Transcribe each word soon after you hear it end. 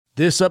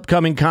This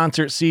upcoming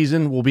concert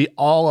season will be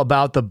all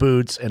about the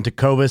boots, and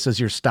Tecovas is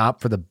your stop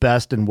for the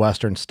best in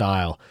Western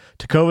style.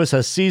 Tecovas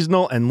has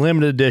seasonal and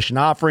limited edition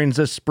offerings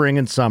this spring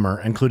and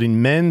summer,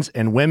 including men's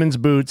and women's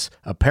boots,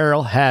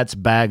 apparel, hats,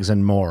 bags,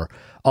 and more.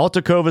 All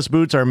Tecovas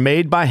boots are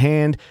made by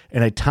hand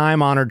in a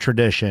time-honored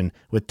tradition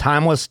with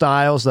timeless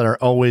styles that are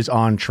always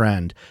on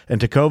trend. And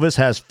Tecovas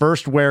has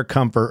first wear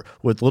comfort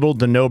with little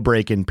to no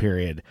break-in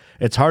period.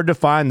 It's hard to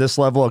find this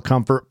level of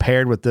comfort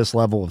paired with this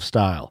level of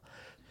style.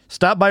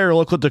 Stop by your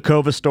local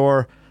Tecovas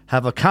store,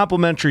 have a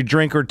complimentary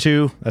drink or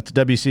two, that's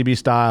WCB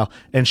style,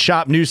 and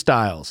shop new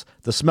styles.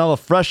 The smell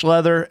of fresh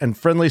leather and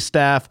friendly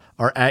staff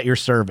are at your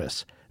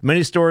service.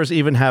 Many stores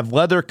even have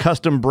leather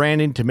custom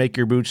branding to make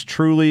your boots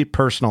truly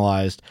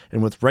personalized.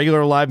 And with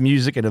regular live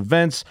music and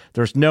events,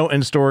 there's no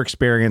in-store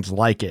experience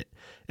like it.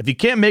 If you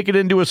can't make it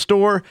into a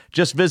store,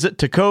 just visit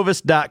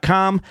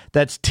tecovas.com.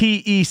 That's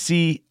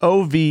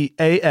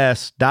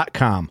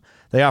TECOVAS.com.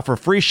 They offer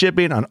free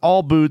shipping on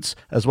all boots,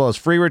 as well as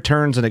free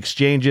returns and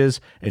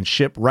exchanges, and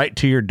ship right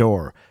to your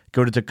door.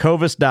 Go to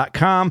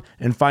tecovas.com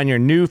and find your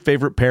new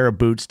favorite pair of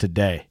boots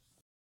today.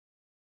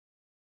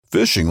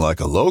 Fishing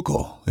like a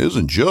local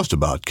isn't just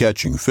about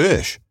catching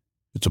fish.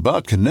 It's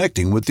about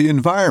connecting with the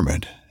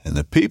environment and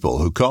the people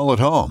who call it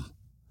home.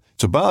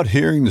 It's about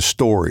hearing the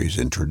stories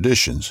and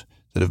traditions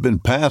that have been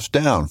passed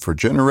down for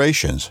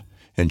generations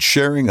and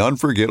sharing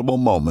unforgettable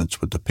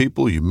moments with the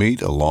people you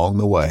meet along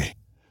the way.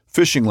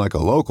 Fishing like a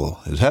local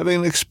is having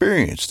an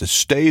experience that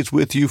stays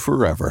with you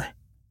forever.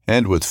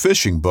 And with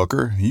Fishing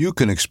Booker, you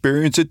can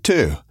experience it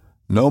too,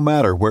 no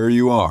matter where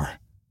you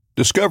are.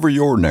 Discover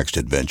your next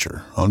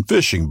adventure on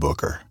Fishing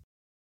Booker.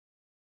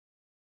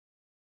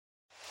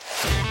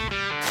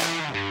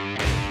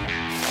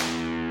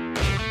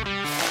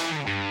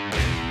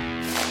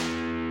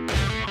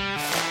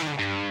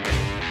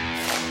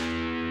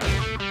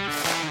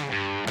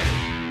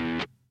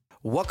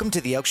 Welcome to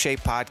the Elk Shape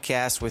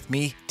Podcast with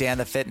me, Dan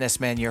the Fitness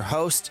Man, your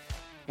host.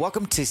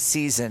 Welcome to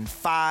Season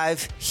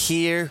 5.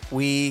 Here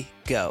we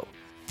go.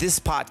 This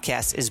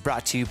podcast is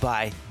brought to you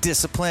by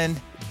discipline,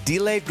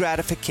 delayed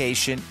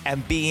gratification,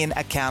 and being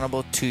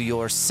accountable to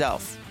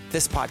yourself.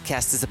 This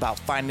podcast is about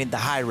finding the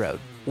high road,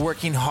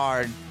 working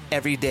hard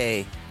every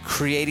day,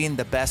 creating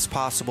the best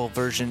possible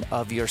version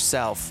of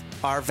yourself.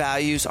 Our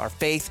values are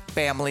faith,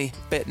 family,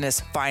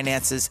 fitness,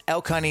 finances,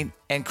 elk hunting,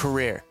 and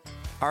career.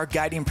 Our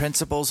guiding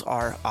principles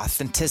are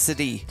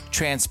authenticity,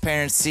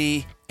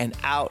 transparency, and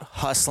out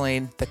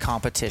hustling the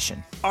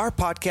competition. Our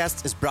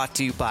podcast is brought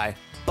to you by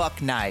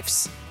Buck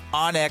Knives,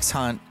 OnX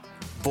Hunt,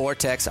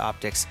 Vortex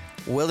Optics,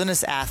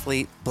 Wilderness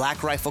Athlete,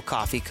 Black Rifle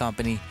Coffee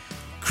Company,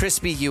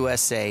 Crispy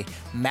USA,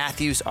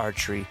 Matthews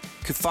Archery,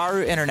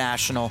 Kufaru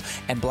International,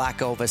 and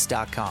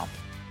blackovis.com.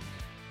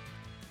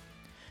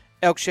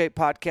 Elk Shape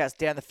Podcast,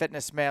 Dan the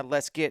Fitness Man.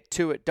 Let's get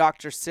to it.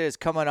 Dr. Sis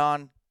coming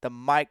on the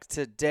mic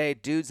today.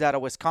 Dude's out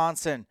of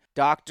Wisconsin.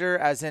 Doctor,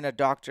 as in a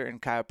doctor in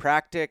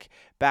chiropractic,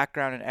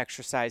 background in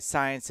exercise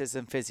sciences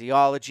and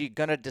physiology.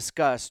 Gonna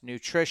discuss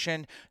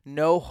nutrition,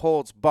 no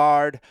holds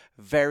barred,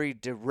 very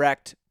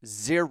direct,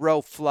 zero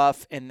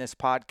fluff in this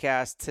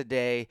podcast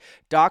today.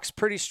 Doc's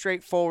pretty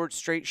straightforward,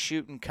 straight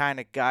shooting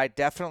kind of guy.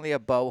 Definitely a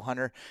bow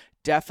hunter.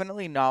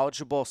 Definitely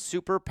knowledgeable,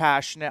 super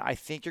passionate. I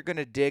think you're going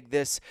to dig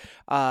this.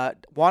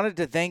 Wanted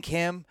to thank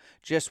him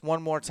just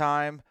one more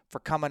time for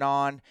coming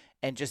on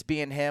and just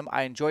being him.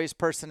 I enjoy his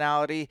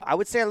personality. I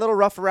would say a little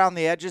rough around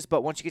the edges,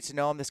 but once you get to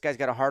know him, this guy's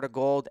got a heart of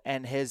gold,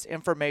 and his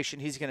information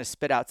he's going to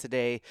spit out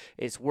today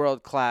is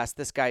world class.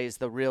 This guy is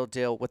the real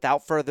deal.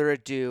 Without further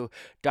ado,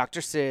 Dr.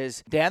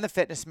 Sis, Dan the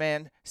Fitness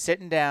Man,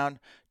 sitting down,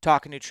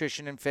 talking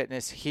nutrition and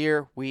fitness.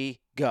 Here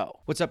we go.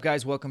 What's up,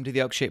 guys? Welcome to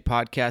the Elk Shape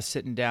Podcast,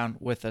 sitting down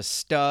with a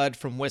stud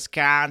from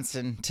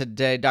Wisconsin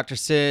today. Dr.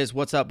 Sis,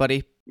 what's up,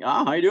 buddy?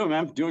 How you doing,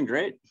 man? Doing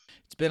great.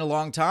 It's been a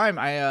long time.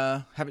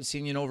 I haven't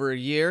seen you in over a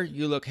year.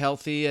 You look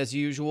healthy as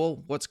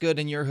usual. What's good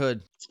in your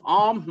hood?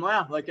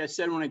 Well, like I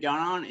said when I got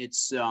on,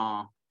 it's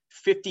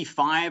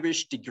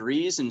 55-ish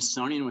degrees and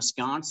sunny in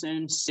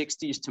Wisconsin,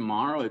 60s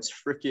tomorrow. It's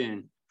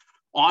freaking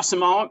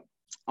awesome out.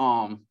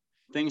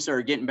 Things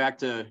are getting back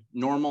to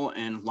normal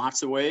in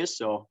lots of ways.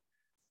 So,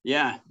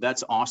 yeah,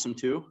 that's awesome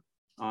too.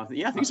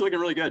 Things are looking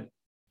really good.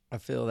 I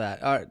feel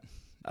that. All right.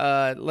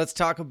 Let's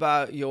talk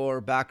about your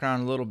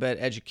background a little bit,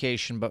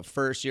 education. But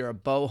first, you're a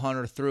bow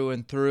hunter through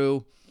and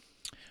through.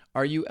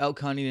 Are you elk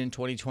hunting in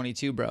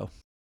 2022, bro?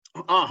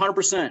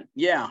 100%.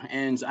 Yeah.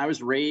 And I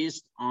was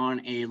raised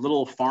on a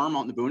little farm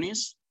out in the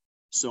boonies.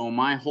 So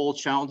my whole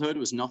childhood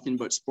was nothing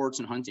but sports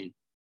and hunting.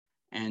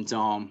 And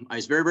I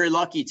was very, very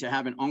lucky to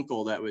have an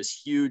uncle that was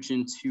huge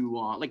into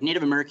like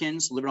Native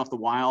Americans, living off the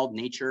wild,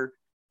 nature,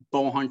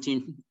 bow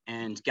hunting,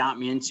 and got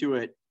me into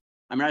it.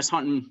 I mean, I was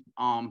hunting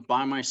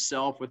by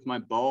myself with my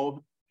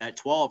bow at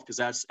 12 because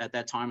that's at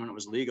that time when it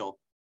was legal.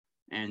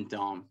 And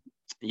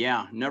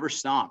never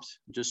stopped.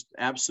 Just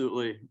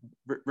absolutely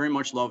very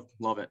much love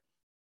it.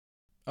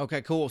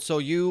 Okay, cool. So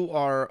you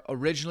are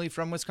originally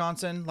from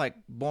Wisconsin, like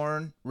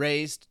born,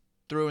 raised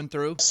through and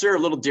through? Sir, a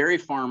little dairy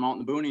farm out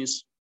in the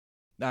boonies.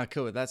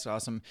 Cool. That's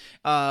awesome.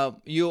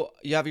 You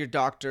have your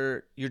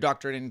doctorate in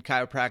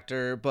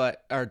chiropractor,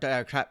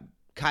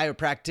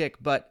 chiropractic,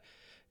 but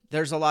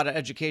there's a lot of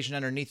education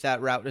underneath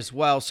that route as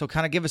well. So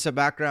kind of give us a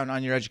background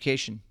on your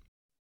education.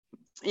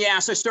 Yeah,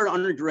 so I started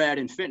undergrad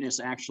in fitness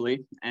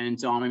actually,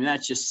 and I mean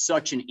that's just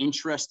such an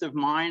interest of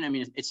mine. I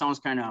mean, it sounds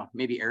kind of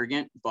maybe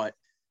arrogant, but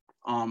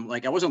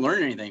like I wasn't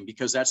learning anything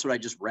because that's what I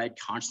just read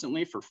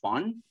constantly for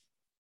fun.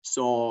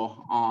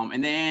 So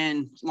and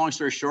then long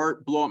story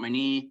short, blew up my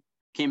knee,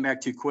 came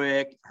back too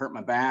quick, hurt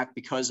my back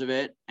because of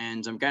it,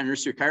 and I'm got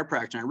introduced to a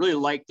chiropractor. And I really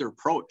like their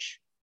approach,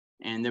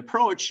 and the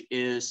approach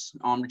is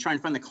to try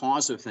and find the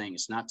cause of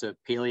things, not to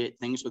palliate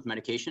things with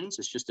medications.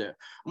 It's just a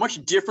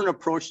much different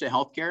approach to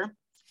healthcare.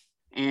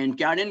 And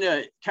got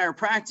into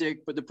chiropractic,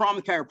 but the problem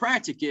with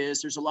chiropractic is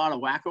there's a lot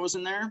of wackos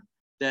in there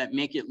that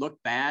make it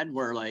look bad,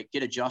 where like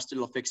get adjusted,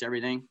 it'll fix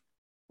everything.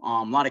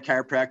 A lot of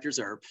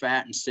chiropractors are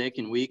fat and sick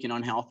and weak and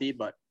unhealthy,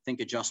 but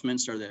think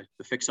adjustments are the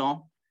fix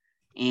all.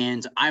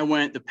 And I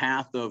went the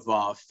path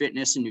of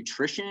fitness and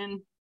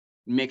nutrition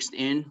mixed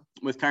in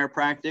with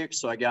chiropractic.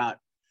 So I got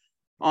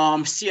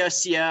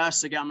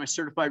CSCS, I got my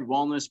certified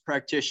wellness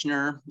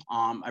practitioner.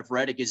 I've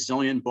read a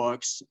gazillion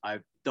books.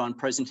 I've done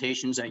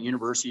presentations at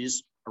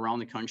universities around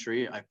the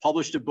country. I've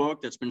published a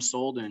book that's been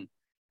sold in,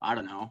 I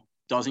don't know, a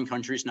dozen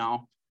countries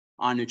now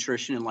on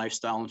nutrition and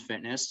lifestyle and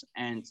fitness.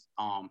 And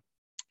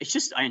it's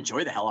just, I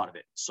enjoy the hell out of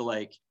it. So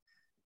like,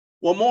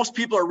 well, most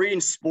people are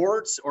reading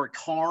sports or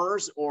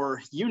cars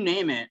or you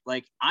name it.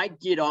 Like I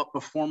get up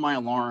before my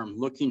alarm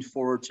looking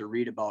forward to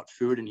read about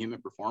food and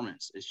human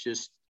performance. It's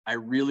just, I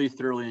really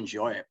thoroughly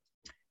enjoy it.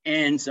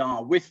 And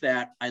with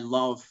that, I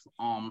love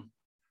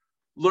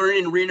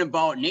learning and reading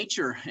about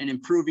nature and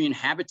improving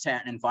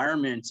habitat and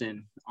environment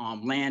and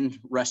land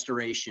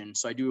restoration.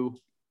 So I do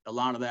a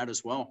lot of that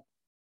as well.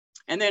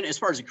 And then as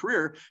far as a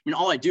career, I mean,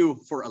 all I do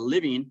for a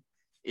living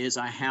is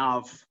I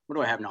have, what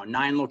do I have now?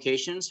 9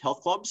 locations,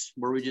 health clubs,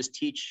 where we just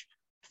teach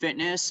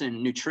fitness,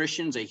 and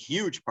nutrition's a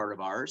huge part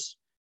of ours.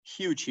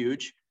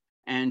 Huge.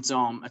 And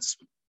that's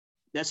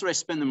what I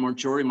spend the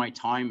majority of my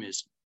time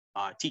is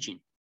teaching.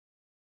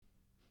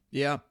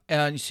 Yeah.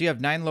 And so you have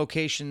 9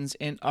 locations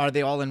are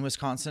they all in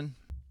Wisconsin?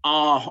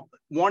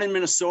 One in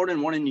Minnesota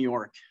and one in New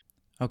York.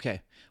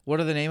 Okay. What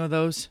are the name of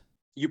those?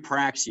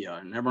 Eupraxia.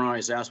 And everyone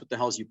always asks, what the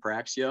hell is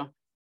eupraxia?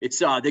 It's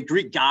the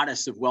Greek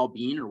goddess of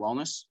well-being or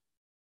wellness.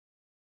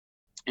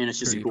 And it's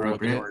just a cool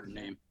looking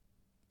name.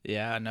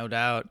 Yeah, no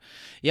doubt.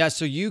 Yeah,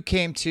 so you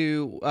came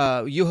to,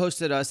 you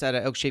hosted us at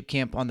an Elk-Shape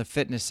camp on the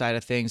fitness side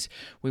of things.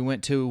 We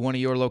went to one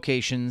of your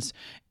locations,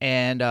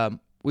 and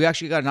we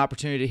actually got an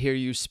opportunity to hear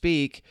you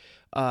speak.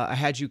 I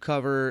had you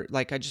cover,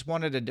 like, I just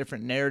wanted a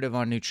different narrative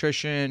on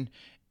nutrition,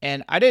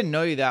 and I didn't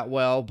know you that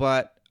well,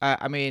 but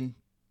I mean,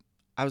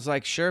 I was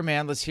like, sure,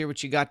 man, let's hear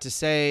what you got to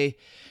say.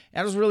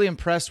 And I was really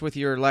impressed with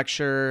your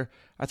lecture.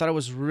 I thought it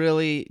was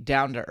really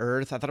down to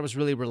earth. I thought it was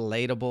really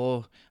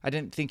relatable. I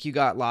didn't think you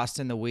got lost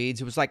in the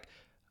weeds. It was like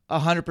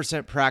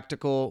 100%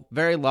 practical,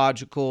 very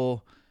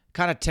logical,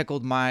 kind of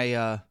tickled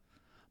my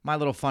my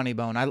little funny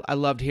bone. I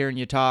loved hearing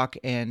you talk,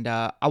 and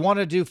I want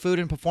to do food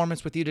and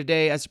performance with you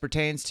today as it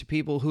pertains to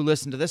people who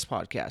listen to this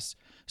podcast.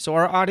 So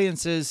our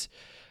audience is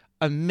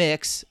a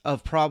mix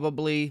of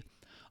probably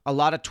a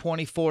lot of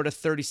 24 to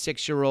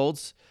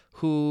 36-year-olds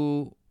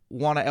who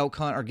want to elk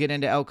hunt or get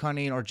into elk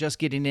hunting or just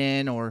getting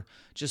in or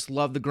just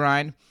love the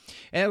grind.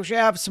 And we should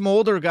have some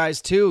older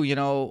guys too, you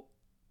know,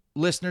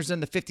 listeners in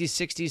the 50s,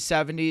 60s,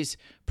 70s,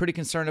 pretty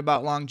concerned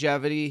about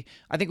longevity.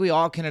 I think we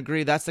all can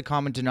agree that's the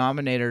common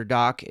denominator,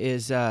 Doc,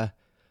 is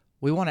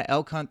we want to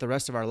elk hunt the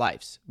rest of our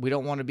lives. We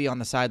don't want to be on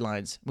the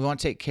sidelines. We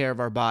want to take care of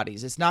our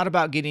bodies. It's not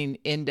about getting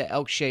into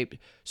elk shape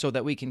so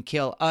that we can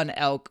kill an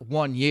elk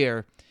one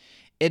year.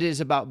 It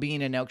is about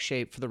being in elk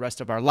shape for the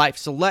rest of our life.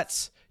 So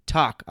let's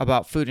talk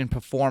about food and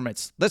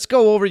performance. Let's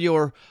go over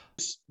your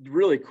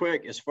really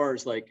quick. As far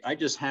as like, I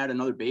just had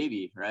another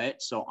baby, right?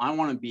 So I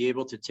want to be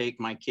able to take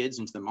my kids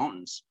into the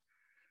mountains.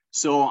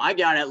 So I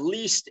got at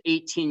least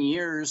 18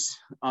 years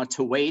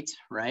to wait,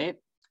 right?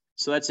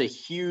 So that's a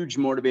huge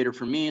motivator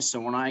for me. So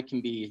when I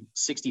can be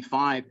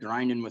 65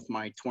 grinding with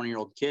my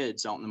 20-year-old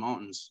kids out in the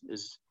mountains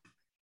is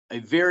a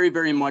very,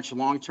 very much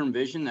long-term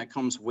vision that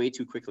comes way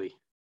too quickly.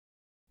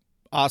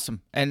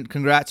 Awesome. And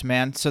congrats,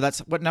 man. So that's,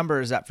 what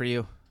number is that for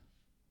you?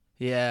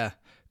 Yeah,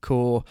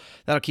 cool.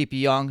 That'll keep you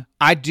young.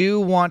 I do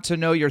want to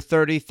know your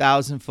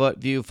 30,000 foot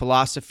view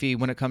philosophy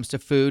when it comes to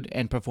food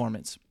and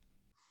performance.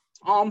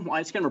 Well,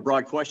 it's kind of a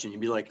broad question.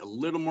 You'd be like a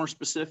little more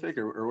specific,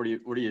 or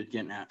what are you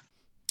getting at?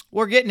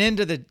 We're getting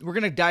into we're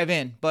going to dive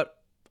in, but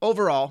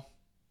overall,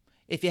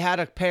 if you had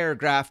a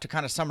paragraph to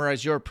kind of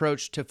summarize your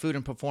approach to food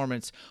and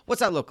performance,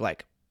 what's that look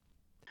like?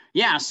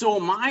 Yeah. So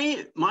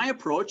my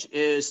approach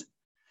is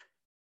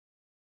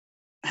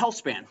health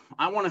span.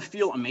 I want to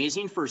feel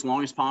amazing for as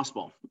long as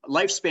possible.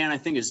 Lifespan, I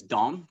think, is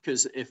dumb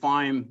because if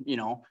I'm,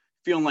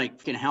 feeling like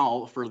fucking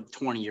hell for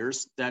 20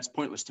 years, that's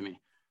pointless to me.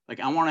 Like,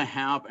 I want to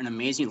have an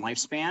amazing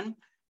lifespan,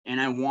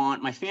 and I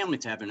want my family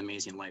to have an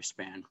amazing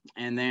lifespan.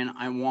 And then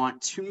I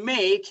want to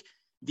make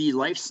the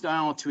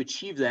lifestyle to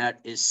achieve that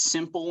is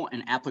simple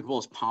and applicable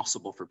as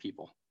possible for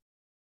people.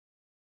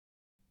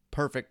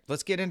 Perfect.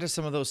 Let's get into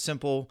some of those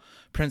simple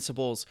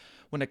principles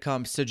when it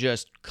comes to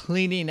just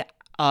cleaning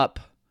up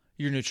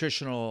your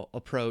nutritional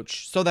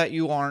approach so that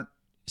you aren't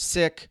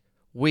sick,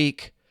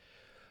 weak,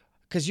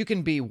 because you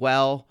can be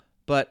well,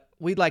 but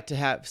we'd like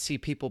to see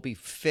people be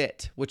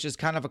fit, which is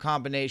kind of a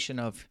combination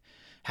of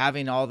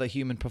having all the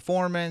human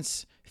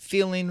performance,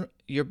 feeling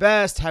your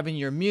best, having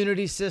your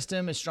immunity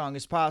system as strong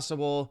as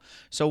possible.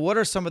 So what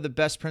are some of the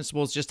best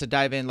principles, just to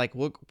dive in? Like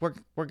we're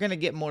going to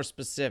get more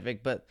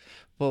specific, but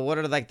what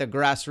are like the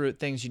grassroots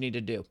things you need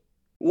to do?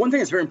 One thing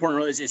that's very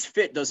important is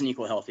fit doesn't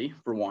equal healthy,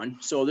 for one.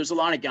 So there's a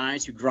lot of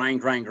guys who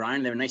grind. They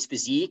have a nice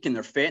physique and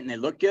they're fit and they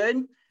look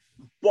good,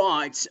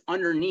 but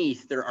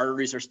underneath their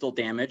arteries are still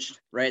damaged,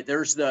 right?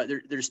 There's, so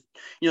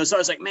I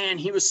was like, man,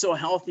 he was so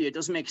healthy. It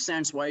doesn't make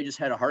sense why he just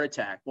had a heart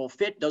attack. Well,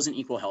 fit doesn't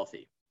equal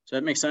healthy. So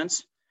that makes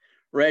sense,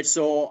 right?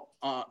 So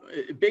a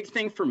big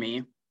thing for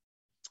me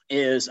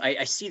is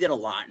I see that a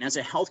lot. And as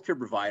a healthcare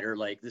provider,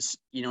 like this,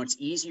 it's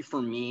easy for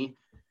me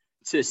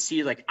to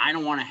see, like, I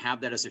don't want to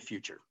have that as a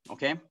future.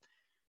 Okay.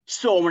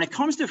 So when it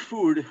comes to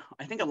food,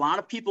 I think a lot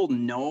of people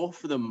know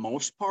for the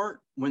most part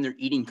when they're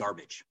eating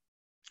garbage,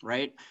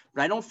 right?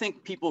 But I don't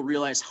think people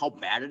realize how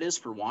bad it is,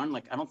 for one.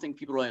 Like, I don't think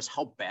people realize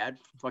how bad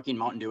fucking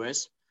Mountain Dew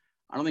is.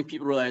 I don't think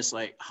people realize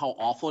like how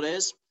awful it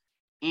is.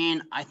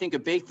 And I think a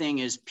big thing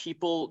is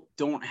people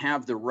don't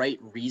have the right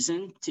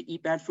reason to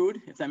eat bad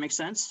food, if that makes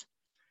sense.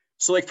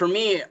 So like for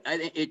me,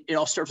 it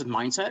all starts with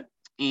mindset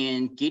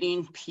and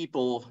getting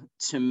people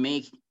to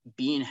make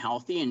being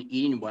healthy and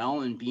eating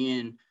well and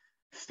being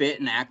fit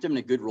and active and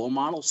a good role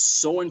model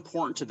so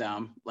important to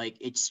them. Like,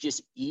 it's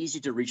just easy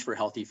to reach for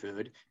healthy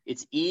food.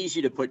 It's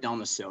easy to put down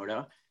the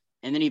soda.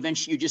 And then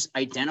eventually you just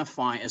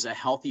identify as a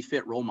healthy,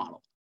 fit role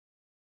model.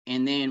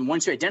 And then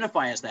once you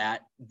identify as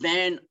that,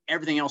 then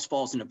everything else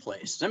falls into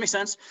place. Does that make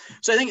sense?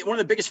 So I think one of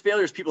the biggest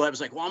failures people have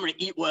is like, well, I'm going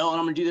to eat well and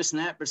I'm going to do this and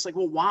that. But it's like,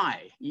 well,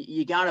 why?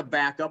 You got to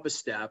back up a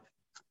step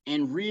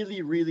and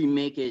really, really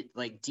make it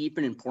like deep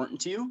and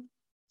important to you.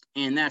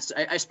 And that's,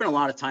 I spend a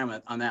lot of time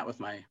on that with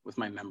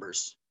my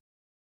members.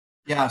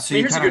 Yeah. So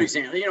here's a good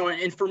example,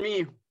 and for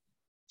me,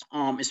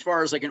 as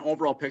far as like an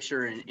overall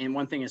picture and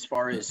one thing as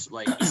far as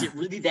like, is it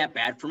really that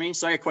bad for me?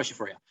 So I got a question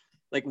for you.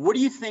 Like, what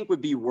do you think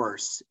would be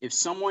worse if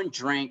someone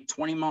drank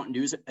 20 Mountain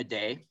Dews a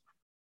day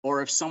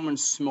or if someone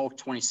smoked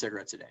 20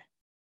 cigarettes a day?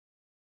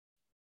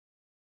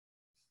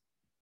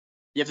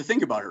 You have to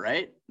think about it,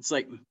 right? It's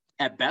like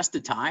at best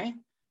a tie,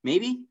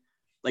 maybe.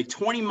 Like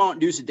 20 Mountain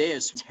Dews a day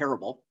is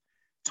terrible.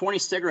 20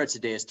 cigarettes a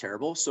day is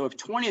terrible. So if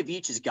 20 of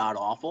each is god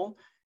awful,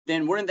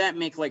 then wouldn't that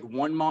make like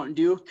one Mountain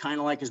Dew kind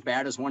of like as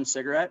bad as one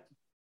cigarette?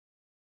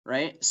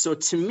 Right? So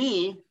to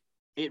me,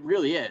 it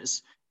really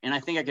is. And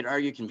I think I could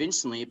argue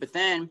convincingly, but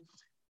then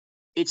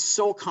it's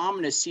so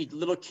common to see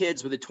little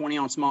kids with a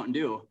 20-ounce Mountain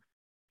Dew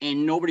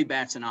and nobody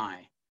bats an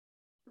eye,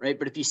 right?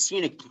 But if you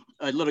see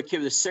a little kid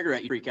with a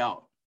cigarette, you freak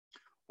out.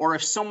 Or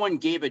if someone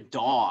gave a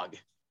dog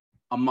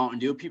a Mountain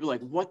Dew, people are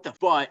like, what the?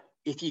 But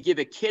if you give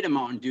a kid a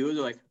Mountain Dew,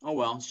 they're like, oh,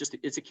 well,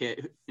 it's a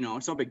kid,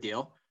 it's no big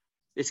deal.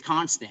 It's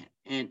constant.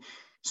 And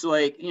so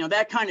like,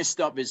 that kind of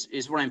stuff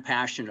is what I'm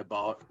passionate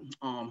about.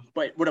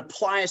 But what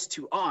applies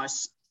to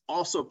us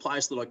also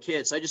applies to little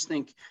kids. I just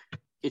think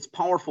it's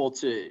powerful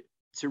to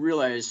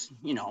realize,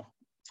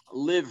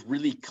 live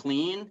really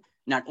clean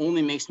not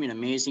only makes me an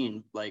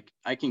amazing, like,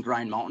 I can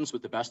grind mountains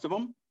with the best of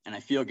them and I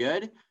feel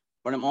good,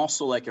 but I'm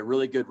also like a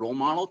really good role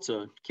model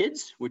to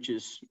kids, which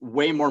is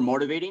way more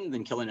motivating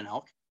than killing an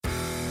elk.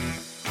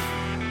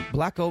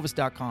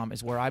 BlackOvis.com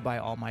is where I buy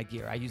all my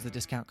gear. I use the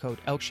discount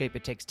code ELKSHAPE.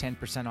 It takes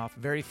 10% off.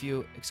 Very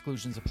few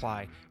exclusions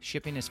apply.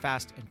 Shipping is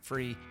fast and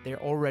free.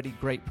 They're already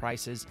great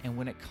prices. And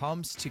when it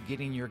comes to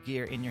getting your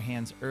gear in your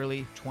hands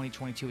early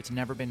 2022, it's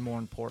never been more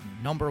important.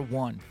 Number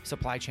one,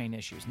 supply chain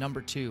issues. Number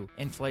two,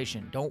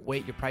 inflation. Don't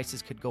wait. Your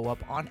prices could go up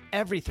on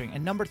everything.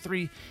 And number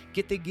three,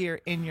 get the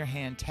gear in your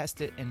hand, test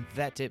it, and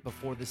vet it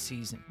before the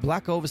season.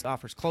 Black Ovis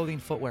offers clothing,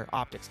 footwear,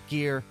 optics,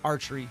 gear,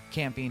 archery,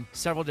 camping,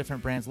 several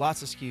different brands,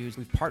 lots of SKUs.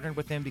 We've partnered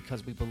with them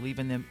because we believe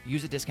in them.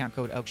 Use the discount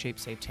code ELKSHAPE,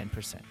 save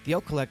 10%.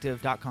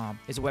 TheElkCollective.com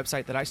is a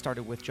website that I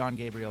started with John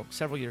Gabriel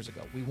several years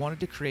ago. We wanted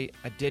to create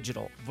a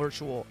digital,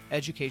 virtual,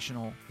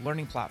 educational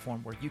learning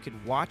platform where you could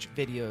watch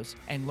videos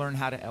and learn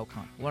how to elk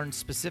hunt. Learn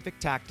specific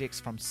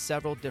tactics from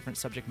several different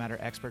subject matter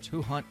experts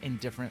who hunt in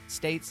different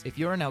states. If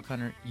you're an elk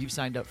hunter, you've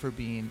signed up for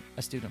being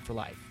a student for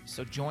life.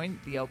 So join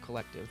the Elk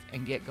Collective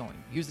and get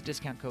going. Use the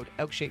discount code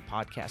ELKSHAPE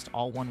Podcast,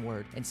 all one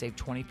word, and save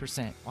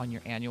 20% on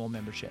your annual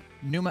membership.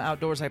 Numa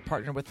Outdoors, I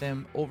partner with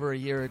them over a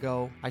year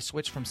ago. I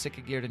switched from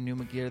Sitka Gear to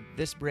Numa Gear.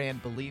 This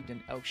brand believed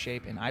in Elk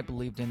Shape, and I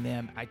believed in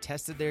them. I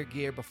tested their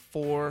gear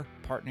before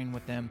partnering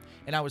with them,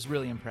 and I was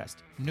really impressed.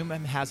 Numa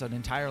has an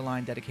entire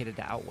line dedicated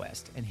to Out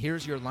West, and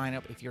here's your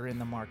lineup if you're in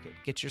the market.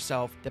 Get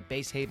yourself the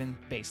Base Haven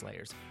base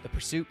layers, the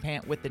Pursuit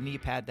pant with the knee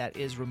pad that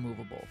is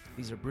removable.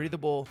 These are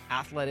breathable,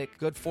 athletic,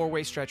 good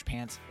four-way stretch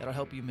pants that'll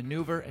help you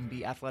maneuver and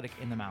be athletic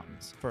in the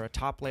mountains. For a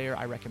top layer,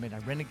 I recommend a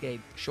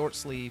Renegade short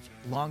sleeve,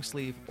 long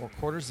sleeve, or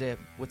quarter zip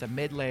with a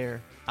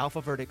mid-layer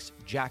Alpha Vertex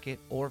jacket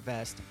or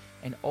vest,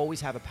 and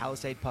always have a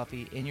Palisade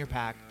puffy in your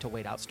pack to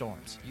wait out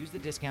storms. Use the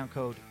discount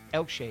code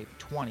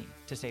ELKSHAPE20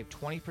 to save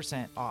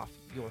 20% off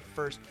your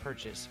first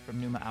purchase from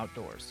Numa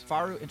Outdoors.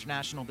 Faru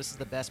International, this is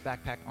the best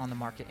backpack on the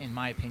market in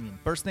my opinion.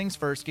 First things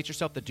first, get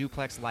yourself the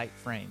Duplex Light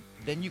frame.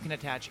 Then you can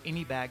attach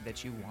any bag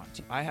that you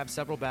want. I have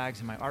several bags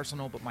in my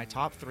arsenal, but my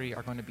top three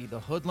are going to be the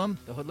Hoodlum.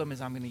 The Hoodlum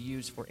is I'm going to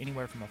use for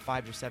anywhere from a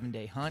 5 to 7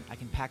 day hunt. I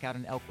can pack out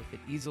an elk with it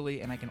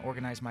easily, and I can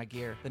organize my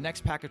gear. The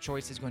next pack of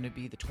choice is going to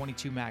be the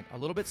 22 mag, a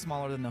little bit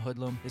smaller than the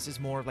Hoodlum. This is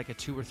more of like a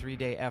 2 or 3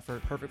 day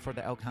effort, perfect for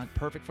the elk hunt,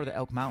 perfect for the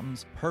elk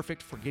mountains,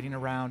 perfect for getting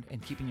around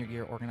and keeping your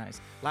gear organized.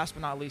 Last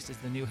but not least is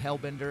the new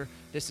Hellbender.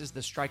 This is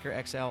the Striker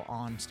XL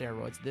on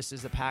steroids. This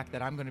is the pack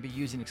that I'm going to be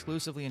using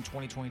exclusively in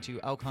 2022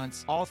 elk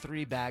hunts. All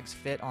 3 bags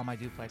fit on my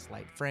Duplex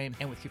Light frame,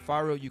 and with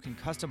Kifaru you can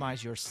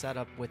customize your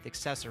setup with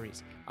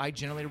accessories. I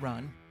generally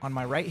run on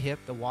my right hip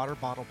the water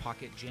bottle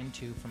pocket Gen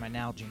 2 for my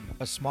Nalgene,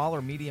 a small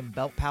or medium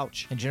belt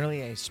pouch, and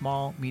generally a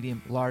small,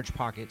 medium, large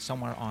pocket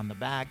somewhere on the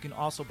bag. You can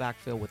also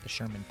backfill with the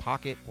Sherman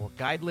pocket or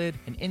guide lid,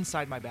 and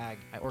inside my bag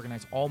I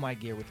organize all my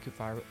gear with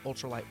Kifaru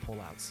ultralight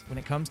pullouts. When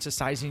it comes to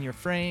sizing your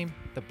frame,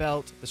 the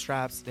belt, the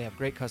straps, they have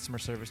great customer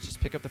service. Just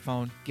pick up the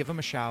phone, give them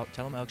a shout,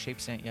 tell them Elk Shape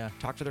sent you,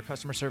 talk to their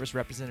customer service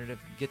representative,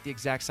 get the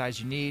exact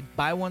size you need,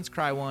 buy once,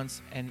 cry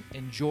once, and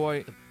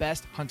enjoy the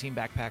best hunting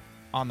backpack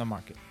on the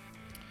market.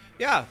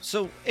 Yeah,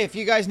 so if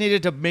you guys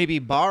needed to maybe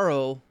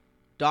borrow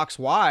Doc's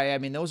why, I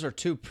mean, those are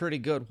 2 pretty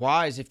good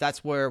whys. If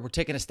that's where we're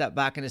taking a step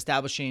back and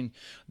establishing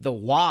the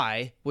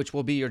why, which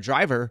will be your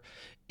driver,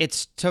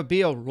 it's to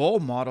be a role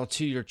model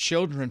to your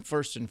children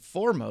first and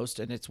foremost,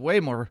 and it's way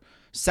more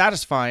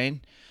satisfying.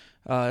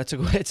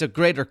 It's a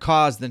greater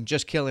cause than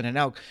just killing an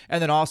elk,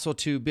 and then also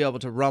to be able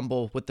to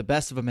rumble with the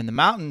best of them in the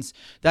mountains.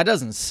 That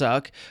doesn't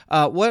suck.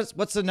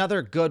 What's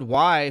another good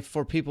why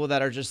for people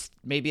that are just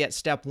maybe at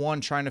step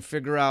 1 trying to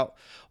figure out,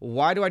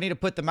 why do I need to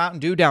put the Mountain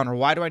Dew down, or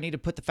why do I need to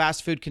put the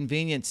fast food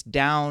convenience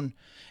down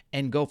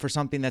and go for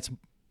something that's...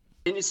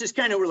 And it's just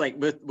kind of like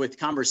with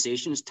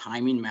conversations,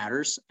 timing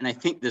matters. And I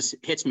think this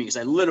hits me because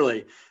I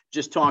literally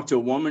just talked to a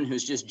woman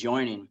who's just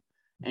joining,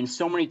 and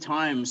so many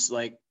times,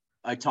 like,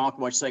 I talk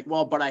about, she's like,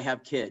 well, but I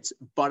have kids,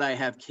 but I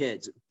have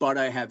kids, but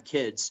I have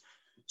kids.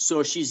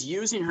 So she's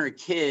using her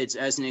kids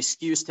as an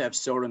excuse to have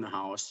soda in the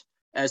house,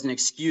 as an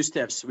excuse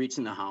to have sweets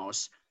in the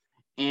house.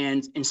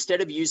 And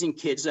instead of using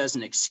kids as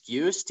an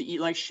excuse to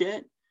eat like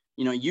shit,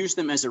 use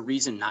them as a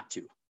reason not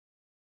to.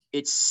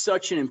 It's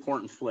such an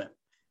important flip.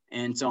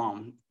 And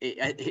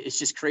it's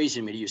just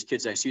crazy to me to use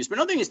kids as excuse. But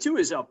another thing is too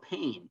is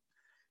pain.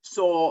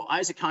 So I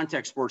was a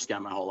contact sports guy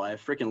my whole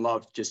life.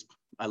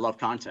 I love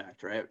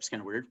contact, right? It's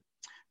kind of weird.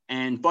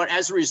 But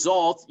as a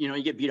result,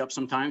 you get beat up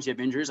sometimes, you have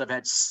injuries. I've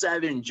had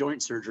 7 joint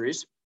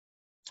surgeries,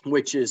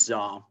 which is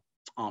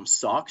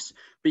sucks,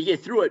 but you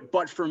get through it.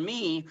 But for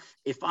me,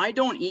 if I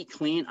don't eat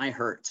clean, I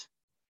hurt,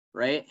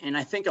 right? And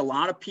I think a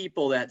lot of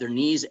people that their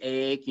knees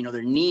ache,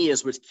 their knee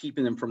is what's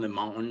keeping them from the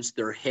mountains,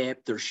 their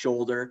hip, their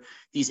shoulder,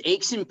 these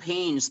aches and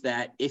pains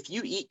that if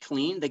you eat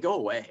clean, they go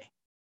away.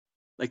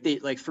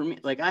 For me,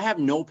 I have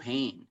no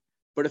pain.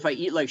 But if I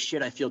eat like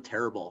shit, I feel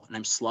terrible, and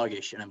I'm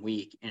sluggish, and I'm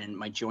weak, and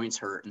my joints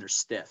hurt, and they're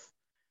stiff.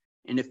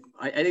 And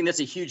I think that's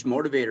a huge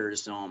motivator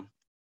is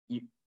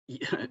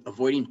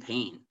avoiding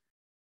pain.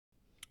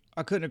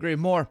 I couldn't agree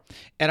more.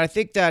 And I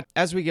think that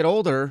as we get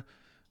older,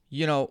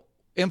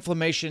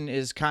 inflammation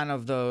is kind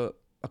of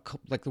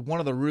one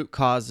of the root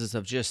causes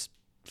of just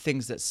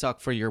things that suck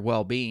for your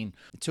well-being.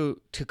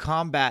 To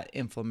combat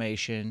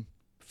inflammation,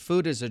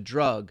 food is a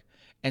drug.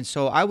 And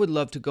so I would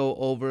love to go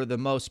over the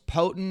most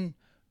potent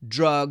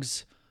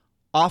drugs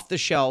off the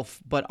shelf,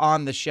 but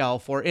on the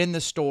shelf or in the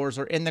stores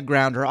or in the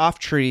ground or off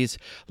trees.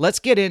 Let's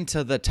get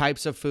into the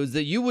types of foods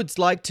that you would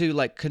like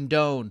to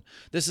condone.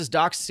 This is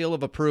Doc's seal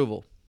of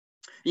approval.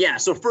 Yeah.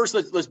 So first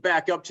let's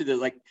back up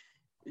to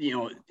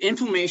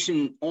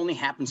inflammation only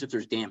happens if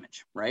there's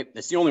damage, right?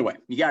 That's the only way.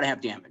 You got to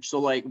have damage. So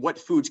what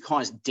foods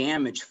cause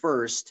damage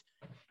first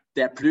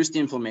that produce the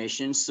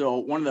inflammation? So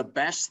one of the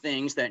best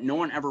things that no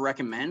one ever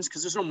recommends,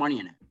 because there's no money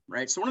in it,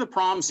 right? So one of the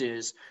problems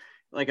is,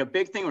 a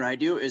big thing what I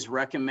do is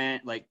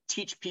recommend,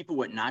 teach people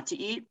what not to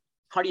eat.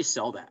 How do you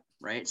sell that,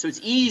 right? So it's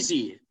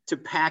easy to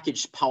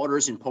package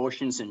powders and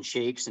potions and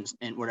shakes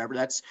and whatever.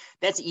 That's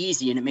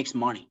easy, and it makes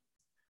money,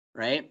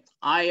 right?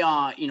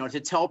 I, to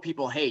tell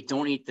people, hey,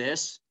 don't eat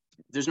this,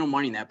 there's no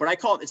money in that. But I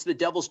call it's the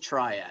devil's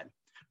triad,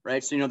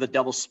 right? So, the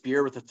devil's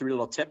spear with the 3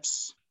 little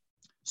tips.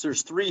 So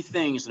there's 3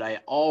 things that I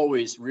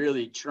always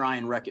really try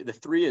and recommend. The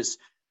 3 is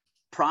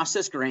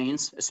processed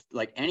grains,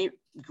 like any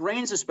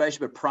grains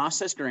especially, but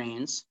processed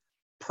grains,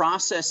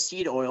 processed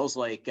seed oils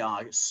like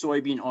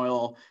soybean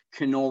oil,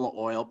 canola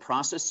oil,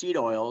 processed seed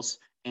oils,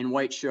 and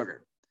white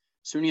sugar.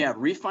 So when you have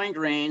refined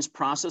grains,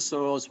 processed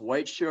oils,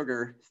 white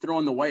sugar, throw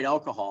in the white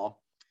alcohol,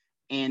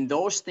 and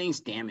those things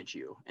damage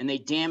you, and they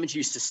damage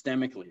you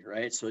systemically,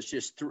 right? So it's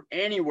just through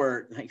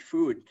anywhere like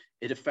food,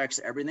 it affects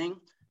everything.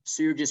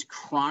 So you're just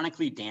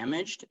chronically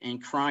damaged,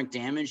 and chronic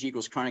damage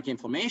equals chronic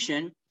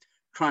inflammation.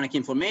 Chronic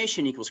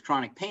inflammation equals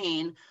chronic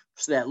pain.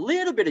 So that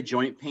little bit of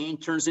joint pain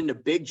turns into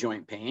big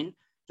joint pain.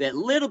 That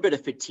little bit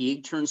of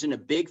fatigue turns into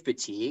big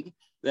fatigue.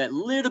 That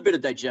little bit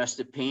of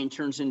digestive pain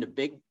turns into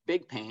big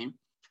pain.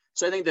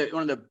 So I think that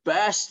one of the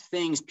best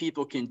things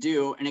people can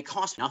do, and it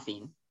costs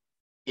nothing,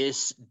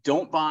 is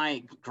don't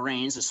buy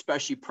grains,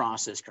 especially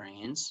processed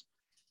grains.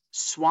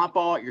 Swap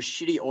out your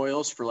shitty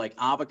oils for like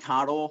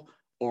avocado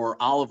or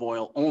olive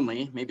oil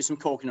only, maybe some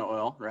coconut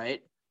oil,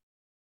 right?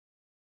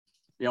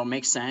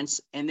 Makes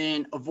sense. And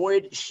then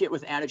avoid shit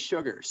with added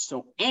sugars.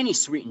 So any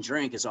sweetened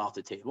drink is off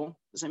the table.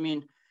 I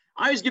mean,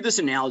 I always give this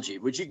analogy.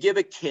 Would you give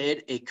a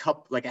kid a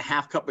cup, like a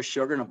half cup of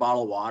sugar in a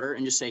bottle of water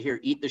and just say, here,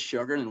 eat the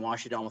sugar and then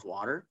wash it down with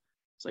water?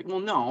 It's like, well,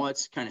 no,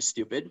 that's kind of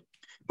stupid.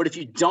 But if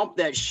you dump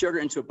that sugar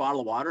into a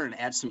bottle of water and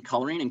add some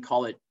coloring and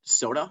call it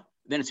soda,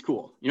 then it's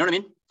cool. You know what I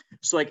mean?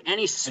 So like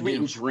any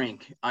sweetened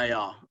drink,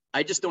 I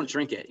just don't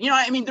drink it.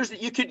 I mean,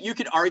 you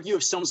could argue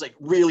if someone's like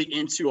really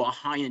into a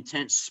high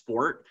intense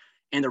sport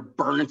and they're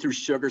burning through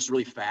sugars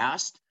really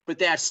fast, but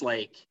that's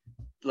like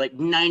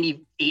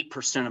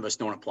 98% of us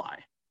don't apply.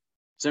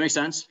 Does that make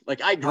sense?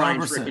 Like I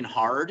grind freaking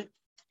hard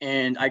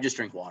and I just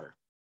drink water.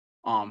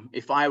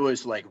 If I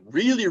was like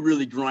really,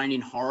 really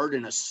grinding hard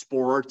in a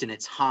sport and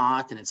it's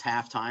hot and it's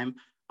halftime,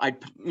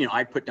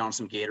 I'd put down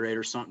some Gatorade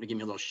or something to give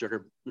me a little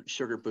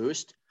sugar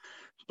boost.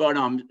 But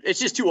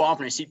it's just too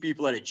often I see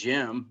people at a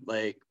gym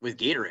like with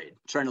Gatorade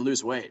trying to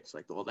lose weight. It's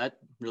like, well, that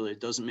really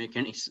doesn't make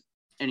any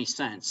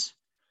sense.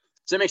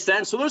 Does that make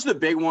sense? So those are the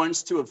big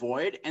ones to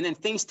avoid. And then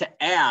things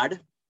to add.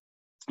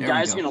 You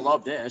guys are going to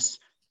love this.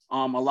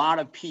 A lot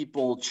of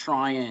people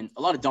a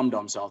lot of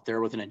dum-dums out there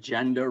with an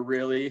agenda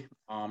really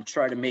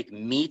try to make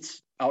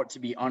meat out to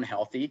be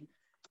unhealthy.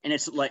 And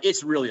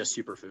it's really a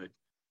superfood.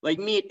 Like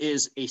meat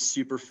is a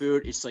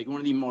superfood. It's like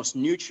one of the most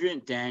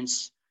nutrient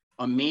dense,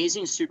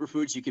 amazing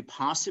superfoods you could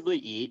possibly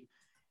eat.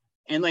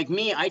 And like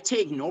me, I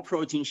take no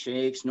protein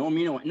shakes, no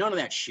amino, none of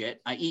that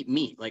shit. I eat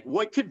meat. Like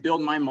what could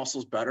build my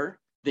muscles better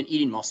than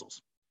eating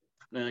muscles?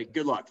 Like,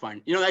 good luck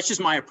finding, that's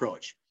just my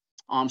approach.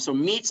 So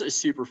meat's a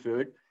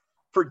superfood.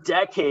 For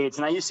decades,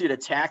 and I used to get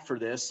attacked for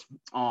this,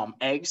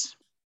 eggs.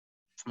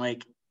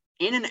 Like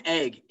in an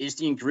egg is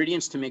the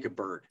ingredients to make a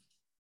bird.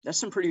 That's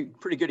some pretty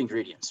good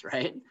ingredients,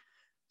 right?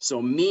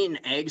 So meat and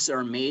eggs are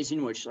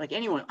amazing, which like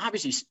anyone,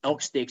 obviously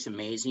elk steak's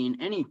amazing.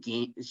 Any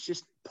game, it's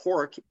just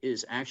pork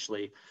is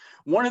actually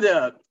one of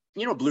the,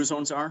 what blue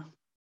zones are?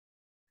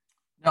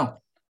 No.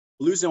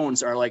 Blue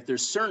zones are like,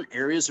 there's certain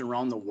areas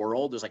around the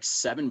world. There's like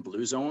 7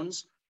 blue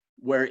zones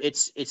where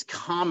it's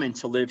common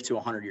to live to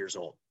 100 years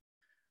old.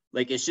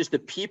 Like it's just the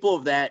people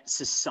of that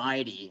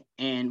society.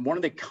 And one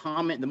of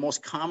the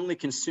most commonly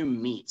consumed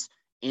meats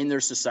in their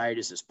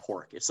societies is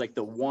pork. It's like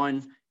the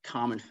one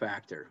common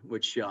factor,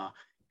 which, a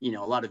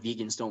lot of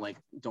vegans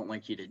don't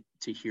like you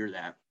to hear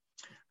that.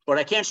 But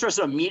I can't stress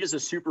enough, meat is a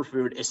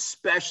superfood,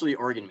 especially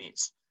organ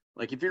meats.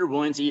 Like if you're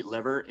willing to eat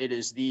liver, it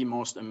is the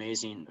most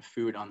amazing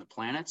food on the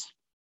planet.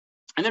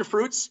 And then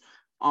fruits.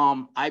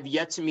 I've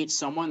yet to meet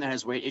someone that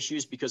has weight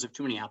issues because of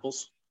too many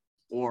apples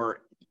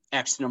or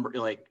X number.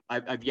 Like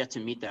I've yet to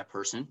meet that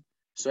person.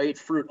 So I eat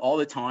fruit all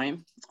the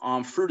time.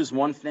 Fruit is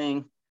one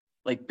thing,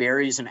 like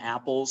berries and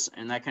apples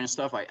and that kind of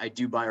stuff. I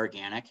do buy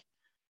organic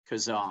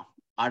because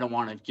I don't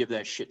want to give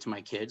that shit to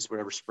my kids,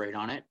 whatever sprayed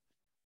on it.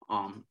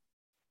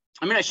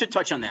 I should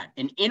touch on that.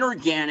 An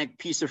inorganic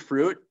piece of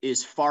fruit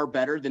is far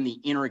better than the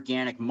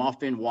inorganic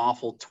muffin,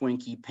 waffle,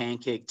 Twinkie,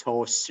 pancake,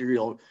 toast,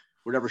 cereal,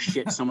 whatever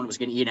shit someone was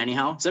going to eat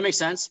anyhow. Does that make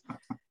sense?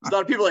 So a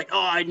lot of people are like, oh,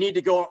 I need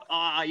to go,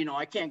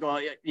 I can't go,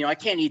 I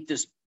can't eat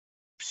this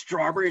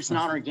strawberry. It's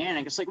not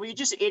organic. It's like, well, you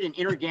just ate an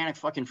inorganic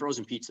fucking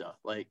frozen pizza.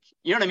 Like,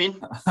 you know what I mean?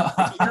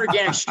 Like,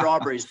 inorganic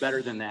strawberry is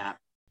better than that.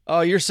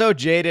 Oh, you're so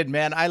jaded,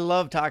 man. I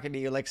love talking to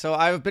you. Like, so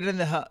I've been in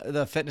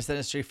the fitness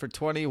industry for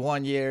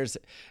 21 years,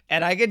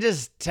 and I can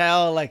just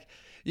tell, like,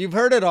 you've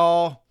heard it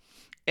all,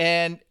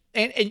 and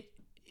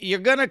you're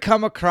going to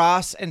come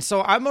across, and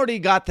so I've already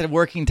got the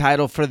working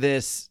title for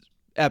this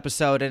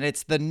episode, and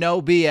it's the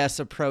no BS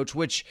approach,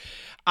 which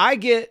I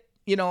get.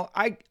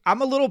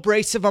 I'm a little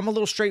abrasive. I'm a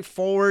little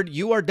straightforward.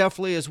 You are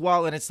definitely as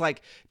well. And it's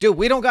like, dude,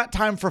 we don't got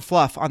time for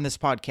fluff on this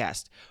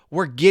podcast.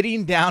 We're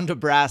getting down to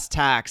brass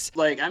tacks.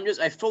 Like, I'm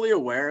fully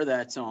aware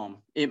that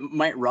it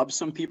might rub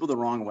some people the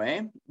wrong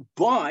way,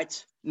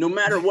 but no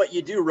matter what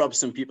you do, rub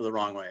some people the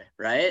wrong way,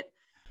 right?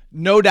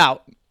 No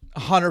doubt.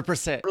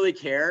 100%. I really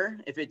care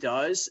if it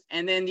does.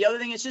 And then the other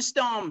thing is just,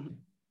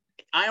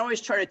 I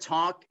always try to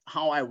talk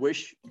how I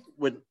wish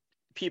would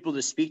people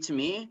to speak to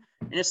me.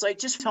 And it's like,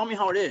 just tell me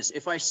how it is.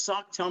 If I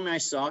suck, tell me I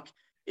suck.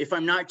 If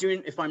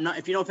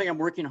you don't think I'm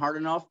working hard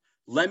enough,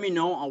 let me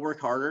know. I'll work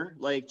harder.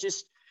 Like,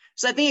 just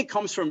So I think it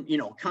comes from,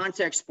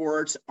 contact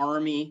sports,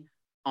 Army,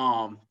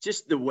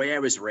 just the way I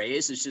was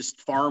raised. It's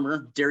just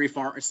farmer, dairy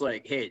farmer. It's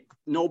like, hey,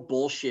 no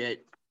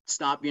bullshit.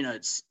 Stop,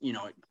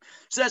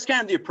 so that's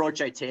kind of the approach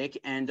I take.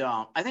 And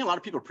I think a lot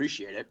of people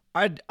appreciate it.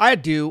 I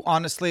do,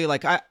 honestly.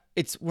 Like I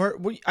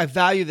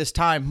value this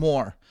time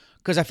more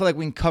because I feel like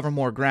we can cover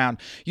more ground.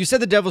 You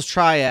said the Devil's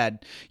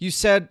Triad. You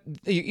said,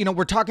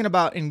 we're talking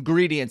about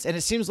ingredients, and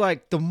it seems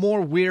like the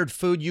more weird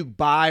food you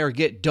buy or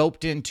get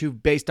doped into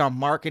based on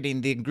marketing,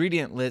 the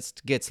ingredient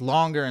list gets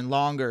longer and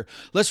longer.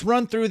 Let's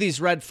run through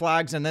these red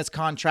flags and let's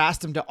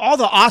contrast them to all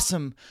the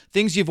awesome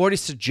things you've already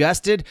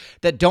suggested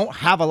that don't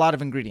have a lot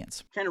of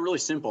ingredients. Kind of really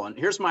simple. And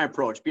here's my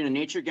approach, being a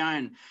nature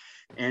guy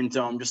and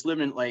just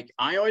living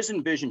I always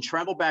envision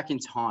travel back in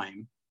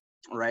time,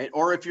 right?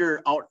 Or if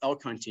you're out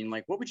elk hunting,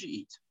 like what would you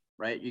eat?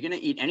 Right? You're going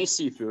to eat any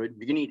seafood.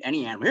 You're going to eat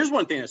any animal. Here's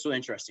one thing that's really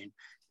interesting.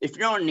 If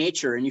you're out in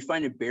nature and you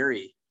find a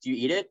berry, do you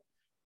eat it?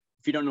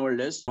 If you don't know what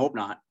it is, hope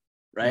not.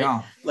 Right?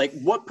 No. Like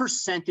what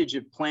percentage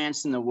of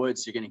plants in the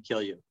woods are going to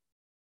kill you?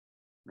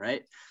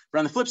 Right? But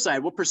on the flip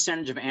side, what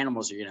percentage of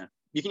animals you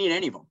can eat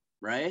any of them.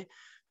 Right?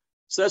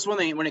 So that's one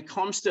thing. When it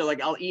comes to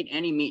I'll eat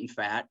any meat and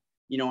fat,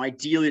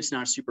 ideally it's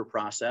not super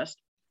processed.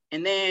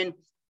 And then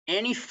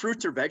any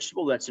fruit or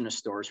vegetable that's in a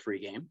store is free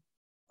game.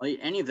 I'll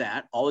eat any of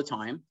that all the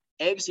time.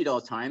 Eggs, eat all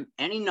the time.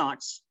 Any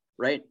nuts,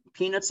 right?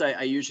 Peanuts,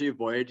 I usually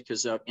avoid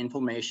because of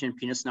inflammation.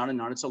 Peanuts, not a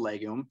nut, it's a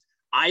legume.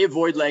 I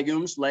avoid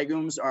legumes.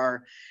 Legumes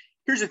are,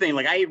 here's the thing,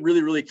 I eat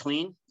really, really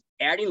clean.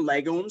 Adding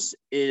legumes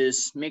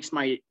is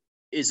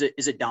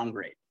a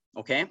downgrade,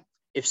 okay?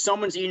 If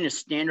someone's eating a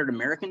standard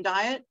American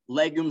diet,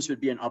 legumes would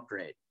be an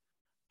upgrade.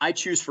 I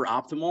choose for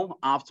optimal.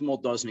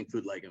 Optimal doesn't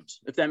include legumes,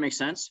 if that makes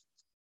sense.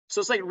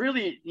 So it's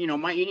really,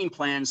 my eating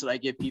plans that I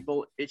give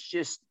people, it's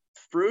just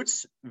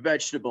fruits,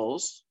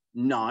 vegetables,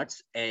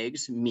 nuts,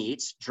 eggs,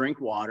 meats, drink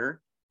water.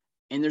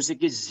 And there's a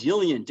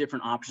gazillion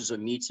different options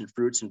of meats and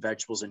fruits and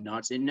vegetables and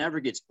nuts. It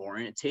never gets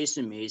boring. It tastes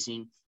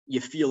amazing.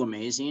 You feel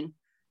amazing.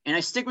 And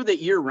I stick with it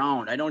year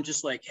round. I don't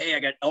just hey, I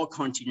got elk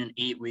hunting in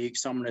 8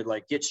 weeks, so I'm going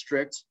to get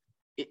strict.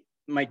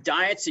 My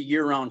diet's a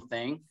year round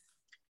thing.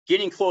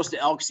 Getting close to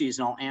elk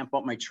season, I'll amp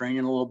up my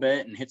training a little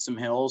bit and hit some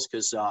hills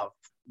because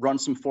run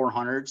some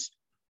 400s.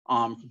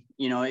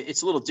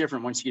 It's a little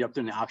different once you get up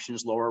there and the oxygen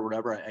is lower or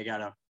whatever. I got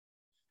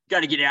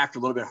to get after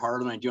a little bit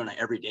harder than I do on an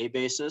everyday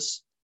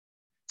basis.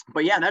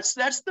 But yeah, that's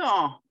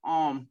the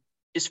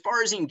as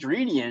far as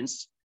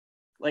ingredients,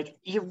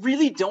 you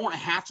really don't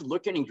have to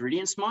look at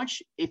ingredients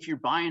much if you're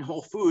buying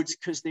Whole Foods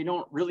because they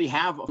don't really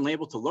have a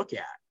label to look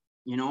at.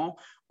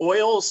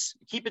 Oils,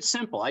 keep it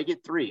simple. I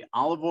get 3: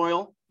 olive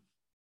oil,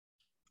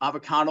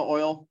 avocado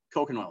oil,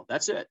 coconut oil.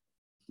 That's it.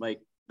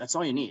 That's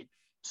all you need.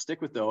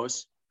 Stick with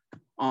those.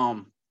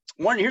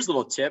 Here's a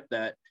little tip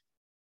that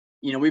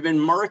we've been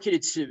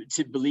marketed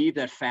to believe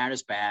that fat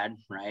is bad,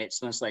 right?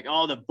 So it's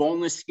the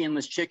boneless,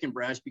 skinless chicken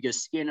breast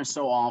because skin is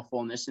so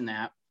awful and this and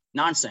that.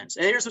 Nonsense.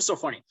 And here's what's so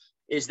funny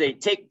is they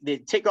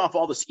take off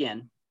all the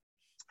skin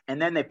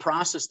and then they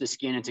process the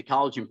skin into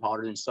collagen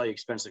powder and sell you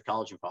expensive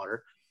collagen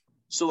powder.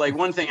 So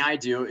one thing I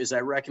do is I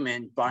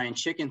recommend buying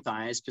chicken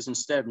thighs because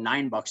instead of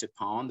 $9 a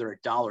pound, they're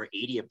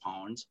 $1.80 a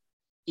pound.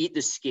 Eat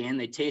the skin.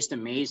 They taste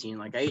amazing.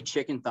 I eat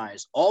chicken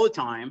thighs all the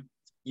time.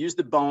 Use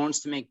the bones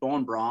to make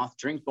bone broth,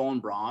 drink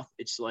bone broth.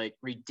 It's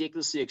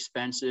ridiculously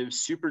expensive,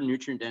 super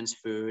nutrient dense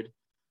food.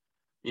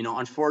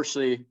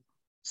 Unfortunately,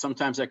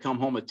 sometimes I come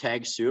home with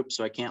tag soup,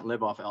 so I can't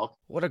live off elk.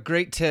 What a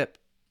great tip.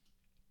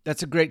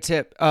 That's a great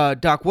tip.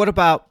 Doc, what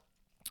about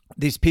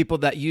these people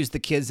that use the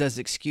kids as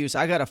excuse?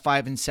 I got a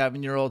 5 and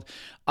 7-year-old.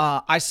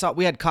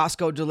 We had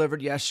Costco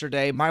delivered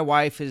yesterday. My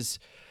wife is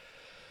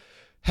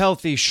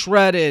healthy,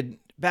 shredded,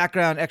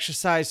 background,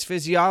 exercise,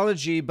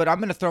 physiology, but I'm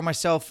going to throw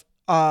myself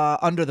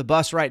under the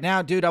bus right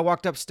now. Dude, I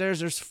walked upstairs.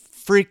 There's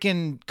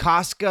freaking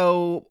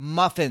Costco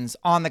muffins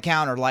on the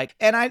counter.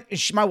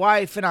 My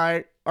wife and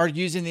I are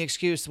using the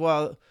excuse,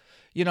 well,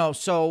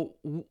 so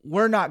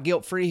we're not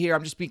guilt-free here.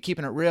 I'm just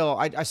keeping it real.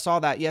 I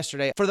saw that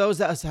yesterday. For those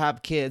that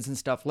have kids and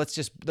stuff,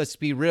 let's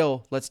be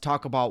real. Let's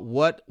talk about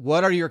what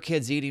are your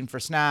kids eating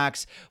for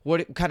snacks?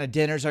 What kind of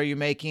dinners are you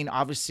making?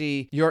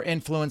 Obviously, your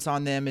influence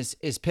on them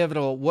is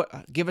pivotal.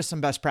 Give us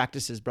some best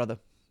practices, brother.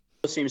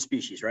 The same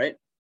species, right?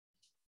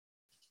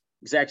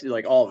 Exactly,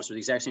 all of us are the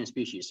exact same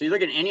species. So you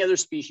look at any other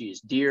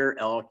species, deer,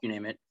 elk, you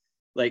name it.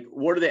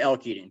 What are the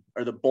elk eating?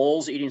 Are the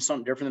bulls eating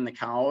something different than the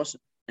cows?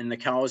 And the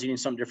cows eating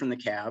something different than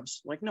the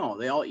calves? No,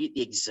 they all eat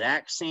the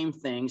exact same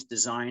things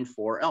designed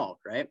for elk,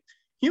 right?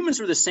 Humans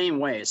are the same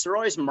way. So they're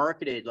always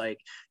marketed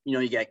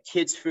you got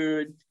kids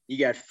food, you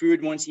got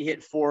food once you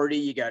hit 40,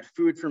 you got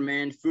food for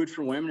men, food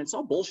for women. It's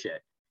all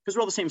bullshit because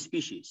we're all the same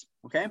species,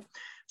 okay?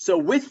 So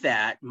with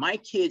that, my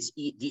kids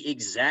eat the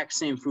exact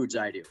same foods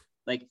I do.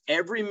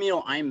 Every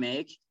meal I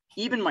make,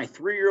 even my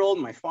 3-year-old,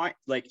 my 5,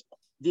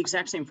 the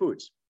exact same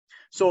foods.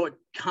 So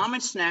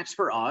common snacks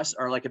for us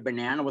are a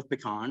banana with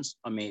pecans,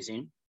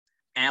 amazing.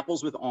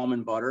 Apples with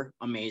almond butter,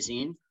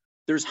 amazing.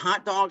 There's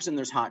hot dogs and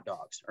there's hot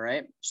dogs, all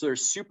right? So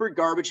there's super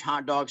garbage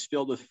hot dogs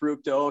filled with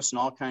fructose and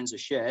all kinds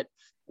of shit.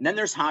 And then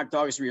there's hot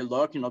dogs where you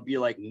look and it'll be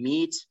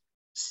meat,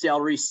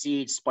 celery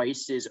seeds,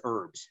 spices,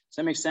 herbs. Does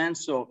that make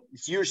sense? So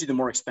it's usually the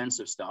more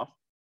expensive stuff,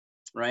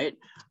 right?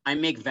 I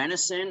make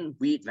venison,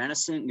 we eat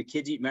venison, the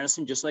kids eat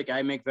venison just like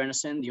I make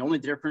venison. The only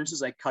difference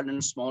is I cut it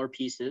into smaller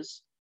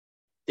pieces.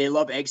 They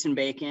love eggs and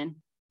bacon.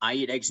 I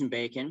eat eggs and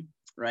bacon,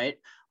 right?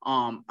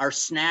 Our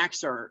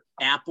snacks are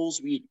apples.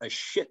 We eat a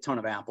shit ton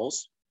of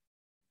apples.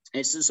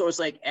 So it's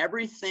like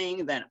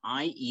everything that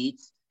I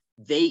eat,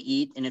 they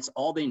eat, and it's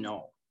all they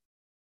know.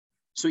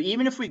 So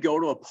even if we go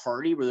to a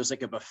party where there's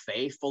like a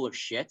buffet full of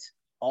shit,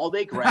 all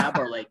they grab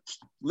are like,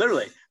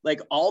 literally,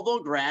 like all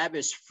they'll grab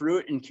is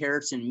fruit and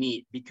carrots and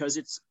meat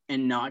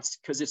and nuts,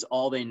 because it's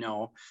all they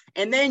know.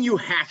 And then you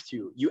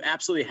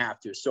absolutely have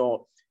to.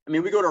 So, I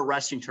mean, we go to a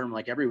wrestling tournament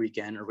like every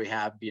weekend, or we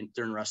have been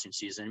during wrestling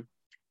season.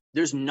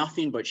 There's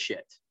nothing but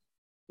shit,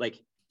 like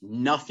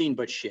nothing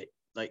but shit.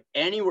 Like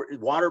anywhere,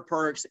 water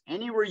parks,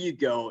 anywhere you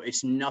go,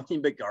 it's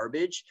nothing but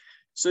garbage.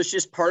 So it's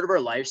just part of our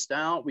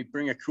lifestyle. We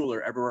bring a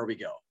cooler everywhere we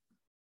go.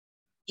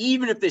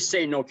 Even if they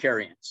say no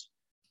carry-ins,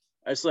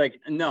 it's like,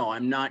 no,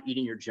 I'm not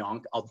eating your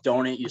junk. I'll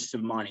donate you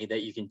some money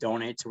that you can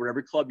donate to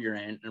whatever club you're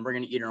in, and we're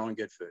going to eat our own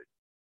good food.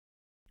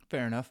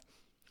 Fair enough.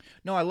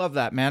 No, I love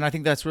that, man. I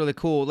think that's really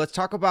cool. Let's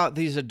talk about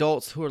these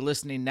adults who are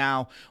listening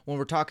now. When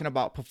we're talking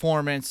about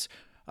performance,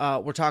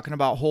 we're talking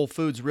about whole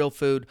foods, real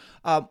food.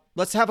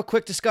 Let's have a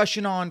quick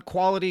discussion on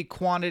quality,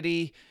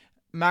 quantity,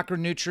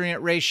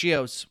 macronutrient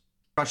ratios.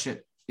 Crush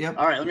it. Yep.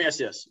 All right, let me ask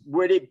you this.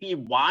 Would it be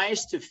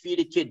wise to feed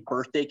a kid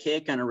birthday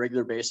cake on a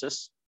regular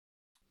basis?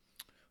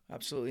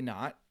 Absolutely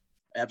not.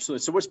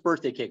 Absolutely. So what's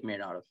birthday cake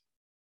made out of?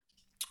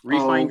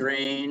 Refined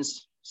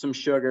grains, some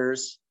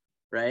sugars,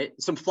 right?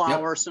 Some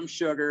flour, some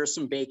sugar,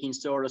 some baking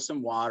soda,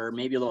 some water,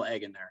 maybe a little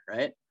egg in there,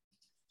 right?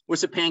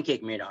 What's a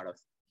pancake made out of?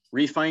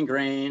 Refined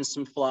grains,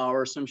 some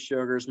flour, some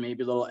sugars,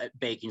 maybe a little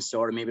baking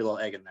soda, maybe a little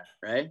egg in there,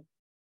 right?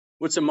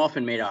 What's a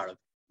muffin made out of?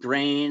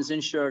 Grains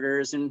and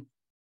sugars. And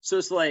so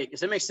it's like, does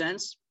that make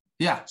sense?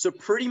 Yeah. So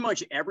pretty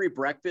much every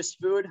breakfast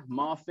food,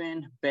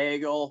 muffin,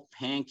 bagel,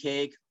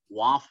 pancake,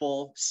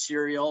 waffle,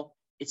 cereal,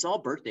 it's all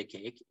birthday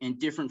cake in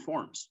different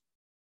forms.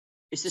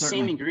 It's the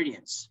same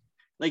ingredients.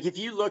 Like if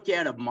you look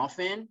at a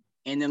muffin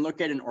and then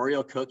look at an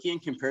Oreo cookie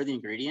and compare the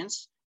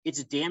ingredients,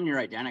 it's damn near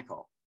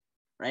identical,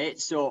 right?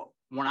 So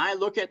when I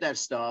look at that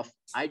stuff,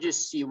 I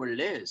just see what it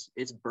is.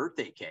 It's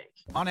birthday cake.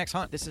 OnX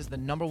Hunt, this is the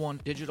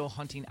 #1 digital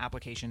hunting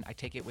application. I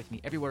take it with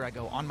me everywhere I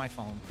go on my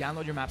phone.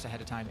 Download your maps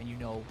ahead of time, and you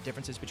know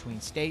differences between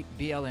state,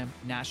 BLM,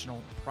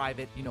 national,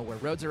 private. You know where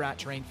roads are at,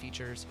 terrain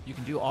features. You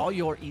can do all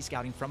your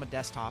e-scouting from a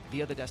desktop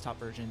via the desktop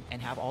version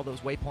and have all those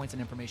waypoints and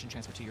information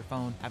transferred to your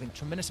phone, having a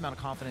tremendous amount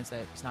of confidence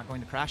that it's not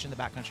going to crash in the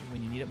backcountry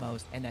when you need it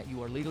most, and that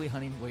you are legally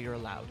hunting where you're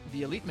allowed.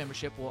 The Elite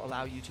membership will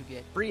allow you to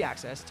get free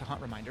access to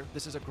Hunt Reminder.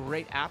 This is a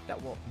great app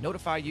that will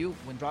notify you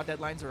when draw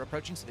deadlines are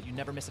approaching so that you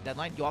never miss a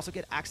deadline. You also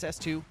get access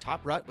to Top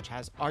Rut, which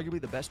has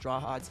arguably the best draw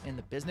odds in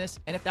the business.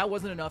 And if that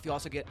wasn't enough, you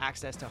also get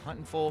access to Hunt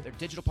in Full, their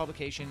digital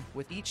publication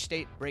with each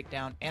state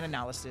breakdown and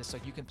analysis so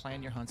you can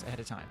plan your hunts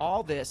ahead of time.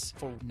 All this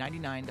for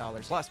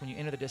 $99. Plus, when you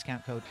enter the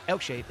discount code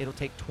ELKSHAPE, it'll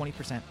take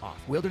 20% off.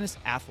 Wilderness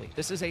Athlete.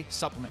 This is a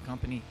supplement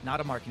company,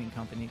 not a marketing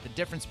company. The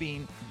difference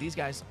being these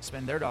guys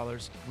spend their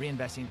dollars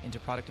reinvesting into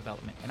product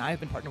development. And I have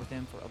been partnered with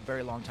them for a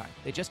very long time.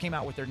 They just came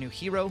out with their new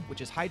hero,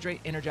 which is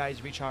Hydrate,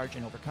 Energize, Recharge,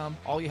 and Overcome.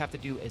 All you have to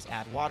do is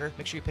add water.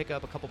 Make sure you pick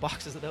up a couple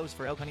boxes of those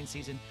for elk hunting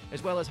season,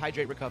 as well as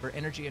Hydrate, Recover,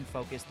 Energy, and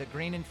Focus, the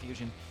Green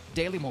Infusion,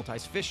 Daily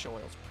Multis, fish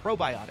oils,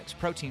 probiotics,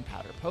 protein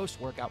powder,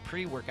 post-workout,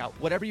 pre-workout,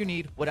 whatever you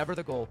need, whatever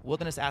the goal,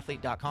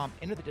 wildernessathlete.com.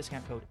 Enter the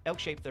discount code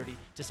ELKSHAPE30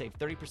 to save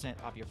 30%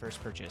 off your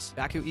first purchase.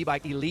 Bakcou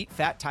e-bike, elite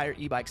fat tire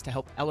e-bikes to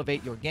help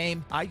elevate your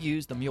game. I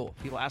use the Mule.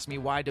 People ask me,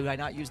 why do I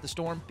not use the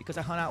Storm? Because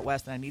I hunt out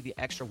west and I need the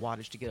extra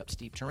wattage to get up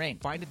steep terrain.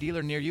 Find a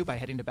dealer near you by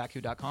heading to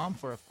bakcou.com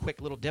for a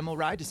quick little demo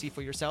ride to see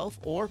for yourself,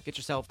 or get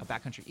yourself a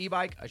backcountry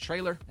e-bike, a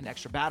trailer, an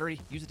extra battery.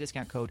 Use the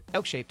discount code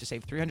ELKSHAPE to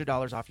save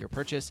 $300 off your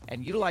purchase,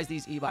 and utilize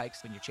these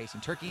e-bikes when you're chasing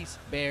turkeys,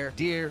 bear,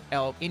 deer,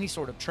 elk, any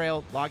sort of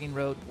trail, logging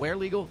road. Where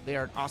legal, they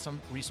are an awesome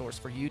resource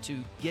for you to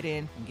get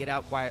in and get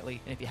out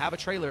quietly. And if you have a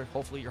trailer,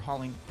 hopefully you're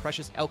hauling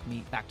precious elk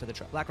meat back to the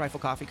truck. Black Rifle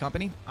Coffee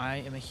Company. I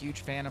am a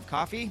huge fan of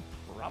coffee.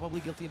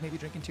 Probably guilty of maybe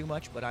drinking too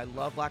much, but I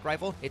love Black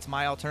Rifle. It's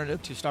my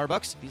alternative to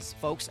Starbucks. These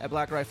folks at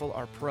Black Rifle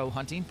are pro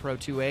hunting, pro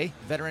 2A,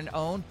 veteran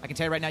owned. I can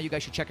tell you right now, you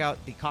guys should check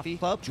out the coffee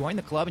club. Join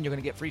the club and you're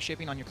going to get free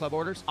shipping on your club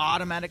orders,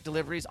 automatic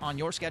deliveries on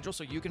your schedule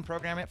so you can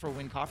program it for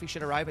when coffee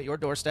should arrive at your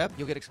doorstep.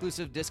 You'll get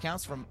exclusive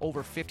discounts from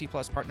over 50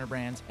 plus partner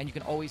brands, and you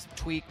can always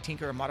tweak,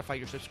 tinker, or modify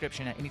your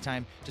subscription at any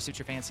time to suit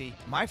your fancy.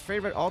 My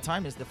favorite all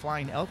time is the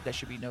Flying Elk. That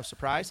should be no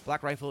surprise.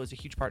 Black Rifle is a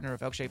huge partner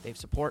of Elk Shape. They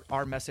support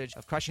our message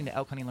of crushing the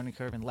elk hunting learning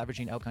curve and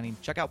leveraging elk hunting.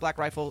 Check out Black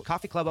Rifle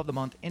Coffee Club of the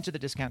Month. Enter the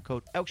discount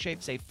code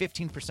ELKSHAPE, save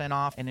 15%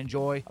 off, and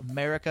enjoy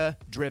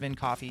America-driven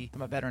coffee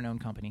from a veteran-owned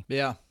company.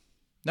 Yeah.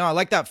 No, I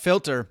like that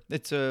filter.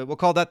 It's we'll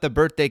call that the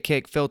birthday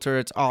cake filter.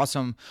 It's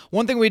awesome.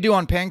 One thing we do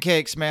on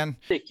pancakes, man.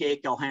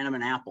 Cake, I'll hand them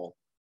an apple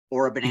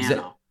or a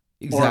banana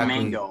Exactly. or a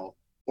mango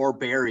or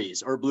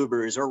berries or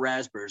blueberries or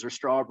raspberries or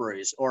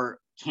strawberries or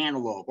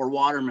cantaloupe or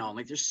watermelon.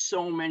 Like there's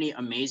so many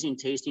amazing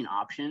tasting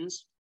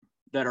options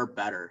that are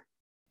better.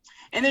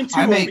 And then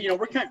too,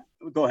 we're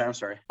go ahead. I'm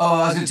sorry. Oh,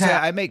 I was going to say,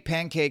 I make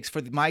pancakes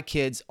for my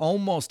kids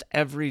almost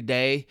every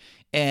day,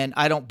 and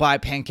I don't buy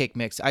pancake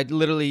mix. I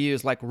literally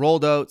use like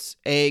rolled oats,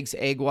 eggs,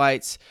 egg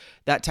whites,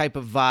 that type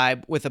of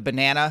vibe with a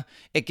banana.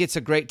 It gets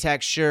a great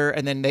texture.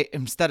 And then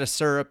instead of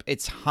syrup,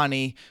 it's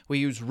honey. We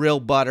use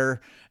real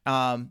butter.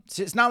 So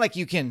it's not like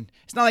you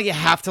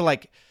have to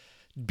like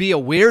be a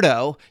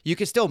weirdo. You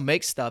can still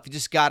make stuff. You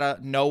just got to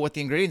know what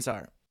the ingredients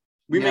are.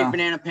 We make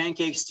banana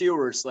pancakes too,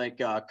 where it's like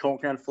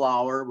coconut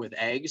flour with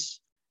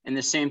eggs. And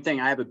the same thing,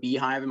 I have a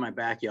beehive in my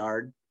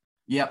backyard.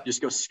 Yep. Just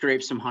go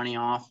scrape some honey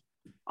off.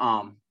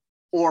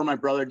 Or my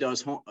brother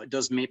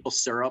does maple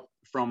syrup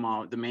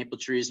from the maple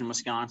trees in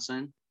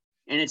Wisconsin.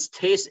 And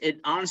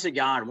honest to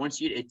God, once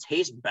you eat it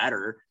tastes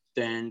better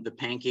than the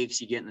pancakes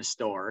you get in the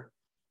store.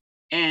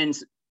 And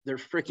they're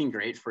freaking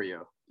great for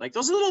you. Like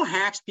those are little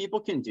hacks people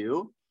can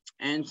do.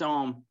 And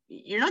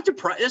you're not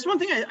deprived. That's one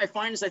thing I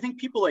find is I think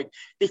people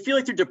they feel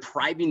like they're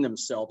depriving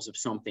themselves of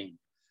something,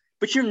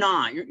 but you're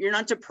not. You're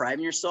not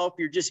depriving yourself.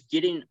 You're just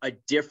getting a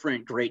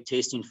different, great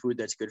tasting food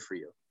that's good for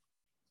you.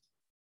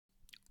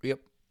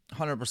 Yep,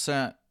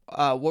 100%.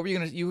 What were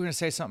you were gonna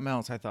say something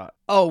else? I thought.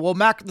 Oh well,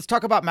 let's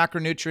talk about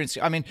macronutrients.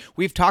 I mean,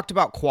 we've talked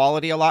about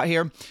quality a lot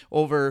here.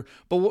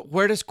 But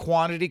where does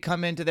quantity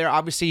come into there?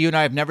 Obviously, you and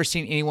I have never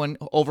seen anyone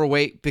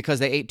overweight because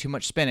they ate too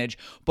much spinach.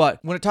 But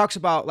when it talks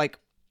about like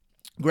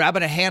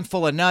grabbing a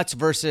handful of nuts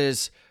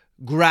versus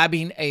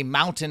grabbing a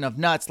mountain of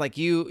nuts, like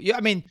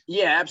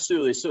yeah,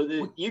 absolutely. So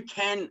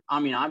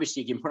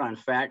obviously you can put on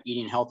fat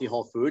eating healthy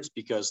whole foods,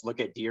 because look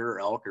at deer or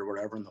elk or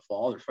whatever in the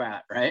fall, they're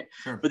fat, right?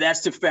 Sure. But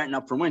that's to fatten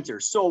up for winter.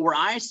 So where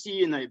I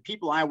see in the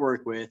people I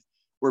work with,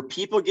 where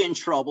people get in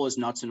trouble is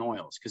nuts and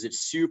oils, because it's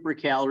super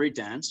calorie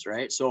dense,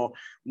 right? So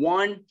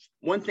one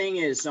thing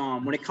is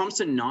when it comes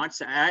to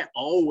nuts, I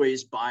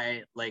always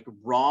buy like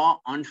raw,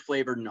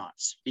 unflavored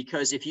nuts,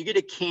 because if you get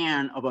a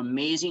can of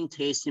amazing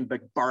tasting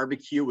but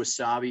barbecue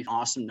wasabi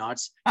awesome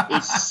nuts,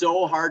 it's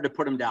so hard to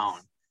put them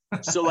down.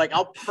 So like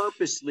I'll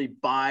purposely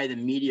buy the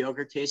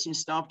mediocre tasting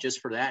stuff just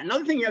for that.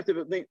 Another thing you have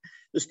to think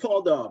is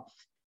called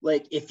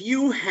like if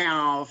you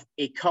have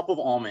a cup of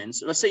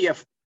almonds, let's say you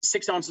have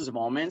 6 ounces of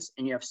almonds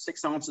and you have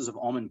 6 ounces of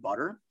almond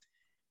butter.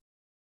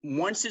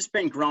 Once it's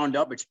been ground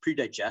up, it's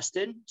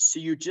pre-digested,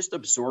 so you just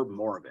absorb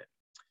more of it.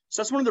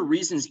 So that's one of the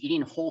reasons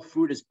eating whole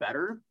food is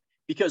better,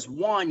 because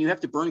 1, you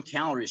have to burn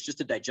calories just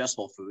to digest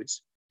whole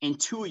foods, and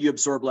 2, you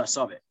absorb less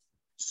of it.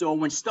 So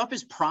when stuff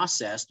is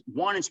processed,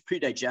 1, it's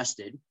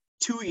pre-digested,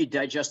 2, you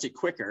digest it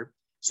quicker.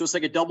 So it's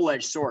like a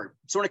double-edged sword.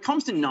 So when it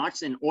comes to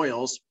nuts and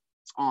oils,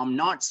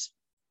 nuts,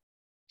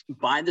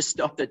 buy the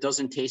stuff that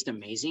doesn't taste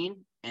amazing,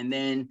 and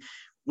then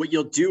what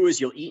you'll do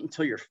is you'll eat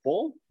until you're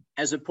full,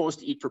 as opposed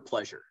to eat for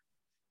pleasure,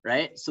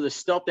 right? So the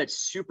stuff that's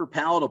super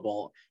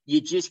palatable,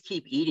 you just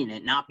keep eating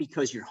it, not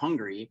because you're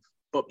hungry,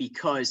 but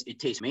because it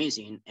tastes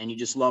amazing and you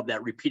just love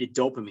that repeated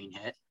dopamine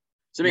hit.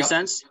 Does that make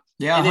sense?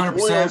 Yeah, and then 100%.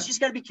 Oils, you just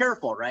got to be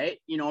careful, right?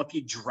 If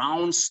you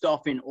drown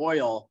stuff in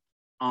oil,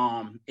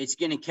 it's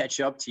going to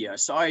catch up to you.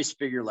 So I always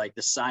figure like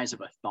the size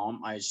of a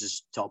thumb. I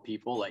just tell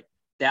people like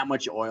that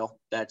much oil,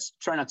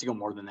 try not to go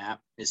more than that,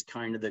 is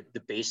kind of the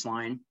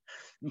baseline.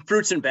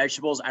 Fruits and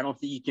vegetables, I don't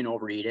think you can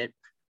overeat it.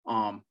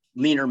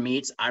 Leaner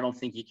meats, I don't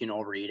think you can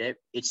overeat it.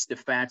 It's the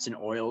fats and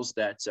oils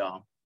that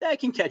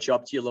can catch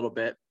up to you a little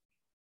bit.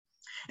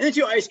 And then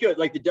too, I just go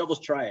like the devil's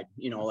triad,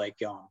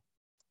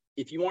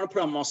 if you want to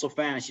put on muscle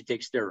fast, you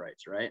take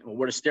steroids, right? Well,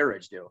 what do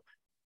steroids do?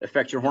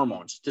 Affect your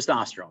hormones,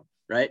 testosterone,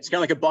 right? It's kind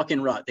of like a buck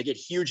and rut. They get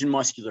huge and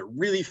muscular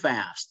really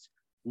fast.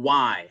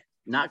 Why?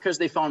 Not because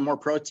they found more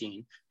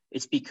protein.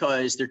 It's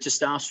because their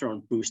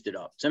testosterone boosted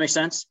up. Does that make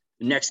sense?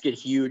 The necks get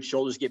huge,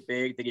 shoulders get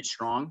big, they get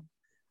strong.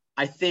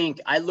 I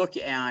think I look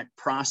at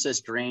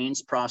processed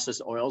grains,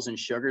 processed oils, and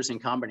sugars in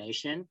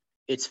combination.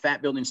 It's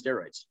fat building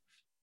steroids.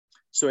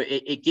 So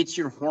it gets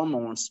your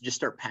hormones to just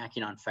start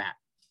packing on fat.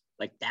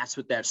 Like that's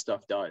what that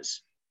stuff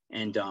does.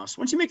 And so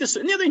once you make this,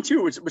 and the other thing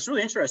too, what's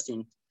really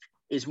interesting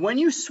is when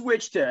you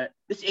switch to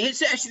this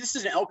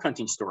is an elk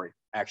hunting story,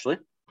 actually.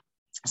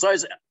 So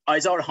I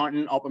was out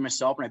hunting up by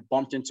myself, and I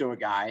bumped into a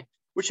guy,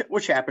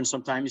 which happens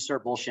sometimes. You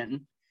start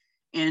bullshitting.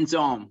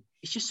 And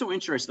it's just so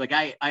interesting.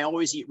 Like I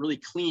always eat really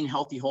clean,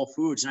 healthy, whole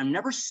foods, and I'm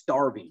never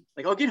starving.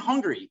 Like I'll get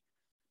hungry,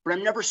 but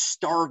I'm never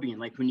starving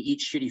like when you eat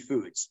shitty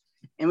foods.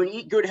 And when you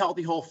eat good,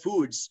 healthy, whole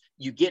foods,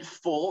 you get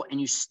full and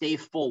you stay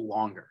full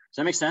longer. Does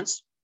that make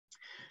sense?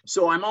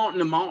 So I'm out in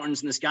the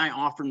mountains and this guy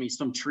offered me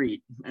some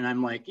treat. And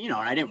I'm like,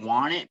 I didn't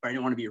want it, but I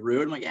didn't want to be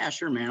rude. I'm like, yeah,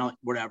 sure, man,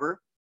 whatever.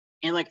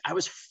 And like, I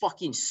was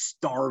fucking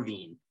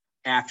starving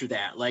after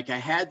that. Like I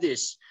had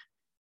this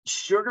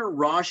sugar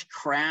rush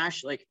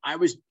crash. Like I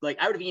would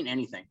have eaten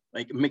anything,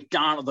 like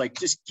McDonald's, like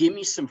just give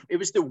me some. It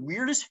was the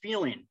weirdest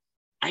feeling.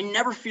 I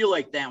never feel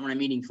like that when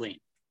I'm eating clean.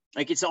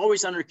 Like it's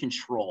always under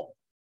control.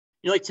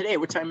 Like today,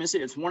 what time is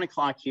it? It's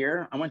 1:00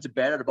 here. I went to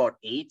bed at about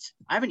 8.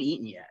 I haven't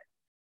eaten yet.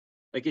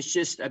 Like it's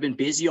just, I've been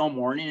busy all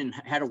morning and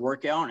had a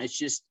workout. And it's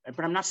just,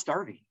 but I'm not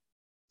starving.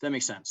 That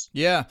makes sense.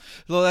 Yeah.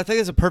 Well, I think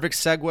it's a perfect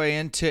segue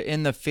into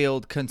in the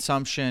field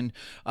consumption,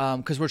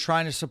 because we're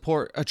trying to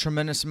support a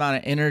tremendous amount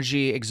of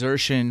energy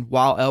exertion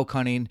while elk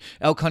hunting.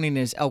 Elk hunting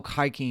is elk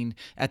hiking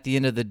at the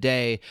end of the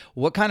day.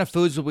 What kind of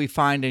foods will we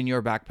find in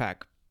your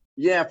backpack?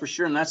 Yeah, for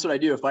sure. And that's what I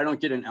do. If I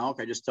don't get an elk,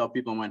 I just tell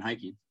people I went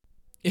hiking.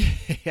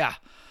 Yeah.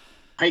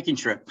 Hiking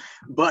trip.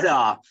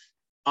 But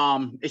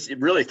it's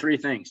really three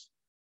things.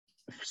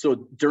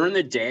 So during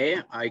the day,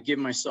 I give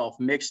myself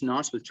mixed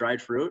nuts with dried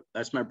fruit.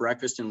 That's my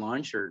breakfast and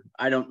lunch. Or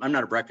I'm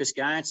not a breakfast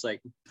guy. It's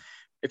like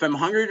if I'm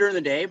hungry during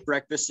the day,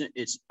 breakfast,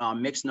 it's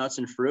mixed nuts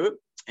and fruit.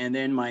 And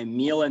then my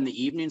meal in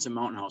the evening is a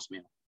Mountain House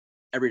meal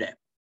every day.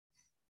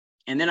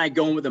 And then I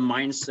go in with the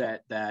mindset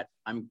that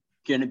I'm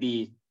gonna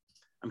be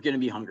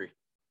hungry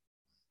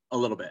a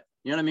little bit.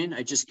 You know what I mean?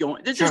 I just go.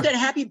 There's that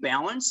happy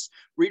balance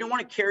where you don't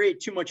want to carry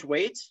too much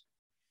weight,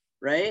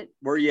 right?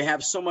 Where you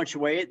have so much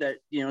weight that,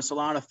 it's a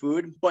lot of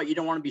food, but you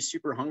don't want to be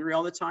super hungry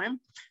all the time.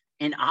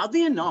 And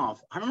oddly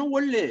enough, I don't know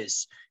what it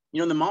is.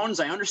 In the mountains,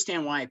 I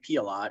understand why I pee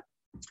a lot.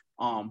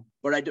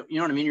 But I don't, you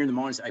know what I mean? You're in the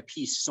mountains, I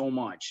pee so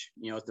much,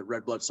 with the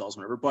red blood cells,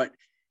 whatever. But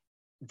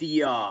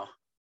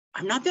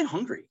I'm not that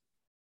hungry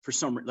for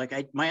some reason.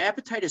 Like my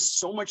appetite is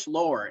so much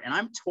lower, and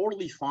I'm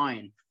totally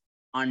fine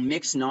on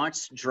mixed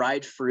nuts,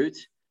 dried fruit,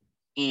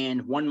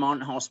 and one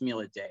Mountain House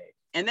meal a day.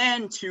 And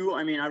then two,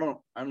 I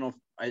don't know if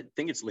I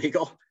think it's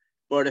legal,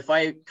 but if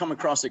I come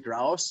across a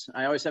grouse,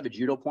 I always have a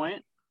judo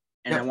point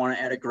and I want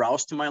to add a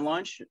grouse to my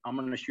lunch, I'm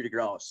going to shoot a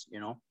grouse,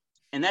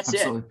 and that's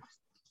Absolutely. It.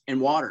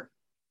 And water.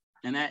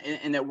 And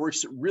that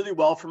works really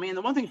well for me. And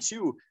the one thing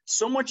too,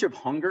 so much of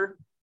hunger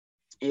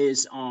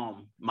is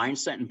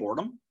mindset and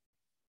boredom.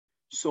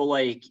 So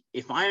like,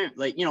 if I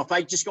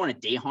just go on a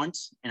day hunt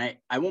and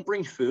I won't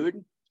bring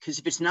food, because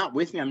if it's not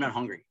with me, I'm not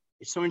hungry.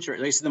 It's so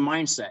interesting. Like, it's the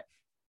mindset.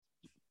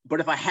 But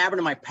if I have it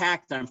in my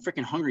pack, then I'm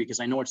freaking hungry because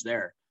I know it's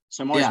there.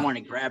 So I'm always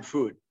wanting to grab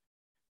food.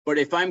 But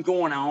if I'm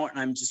going out and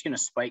I'm just going to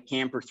spike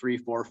camp for 3,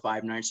 4,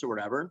 5 nights or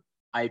whatever,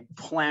 I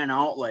plan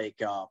out like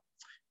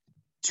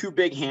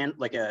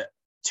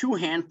two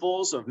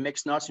handfuls of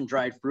mixed nuts and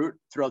dried fruit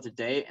throughout the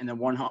day, and then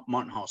one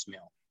Mountain House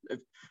meal.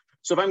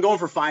 So if I'm going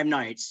for 5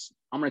 nights,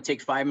 I'm going to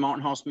take 5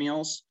 Mountain House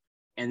meals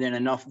and then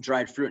enough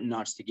dried fruit and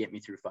nuts to get me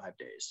through 5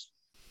 days.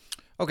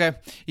 Okay.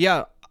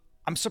 Yeah.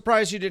 I'm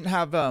surprised you didn't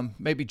have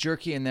maybe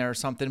jerky in there or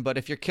something, but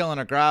if you're killing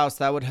a grouse,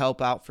 that would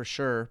help out for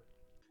sure.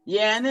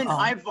 Yeah. And then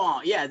I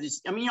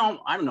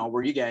don't know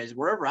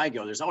wherever I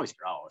go, there's always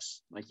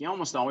grouse. Like you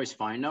almost always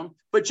find them,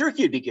 but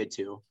jerky would be good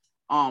too.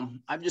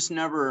 I've just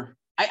never,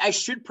 I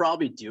should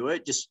probably do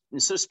it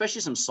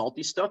especially some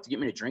salty stuff to get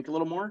me to drink a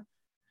little more.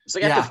 It's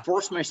like I have to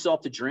force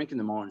myself to drink in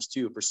the mornings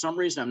too. For some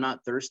reason, I'm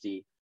not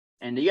thirsty,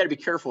 and you got to be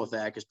careful with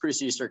that because pretty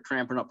soon you start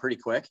cramping up pretty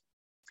quick.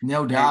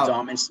 No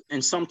doubt.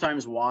 And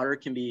sometimes water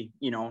can be,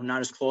 not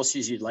as close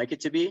as you'd like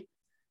it to be.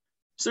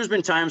 So there's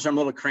been times where I'm a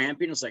little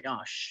crampy and it's like, oh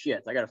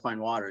shit, I got to find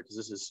water because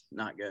this is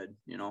not good,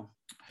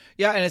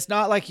 Yeah. And it's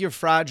not like you're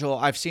fragile.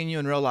 I've seen you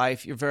in real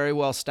life. You're very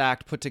well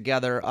stacked, put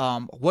together.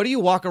 What do you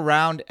walk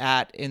around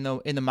at in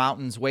the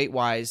mountains weight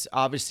wise?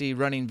 Obviously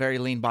running very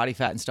lean body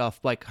fat and stuff.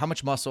 Like how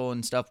much muscle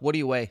and stuff? What do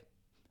you weigh?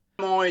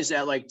 I'm always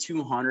at like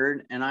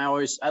 200, and I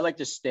like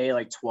to stay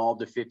like 12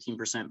 to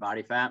 15%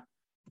 body fat.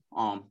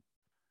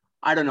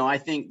 I don't know. I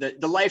think that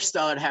the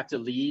lifestyle I'd have to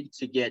lead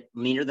to get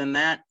leaner than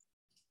that,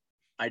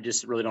 I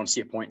just really don't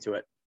see a point to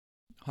it.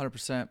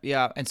 100%.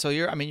 Yeah. And so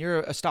you're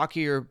a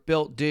stockier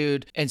built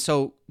dude. And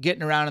so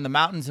getting around in the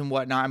mountains and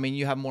whatnot,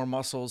 you have more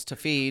muscles to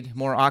feed,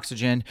 more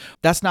oxygen.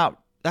 That's not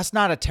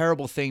a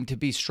terrible thing to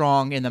be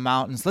strong in the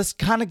mountains. Let's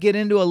kind of get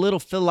into a little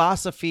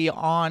philosophy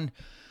on.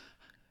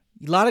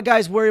 A lot of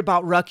guys worry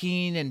about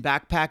rucking and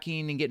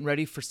backpacking and getting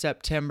ready for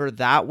September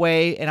that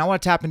way. And I want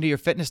to tap into your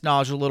fitness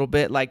knowledge a little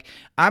bit. Like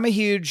I'm a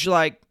huge,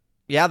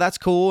 that's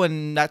cool.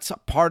 And that's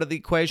part of the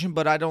equation,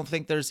 but I don't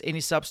think there's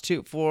any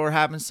substitute for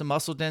having some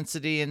muscle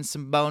density and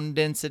some bone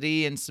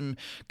density and some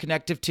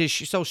connective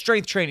tissue. So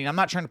strength training, I'm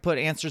not trying to put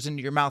answers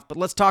into your mouth, but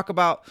let's talk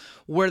about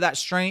where that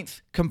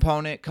strength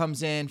component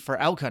comes in for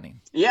elk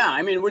hunting. Yeah.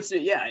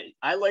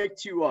 I like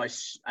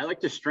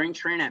to strength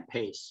train at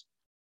pace.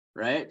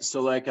 Right.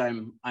 So like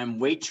I'm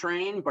weight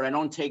trained, but I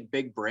don't take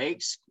big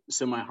breaks.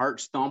 So my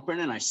heart's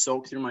thumping and I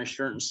soak through my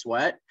shirt and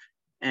sweat.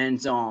 And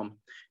the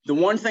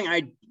one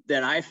thing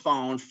that I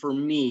found for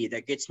me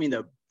that gets me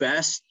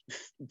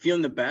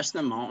feeling the best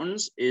in the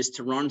mountains is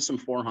to run some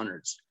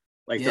 400s.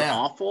 They're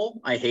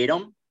awful. I hate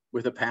them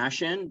with a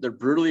passion. They're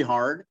brutally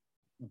hard.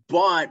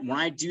 But when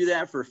I do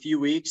that for a few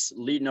weeks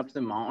leading up to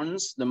the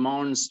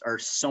mountains are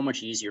so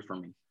much easier for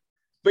me.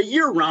 But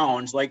year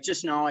round, like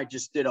just now, I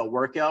just did a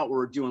workout where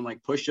we're doing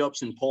like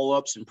push-ups and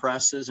pull-ups and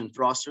presses and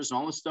thrusters and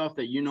all the stuff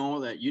that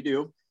that you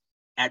do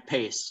at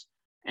pace.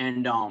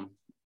 And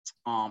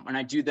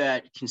I do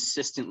that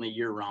consistently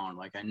year round.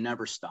 Like I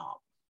never stop.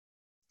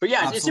 But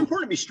yeah, It's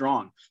important to be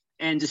strong.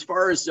 And as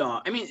far as,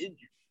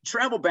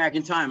 travel back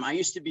in time, I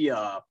used to be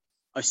a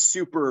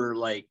super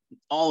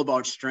all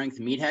about strength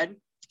meathead.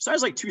 So I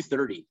was like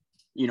 230,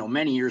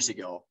 many years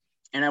ago.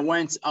 And I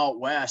went out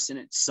west and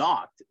it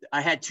sucked.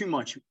 I had too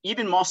much,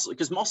 even muscle,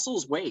 because muscle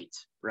is weight,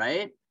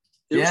 right?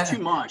 It was too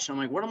much. I'm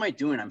like, what am I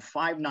doing? I'm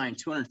 5'9",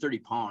 230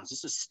 pounds.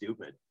 This is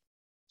stupid.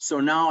 So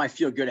now I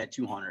feel good at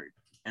 200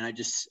 and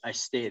I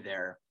stay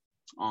there.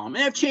 And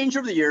I've changed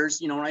over the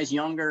years, when I was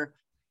younger,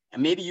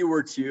 and maybe you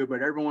were too,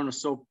 but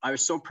I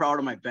was so proud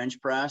of my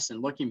bench press,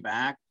 and looking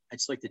back,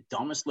 it's like the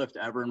dumbest lift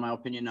ever in my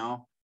opinion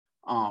now.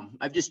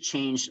 I've just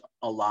changed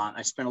a lot.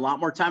 I spent a lot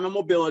more time on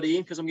mobility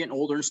because I'm getting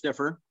older and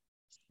stiffer.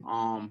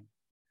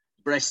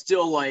 But I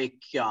still like,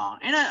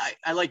 and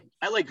I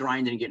like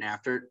grinding and getting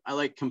after it. I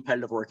like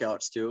competitive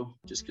workouts too,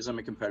 just because I'm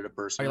a competitive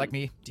person. Are you like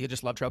me? Do you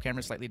just love trail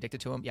cameras, slightly addicted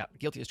to them? Yeah,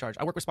 guilty as charged.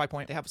 I work with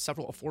SpyPoint. They have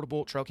several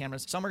affordable trail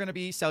cameras. Some are going to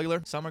be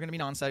cellular, some are going to be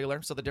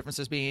non-cellular. So the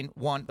differences being,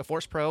 one, the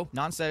Force Pro,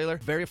 non-cellular,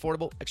 very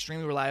affordable,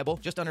 extremely reliable,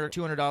 just under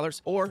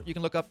 $200. Or you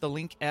can look up the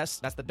Link S,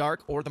 that's the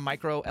dark, or the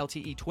Micro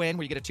LTE Twin,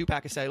 where you get a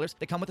 2-pack of cellulars.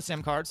 They come with the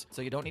SIM cards,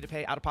 so you don't need to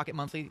pay out-of-pocket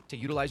monthly to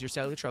utilize your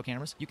cellular trail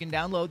cameras. You can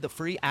download the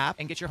free app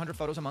and get your 100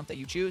 photos a month that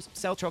you choose.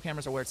 Cell trail cameras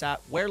are where it's at,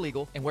 where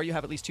legal, and where you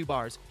have at least 2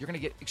 bars. You're going to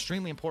get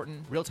extremely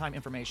important real-time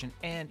information,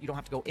 and you don't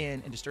have to go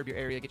in and disturb your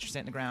area, get your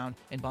scent in the ground,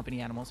 and bump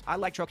any animals. I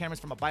like trail cameras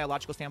from a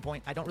biological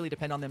standpoint. I don't really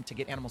depend on them to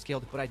get animals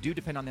killed, but I do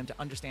depend on them to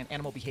understand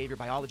animal behavior,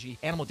 biology,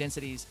 animal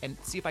densities, and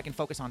see if I can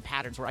focus on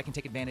patterns where I can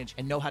take advantage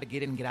and know how to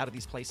get in and get out of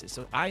these places.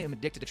 So I am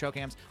addicted to trail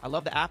cams. I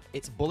love the app.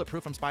 It's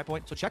bulletproof from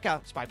SpyPoint. So check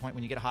out SpyPoint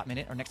when you get a hot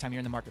minute, or next time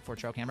you're in the market for a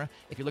trail camera.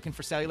 If you're looking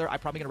for cellular, I'm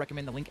probably going to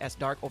recommend the Link S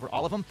Dark over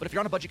all of them. But if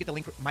you're on a budget, get the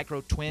Link Micro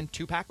Twin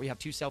 2-pack, where you have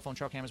 2 cell phone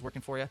trail cameras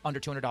working for you under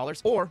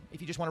 $200. Or if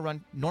you just want to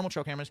run normal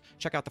trail cameras,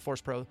 check out the Force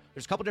Pro.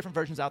 There's a couple different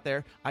versions out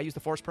there. I use the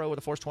Force Pro or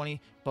the Force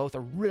 20. Both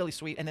are really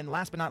sweet. And then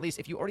last but not least,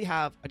 if you already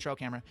have a trail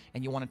camera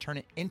and you want to turn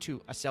it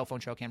into a cell phone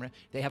trail camera,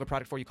 they have a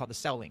product for you called the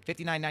Cell Link.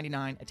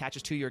 $59.99,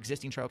 attaches to your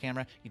existing trail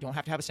camera. You don't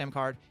have to have a SIM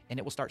card, and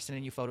it will start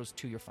sending you photos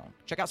to your phone.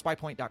 Check out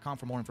spypoint.com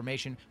for more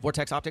information.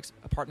 Vortex Optics,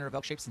 a partner of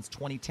Elkshape since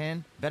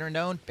 2010, veteran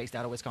known, based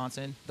out of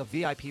Wisconsin. The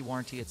VIP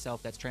warranty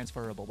itself, that's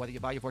transferable. Whether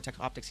you buy your Vortex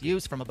Optics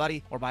used from a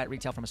buddy or buy it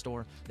retail from a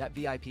store, that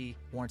VIP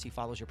warranty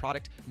follows your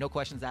product. No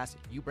questions asked.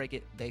 You break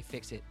it, they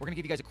fix it. We're going to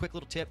give you guys a quick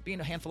little tip. Being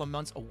a handful of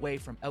months away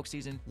from elk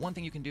season, one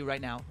thing you can do right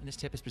now, and this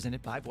tip is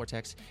presented by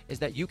Vortex, is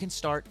that you can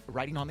start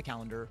writing on the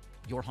calendar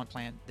your hunt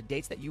plan, the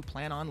dates that you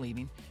plan on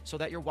leaving, so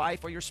that your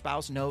wife or your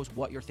spouse knows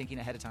what you're thinking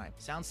ahead of time.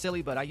 Sounds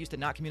silly, but I used to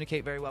not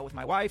communicate very well with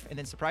my wife and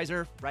then surprise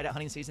her right at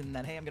hunting season, and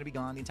then, hey, I'm going to be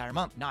gone the entire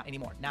month. Not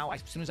anymore. Now,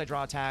 as soon as I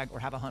draw a tag or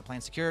have a hunt plan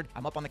secured,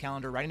 I'm up on the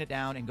calendar, writing it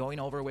down and going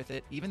over with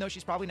it. Even though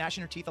she's probably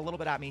gnashing her teeth a little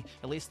bit at me,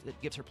 at least it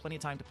gives her plenty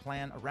of time to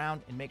plan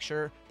around and make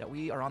sure that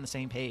we are on the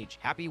same page.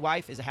 Happy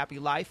wife is a happy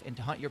life, and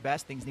to hunt your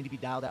best, things need to be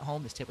dialed at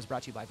home. This tip was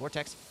brought to you by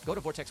Vortex. Go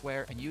to Vortex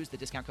Wear and use the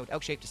discount code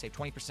ELKSHAPE to save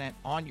 20%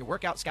 on your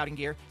workout scouting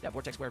gear that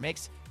Vortex Wear makes.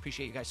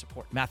 Appreciate you guys'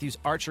 support. Matthews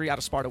Archery out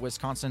of Sparta,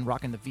 Wisconsin,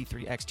 rocking the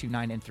V3X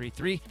 29 and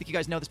 33. I think you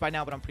guys know this by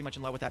now, but I'm pretty much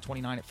in love with that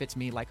 29. It fits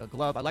me like a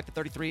glove. I like the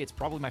 33. It's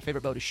probably my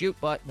favorite bow to shoot,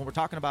 but when we're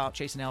talking about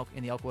chasing elk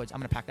in the elk woods, I'm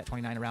going to pack that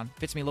 29 around.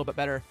 Fits me a little bit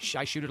better.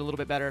 I shoot it a little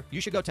bit better. You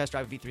should go test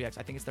drive a V3X.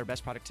 I think it's their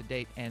best product to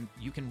date, and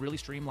you can really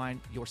streamline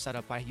your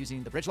setup by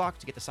using the bridge lock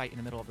to get the sight in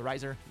the middle of the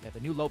riser. You have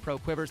the new Low Pro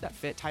quivers that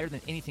fit tighter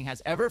than anything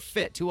has ever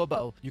fit to a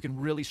bow. You can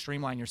really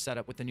streamline your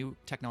setup with the new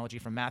technology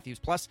from Matthews.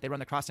 Plus, they run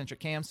the cross-centric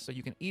cams, so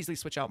you can easily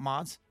switch out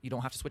mods. You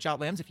don't have to switch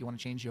out limbs if you want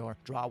to change your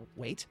draw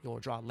weight,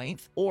 your draw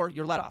length, or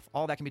your let off.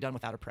 All that can be done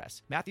without a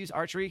press. Matthews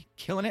Archery,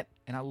 killing it,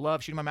 and I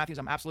love shooting my Matthews.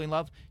 I'm absolutely in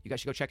love. You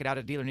guys should go check it out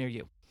at a dealer near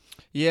you.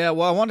 Yeah,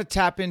 well, I want to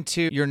tap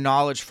into your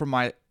knowledge from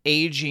my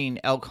aging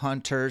elk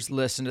hunters.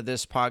 Listen to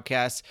this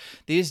podcast.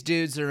 These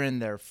dudes are in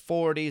their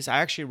 40s.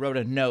 I actually wrote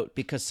a note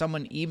because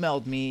someone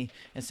emailed me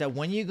and said,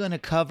 when are you going to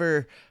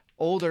cover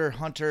older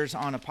hunters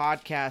on a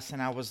podcast?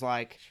 And I was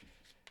like,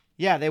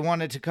 yeah, they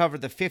wanted to cover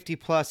the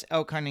 50-plus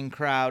elk hunting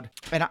crowd.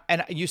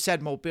 And you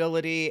said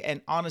mobility,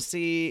 and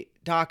honestly,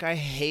 Doc, I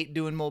hate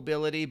doing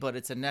mobility, but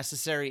it's a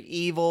necessary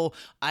evil.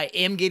 I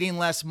am getting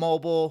less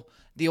mobile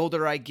the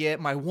older I get.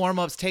 My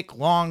warm-ups take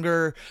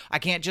longer. I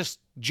can't just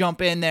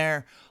jump in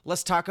there.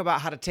 Let's talk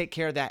about how to take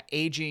care of that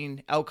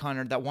aging elk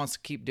hunter that wants to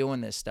keep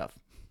doing this stuff.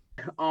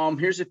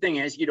 Here's the thing.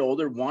 As you get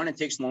older, one, it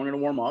takes longer to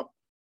warm up.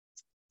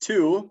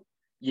 Two,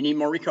 you need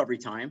more recovery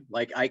time.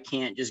 Like, I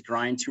can't just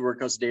grind 2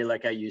 workouts a day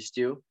like I used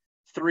to.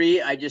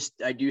 3, I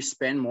do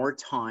spend more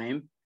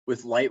time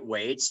with light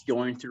weights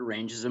going through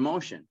ranges of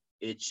motion.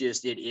 It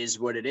is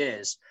what it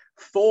is.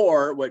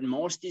 4, what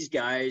most these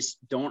guys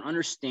don't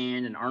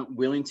understand and aren't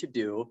willing to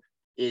do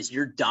is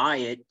your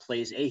diet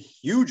plays a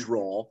huge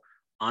role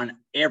on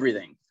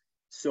everything.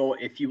 So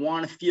if you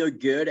want to feel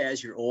good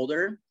as you're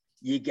older,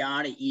 you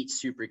got to eat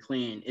super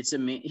clean. It's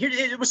amazing.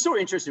 It was so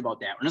interesting about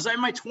that. When I was in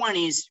my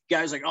 20s,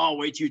 guys like, oh,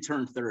 wait till you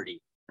turn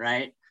 30,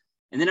 right?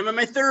 And then I'm in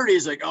my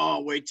 30s, like,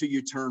 oh, wait till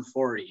you turn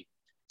 40.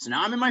 So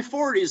now I'm in my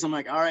 40s. I'm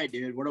like, all right,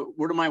 dude,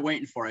 what am I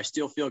waiting for? I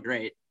still feel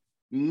great.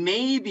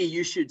 Maybe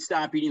you should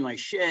stop eating like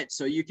shit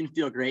so you can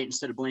feel great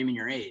instead of blaming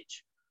your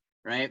age,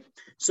 right?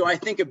 So I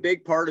think a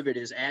big part of it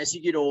is as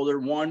you get older,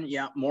 one,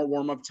 yeah, more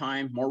warm-up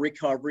time, more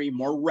recovery,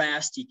 more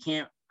rest.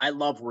 I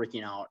love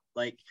working out.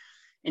 Like,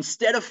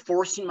 instead of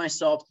forcing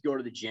myself to go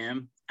to the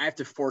gym, I have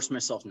to force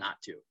myself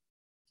not to.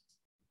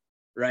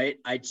 Right.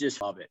 I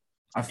just love it.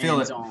 I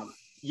feel it.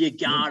 You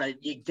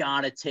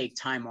gotta take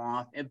time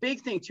off. A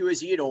big thing too,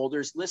 as you get older,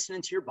 is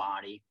listening to your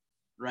body.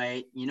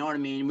 Right. You know what I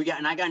mean?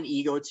 I got an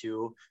ego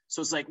too.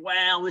 So it's like,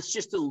 well, it's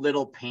just a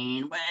little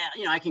pain. Well,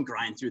 I can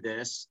grind through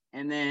this.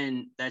 And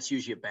then that's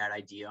usually a bad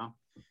idea.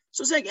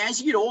 So it's like, as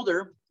you get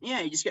older,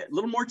 you just get a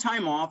little more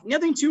time off. The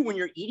other thing too, when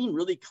you're eating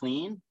really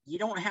clean, you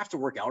don't have to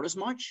work out as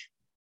much.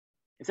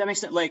 If that makes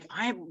sense. Like,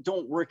 I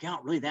don't work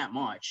out really that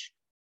much.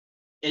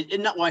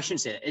 I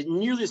shouldn't say that. It's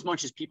nearly as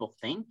much as people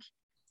think,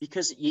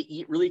 because you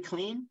eat really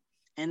clean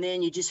and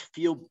then you just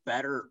feel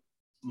better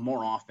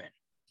more often.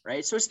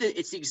 Right. So it's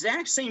the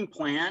exact same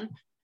plan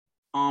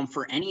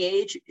for any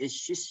age.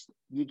 It's just,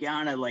 you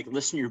gotta like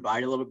listen to your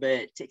body a little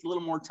bit, take a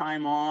little more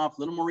time off, a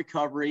little more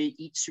recovery,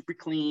 eat super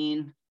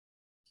clean.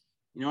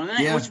 And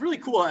then what's really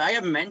cool, I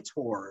have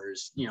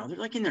mentors, they're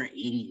like in their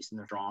 80s and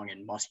they're strong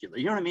and muscular.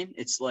 You know what I mean?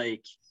 It's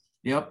like,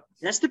 yep,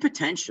 that's the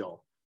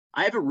potential.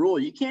 I have a rule.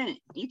 You can't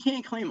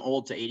claim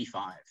old to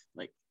 85.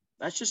 Like,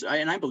 that's just,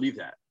 and I believe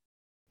that.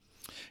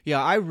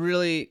 Yeah,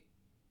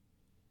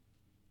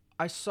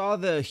 I saw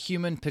the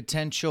human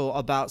potential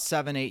about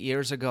 7-8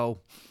 years ago.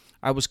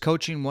 I was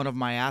coaching one of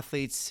my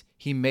athletes.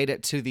 He made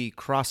it to the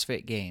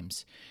CrossFit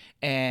Games,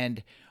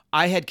 and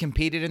I had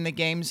competed in the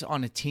games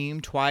on a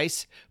team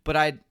twice, but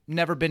I'd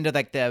never been to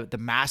like the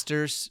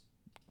Masters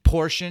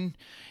portion.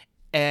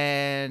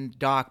 And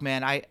Doc,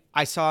 man,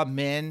 I saw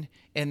men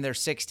in their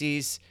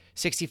 60s,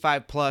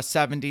 65 plus,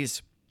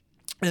 70s,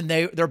 and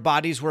their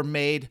bodies were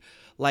made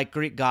like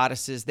Greek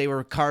goddesses. They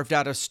were carved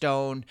out of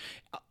stone.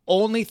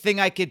 Only thing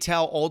I could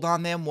tell old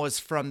on them was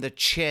from the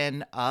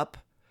chin up,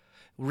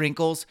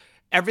 wrinkles.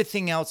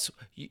 Everything else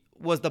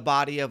was the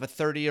body of a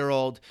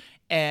 30-year-old.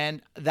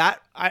 And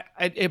that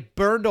it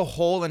burned a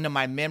hole into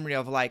my memory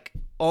of like,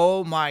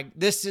 oh my,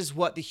 this is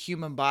what the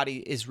human body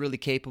is really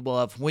capable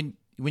of when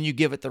you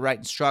give it the right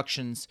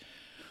instructions.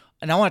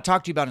 And I want to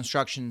talk to you about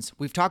instructions.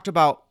 We've talked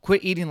about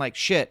quit eating like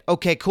shit.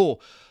 Okay,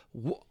 cool.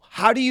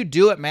 How do you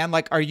do it, man?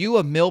 Like, are you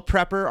a meal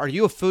prepper? Are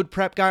you a food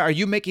prep guy? Are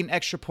you making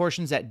extra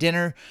portions at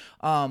dinner?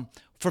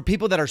 For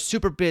people that are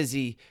super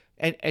busy,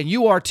 and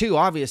you are too,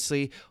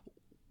 obviously,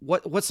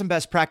 what's some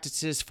best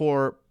practices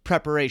for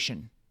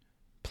preparation,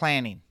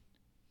 planning?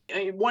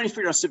 One, you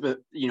figure out simple,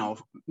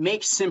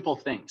 make simple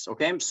things.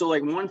 Okay. So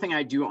like one thing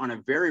I do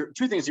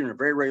two things on a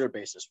very regular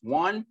basis.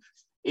 One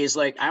is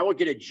like, I will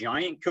get a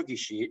giant cookie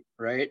sheet,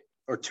 right?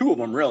 Or two of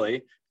them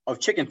really, of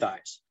chicken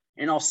thighs.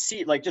 And I'll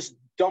just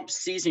dump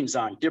seasonings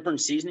on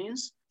different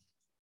seasonings.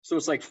 So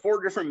it's like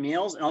 4 different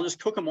meals, and I'll just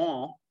cook them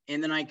all.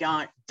 And then I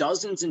got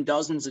dozens and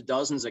dozens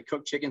of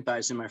cooked chicken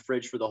thighs in my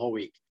fridge for the whole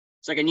week.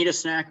 It's like, I need a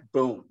snack.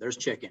 Boom, there's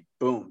chicken.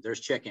 Boom, there's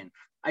chicken.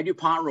 I do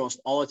pot roast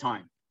all the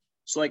time.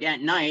 So like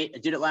at night, I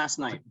did it last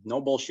night.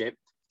 No bullshit.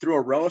 Threw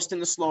a roast in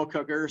the slow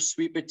cooker,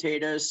 sweet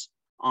potatoes,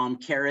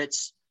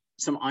 carrots,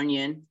 some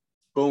onion.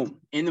 Boom.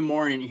 In the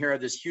morning, here I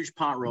have this huge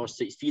pot roast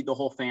to feed the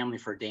whole family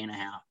for a day and a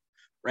half.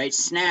 Right?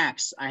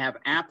 Snacks. I have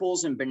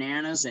apples and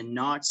bananas and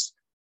nuts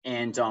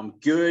and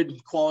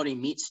good quality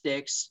meat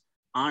sticks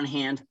on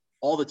hand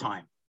all the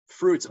time.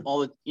 Fruits,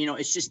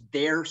 it's just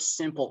there,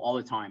 simple all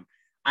the time.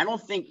 I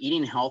don't think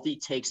eating healthy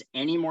takes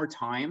any more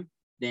time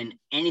than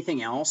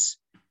anything else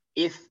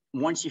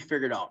once you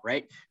figure it out,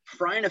 right?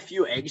 Frying a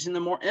few eggs in the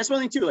morning. That's one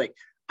thing too. Like,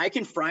 I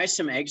can fry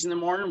some eggs in the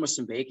morning with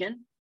some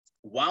bacon.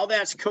 While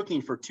that's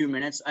cooking for 2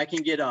 minutes, I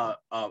can get a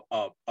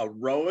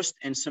roast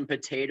and some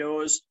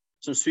potatoes,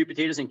 some sweet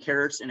potatoes and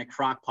carrots in a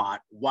crock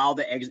pot while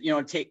the eggs,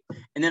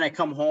 and then I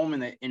come home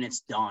and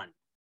it's done.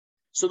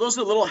 So those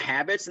are the little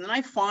habits. And then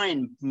I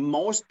find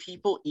most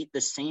people eat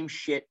the same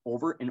shit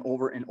over and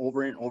over and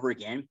over and over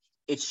again.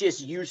 It's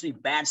just usually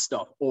bad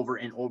stuff over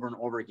and over and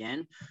over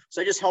again.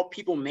 So I just help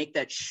people make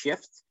that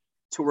shift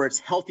to where it's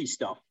healthy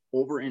stuff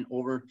over and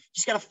over. You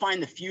just got to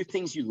find the few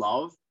things you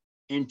love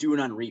and do it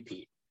on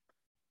repeat.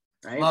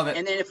 Right. Love it.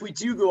 And then if we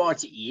do go out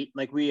to eat,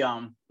 like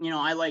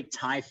I like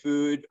Thai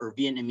food or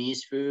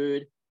Vietnamese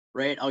food,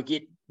 right? I'll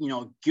get,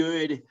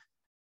 good,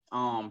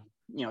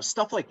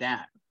 stuff like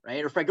that.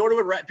 Right. Or if I go to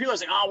people are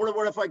like, oh,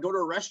 what if I go to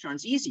a restaurant?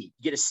 It's easy.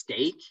 Get a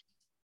steak,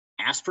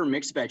 ask for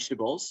mixed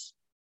vegetables,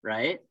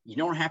 right? You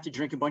don't have to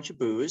drink a bunch of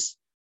booze.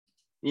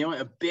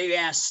 A big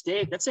ass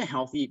steak, that's a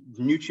healthy,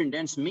 nutrient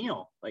dense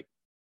meal. Like,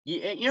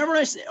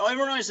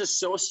 everyone always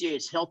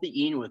associates healthy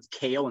eating with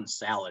kale and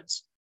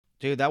salads.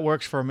 Dude, that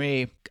works for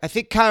me. I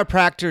think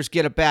chiropractors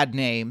get a bad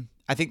name.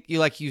 I think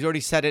you already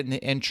said it in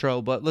the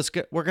intro, but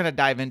we're going to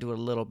dive into it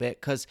a little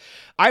bit, because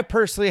I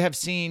personally have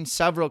seen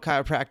several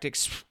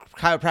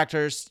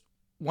chiropractors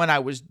when I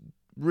was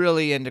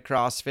really into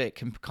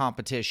CrossFit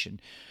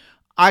competition.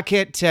 I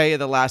can't tell you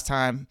the last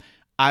time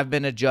I've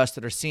been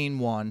adjusted or seen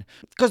one,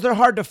 because they're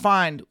hard to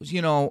find,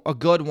 a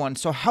good one.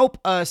 So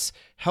help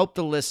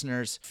the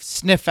listeners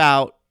sniff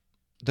out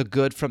the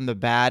good from the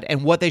bad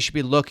and what they should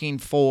be looking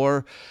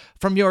for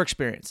from your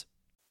experience.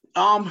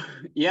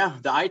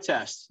 The eye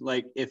test.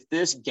 Like, if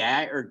this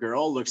guy or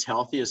girl looks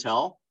healthy as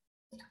hell,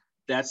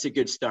 that's a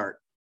good start.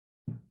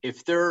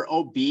 If they're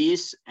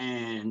obese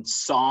and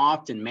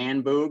soft and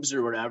man boobs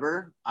or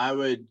whatever, I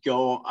would, you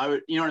know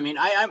what I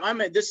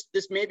mean?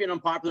 This may be an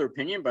unpopular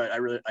opinion, but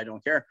I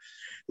don't care.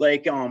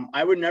 Like,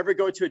 I would never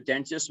go to a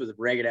dentist with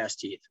ragged ass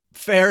teeth.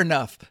 Fair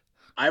enough.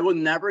 I will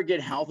never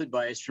get health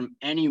advice from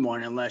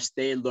anyone unless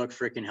they look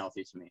freaking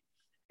healthy to me.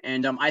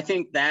 And I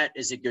think that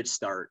is a good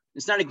start.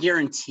 It's not a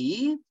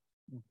guarantee,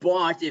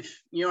 but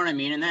if, you know what I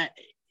mean? And that,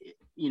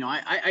 you know,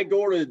 I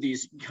go to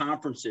these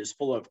conferences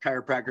full of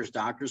chiropractors,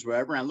 doctors,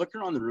 whatever, and I look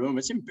around the room,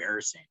 it's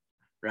embarrassing,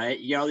 right?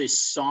 You got all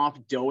these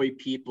soft, doughy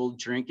people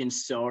drinking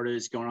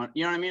sodas going on.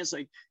 You know what I mean? It's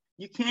like,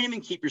 you can't even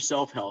keep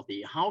yourself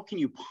healthy. How can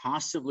you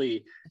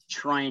possibly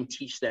try and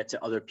teach that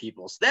to other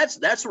people? So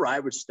that's where I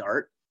would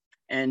start.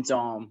 And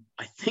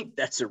I think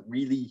that's a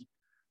really,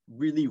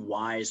 really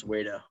wise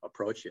way to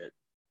approach it.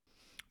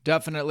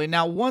 Definitely.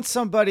 Now, once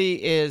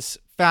somebody is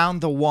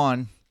found the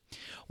one,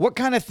 what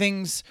kind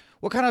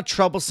of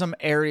troublesome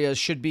areas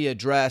should be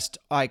addressed?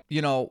 Like,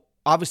 you know,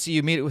 obviously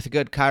you meet it with a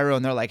good chiro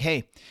and they're like,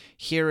 hey,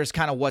 here is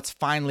kind of what's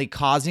finally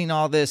causing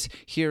all this.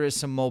 Here is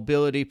some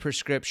mobility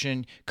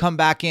prescription. Come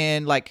back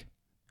in. Like,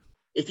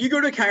 if you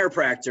go to a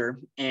chiropractor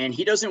and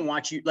he doesn't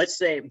want you, let's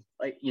say,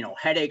 like, you know,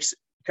 headaches,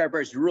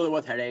 chiropractors really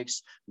with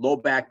headaches, low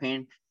back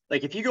pain.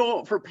 Like, if you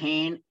go for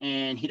pain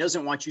and he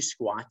doesn't want you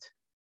squat,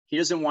 he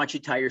doesn't want you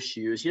tie your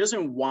shoes, he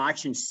doesn't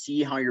watch and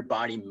see how your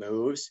body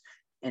moves.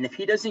 And if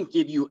he doesn't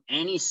give you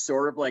any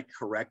sort of like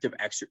corrective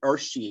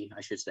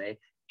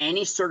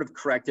any sort of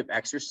corrective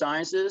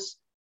exercises,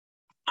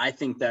 I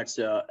think that's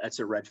a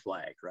red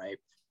flag, right?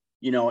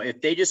 You know,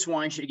 if they just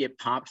want you to get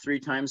popped 3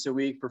 times a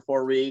week for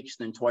 4 weeks,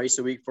 then twice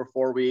a week for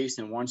 4 weeks,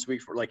 and once a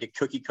week for like a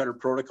cookie cutter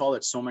protocol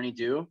that so many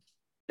do,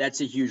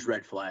 that's a huge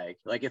red flag.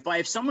 Like,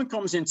 if someone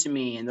comes into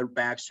me and their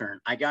back's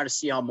turned, I got to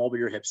see how mobile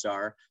your hips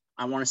are.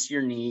 I want to see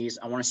your knees.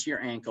 I want to see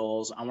your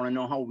ankles. I want to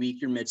know how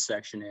weak your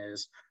midsection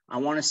is. I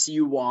want to see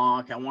you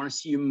walk. I want to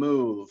see you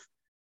move,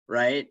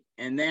 right?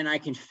 And then I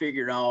can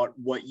figure out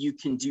what you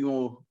can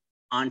do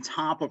on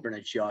top of an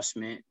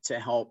adjustment to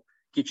help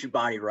get your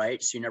body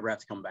right so you never have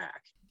to come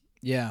back.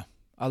 Yeah,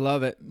 I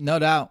love it. No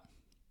doubt.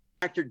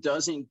 Doctor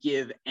doesn't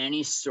give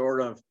any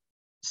sort of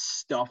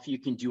stuff you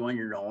can do on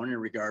your own in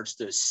regards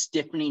to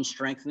stiffening,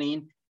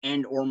 strengthening,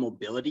 and or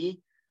mobility.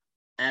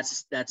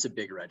 That's a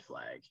big red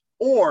flag.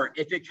 Or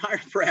if a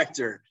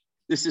chiropractor,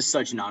 this is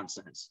such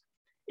nonsense.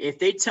 If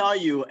they tell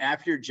you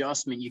after your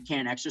adjustment you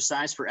can't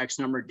exercise for X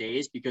number of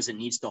days because it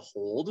needs to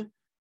hold,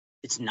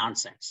 it's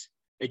nonsense.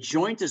 A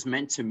joint is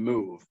meant to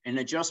move, and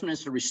adjustment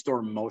is to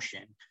restore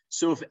motion.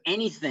 So if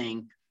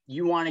anything,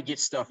 you want to get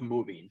stuff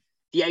moving.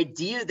 The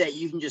idea that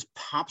you can just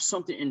pop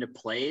something into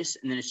place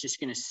and then it's just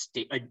going to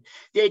stay,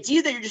 the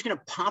idea that you're just going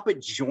to pop a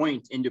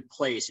joint into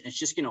place and it's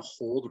just going to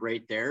hold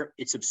right there,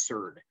 it's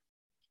absurd.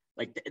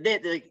 Like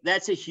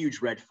that's a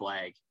huge red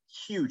flag,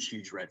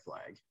 huge red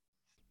flag.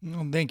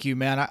 Well, thank you,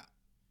 man.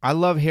 I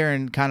love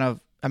hearing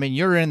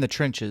you're in the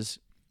trenches.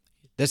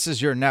 This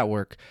is your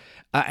network,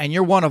 and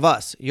you're one of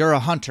us. You're a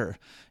hunter.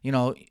 You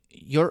know,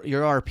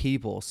 you're our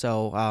people.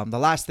 So the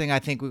last thing I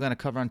think we're going to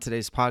cover on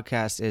today's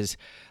podcast is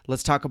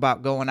let's talk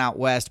about going out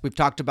west. We've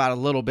talked about it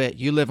a little bit.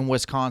 You live in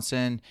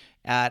Wisconsin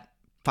at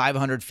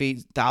 500 feet,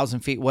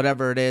 1,000 feet,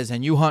 whatever it is,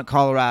 and you hunt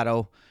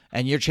Colorado,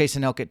 and you're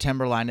chasing elk at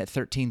timberline at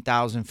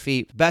 13,000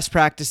 feet. Best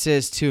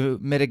practices to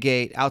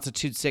mitigate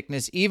altitude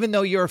sickness, even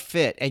though you're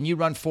fit and you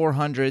run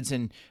 400s,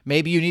 and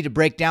maybe you need to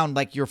break down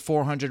like your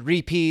 400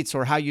 repeats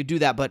or how you do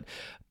that. But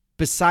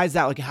besides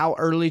that, like, how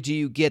early do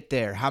you get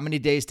there? How many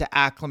days to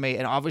acclimate?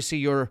 And obviously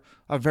you're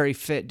a very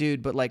fit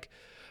dude, but like,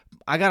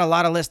 I got a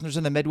lot of listeners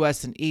in the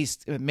Midwest and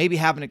East maybe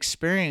haven't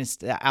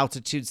experienced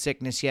altitude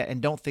sickness yet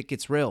and don't think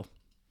it's real.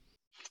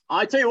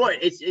 I tell you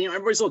what, it's, you know,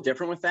 everybody's a little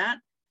different with that.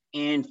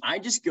 And I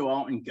just go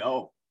out and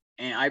go.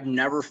 And I've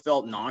never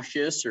felt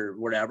nauseous or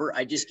whatever.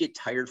 I just get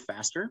tired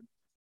faster.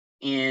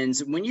 And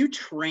when you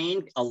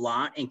train a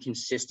lot and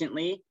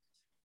consistently,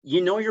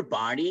 you know your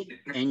body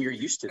and you're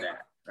used to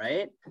that,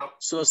 right?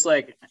 So it's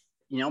like,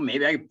 you know,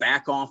 maybe I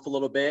back off a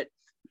little bit.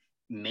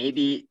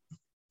 Maybe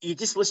you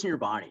just listen to your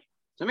body.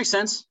 Does that make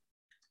sense?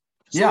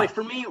 So yeah. Like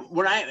for me,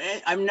 when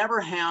I've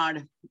never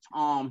had,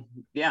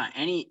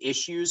 any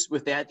issues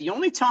with that. The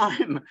only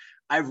time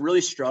I've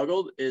really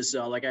struggled is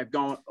like I've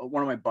gone,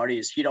 one of my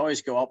buddies, he'd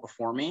always go out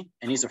before me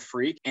and he's a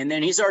freak. And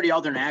then he's already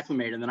out there and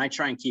acclimated. And then I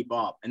try and keep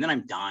up and then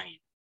I'm dying.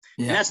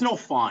 Yeah. And that's no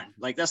fun.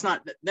 Like that's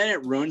not, then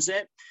it ruins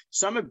it.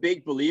 So I'm a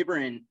big believer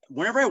in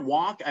whenever I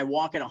walk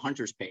at a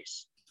hunter's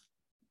pace.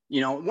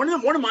 You know, one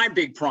of my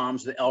big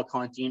problems with elk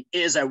hunting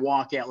is I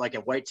walk at like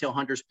a whitetail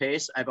hunter's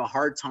pace. I have a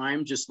hard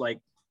time just like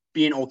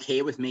being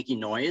okay with making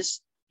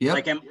noise. Yep.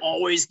 Like I'm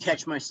always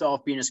catch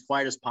myself being as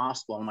quiet as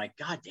possible. I'm like,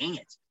 God dang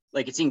it.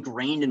 Like it's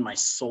ingrained in my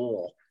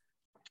soul.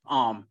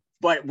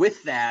 But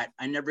with that,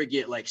 I never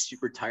get like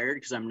super tired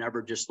because I'm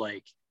never just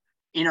like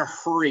in a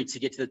hurry to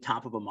get to the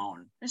top of a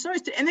mountain. And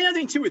the other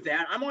thing too with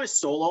that, I'm always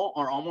solo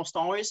or almost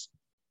always.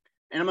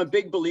 And I'm a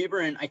big believer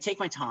in I take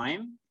my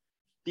time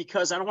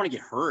because I don't want to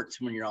get hurt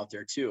when you're out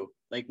there too.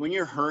 Like when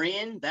you're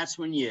hurrying, that's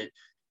when you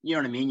know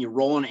what I mean? You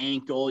roll an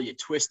ankle, you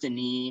twist a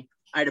knee.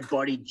 I had a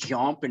buddy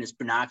jump and his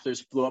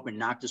binoculars flew up and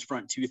knocked his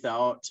front tooth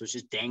out. So it's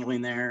just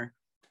dangling there.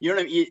 You know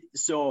what I mean?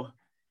 So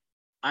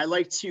I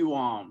like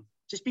to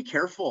just be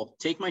careful,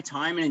 take my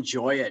time and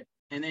enjoy it.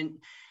 And then,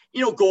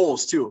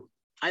 goals too.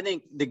 I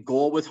think the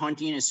goal with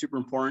hunting is super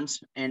important.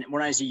 And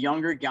when I was a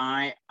younger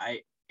guy,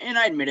 I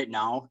admit it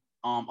now,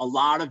 a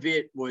lot of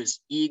it was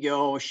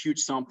ego, shoot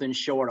something,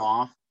 show it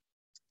off.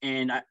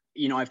 And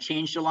I've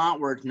changed a lot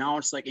where now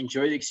it's like,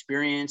 enjoy the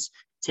experience,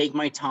 take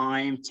my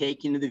time,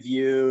 take into the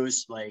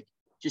views, like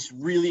just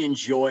really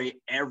enjoy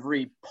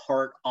every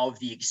part of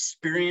the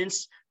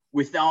experience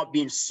without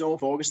being so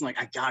focused. Like,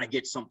 I got to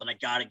get something.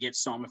 If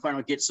I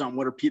don't get something,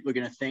 what are people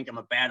going to think? I'm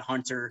a bad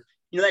hunter.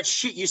 That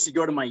shit used to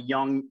go to my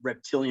young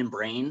reptilian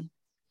brain.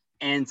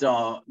 And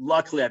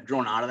luckily I've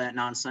grown out of that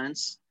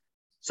nonsense.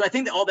 So I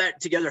think that all that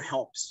together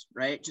helps,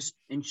 right? Just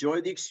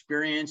enjoy the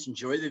experience,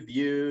 enjoy the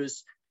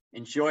views,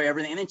 enjoy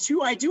everything. And then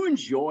two, I do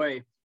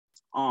enjoy,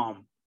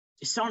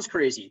 it sounds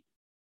crazy,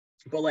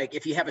 but like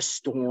if you have a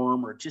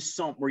storm or just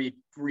where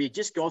you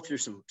just go through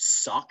some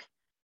suck,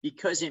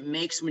 because it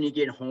makes when you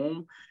get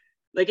home,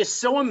 like it's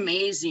so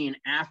amazing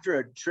after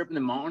a trip in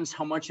the mountains,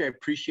 how much I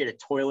appreciate a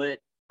toilet,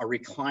 a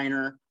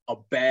recliner, a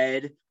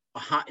bed,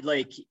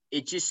 like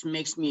it just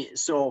makes me,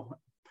 so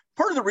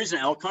part of the reason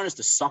I elk hunt is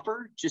to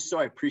suffer, just so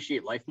I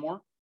appreciate life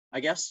more, I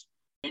guess.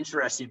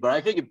 Interesting, but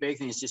I think a big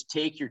thing is just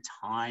take your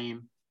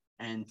time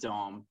and,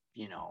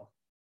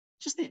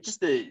 just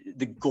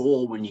the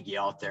goal when you get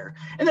out there.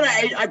 And then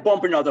I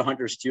bump into other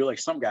hunters too. Like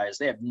some guys,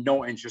 they have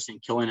no interest in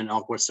killing an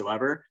elk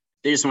whatsoever.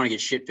 They just want to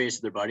get shit-faced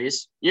with their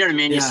buddies. You know what I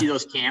mean? Yeah. You see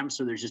those camps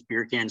where there's just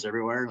beer cans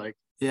everywhere. Like,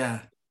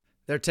 yeah,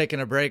 they're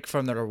taking a break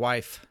from their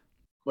wife.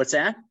 What's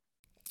that?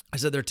 I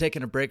said they're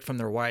taking a break from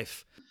their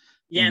wife.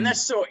 Yeah, and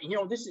that's so,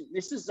 this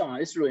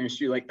is really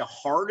interesting. Like the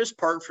hardest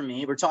part for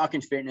me, we're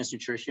talking fitness,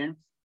 nutrition.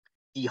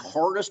 The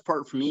hardest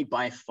part for me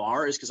by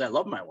far is because I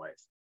love my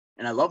wife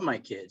and I love my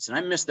kids and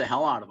I miss the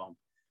hell out of them.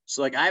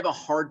 So like I have a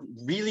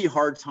really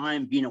hard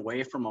time being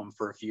away from them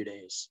for a few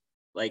days.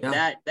 Like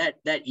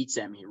that eats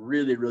at me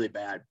really, really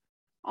bad.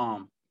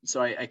 So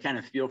I kind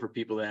of feel for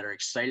people that are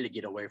excited to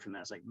get away from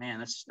that. It's like, man,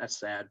 that's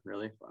sad,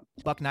 really.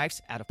 Buck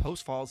Knives out of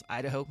Post Falls,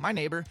 Idaho. My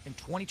neighbor in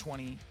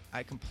 2020,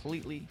 I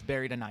completely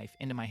buried a knife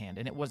into my hand,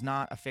 and it was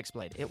not a fixed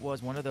blade. It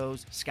was one of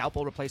those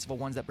scalpel replaceable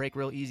ones that break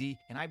real easy,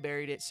 and I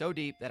buried it so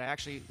deep that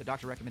the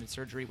doctor recommended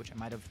surgery, which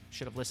I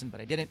should have listened, but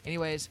I didn't.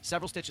 Anyways,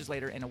 several stitches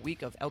later, and a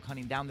week of elk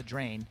hunting down the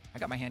drain, I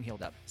got my hand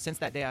healed up. Since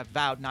that day, I've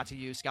vowed not to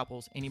use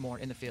scalpels anymore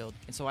in the field,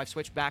 and so I've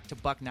switched back to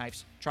Buck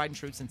Knives, tried and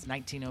true since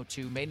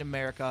 1902, made in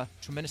America,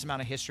 tremendous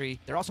amount of history.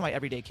 They're also my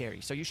everyday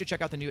carry, so you should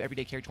check out the new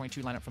Everyday Carry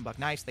 22 lineup from Buck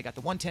Knives. They got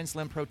the 110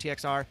 Slim Pro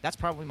TXR. That's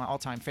probably my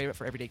all-time favorite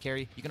for everyday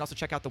carry. You can also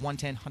check out the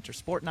 110 Hunter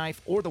Sport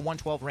Knife or the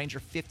 112 Ranger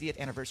 50th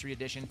Anniversary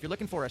Edition. If you're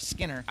looking for a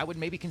skinner, I would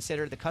maybe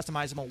consider the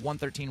customizable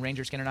 113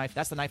 Ranger Skinner Knife.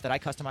 That's the knife that I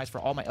customized for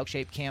all my Elk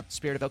Shape Camp,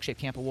 Spirit of Elk Shape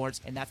Camp awards,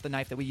 and that's the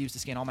knife that we use to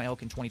skin all my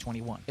elk in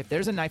 2021. If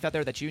there's a knife out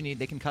there that you need,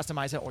 they can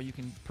customize it, or you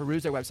can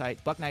peruse their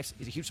website. Buck Knives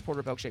is a huge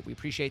supporter of Elk Shape. We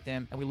appreciate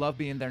them, and we love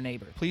being their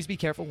neighbor. Please be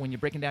careful when you're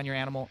breaking down your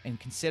animal, and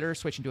consider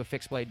switching to a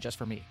fixed blade just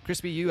for me.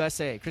 Crispy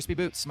USA. Crispy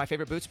boots. My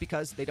favorite boots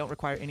because they don't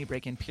require any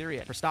break-in,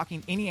 period. For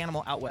stocking any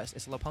animal out west,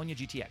 it's the Laponia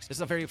GTX. This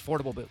is a very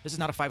affordable boot. This is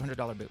not a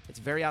 $500 boot. It's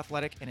very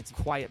athletic, and it's a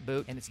quiet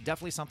boot, and it's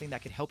definitely something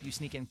that could help you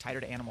sneak in tighter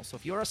to animals. So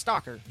if you're a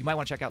stalker, you might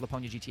want to check out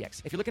Laponia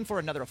GTX. If you're looking for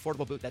another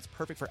affordable boot that's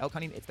perfect for elk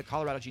hunting, it's the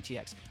Colorado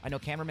GTX. I know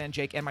cameraman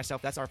Jake and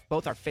myself, that's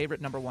both our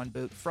favorite #1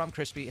 boot from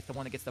Crispy. It's the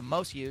one that gets the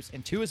most use,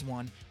 and 2 is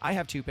 1. I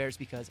have 2 pairs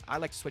because I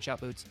like to switch out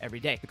boots every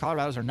day. The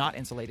Colorados are not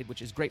insulated,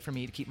 which is great for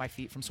me to keep my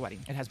feet from sweating.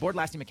 It has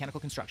board-lasting mechanical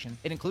construction.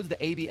 It includes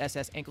the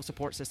ABSS ankle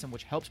support system,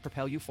 which helps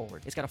propel you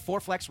forward. It's got a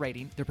 4-flex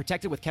rating. They're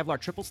protected with Kevlar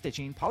triple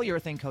stitching,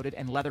 polyurethane coated,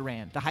 and leather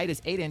ran. The height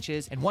is 8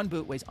 inches, and one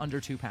boot weighs under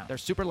 2 pounds. They're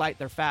super light,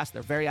 they're fast,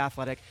 they're very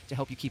athletic to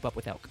help you keep up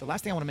with elk. The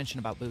last thing I want to mention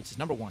about boots is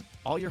 #1,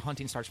 all your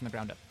hunting starts from the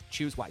ground up.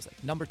 Choose wisely.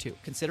 #2,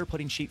 consider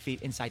putting sheep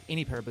feet inside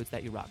any pair of boots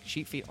that you rock.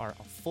 Sheep feet are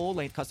a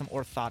full-length custom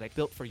orthotic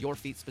built for your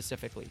feet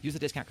specifically. Use the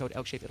discount code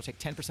ELKSHAPE. It'll take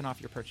 10%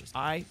 off your purchase.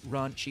 I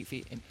run sheep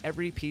feet in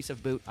every piece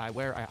of boot I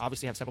wear. I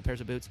obviously have several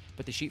pairs of boots,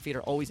 but the sheep feet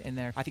are always in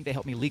there. I think they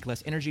help me leak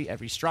less energy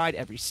every stride,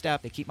 every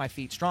step. They keep my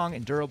feet strong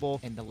and durable,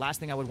 and the last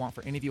thing I would want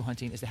for any of you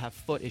hunting is to have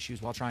foot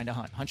issues while trying to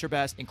hunt. Hunt your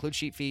best. Include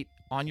sheep feet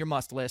on your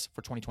must list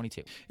for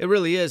 2022. It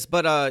really is,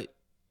 but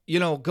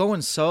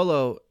going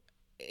solo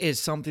is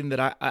something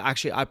that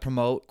I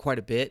promote quite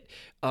a bit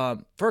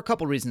for a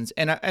couple reasons,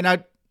 and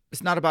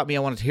it's not about me. I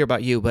wanted to hear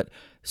about you, but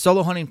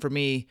solo hunting for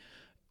me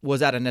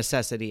was out of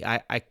necessity.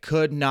 I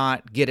could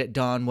not get it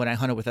done when I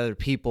hunted with other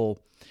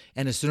people,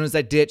 and as soon as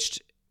I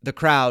ditched the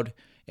crowd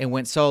and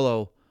went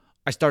solo,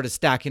 I started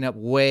stacking up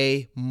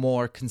way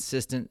more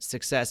consistent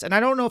success. And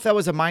I don't know if that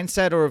was a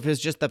mindset or if it's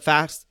just the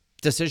fast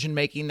decision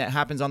making that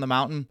happens on the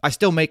mountain. I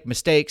still make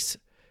mistakes,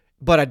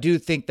 but I do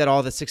think that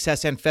all the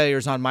success and failure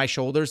is on my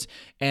shoulders,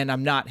 and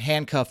I'm not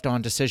handcuffed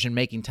on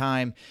decision-making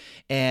time.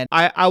 And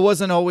I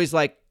wasn't always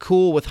like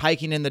cool with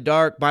hiking in the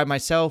dark by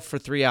myself for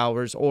 3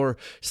 hours or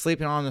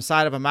sleeping on the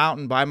side of a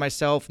mountain by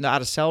myself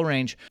out of cell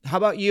range. How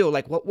about you?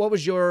 Like, what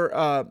was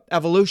your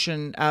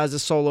evolution as a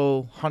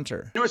solo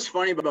hunter? You know what's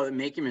funny about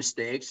making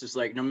mistakes is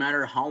like, no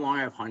matter how long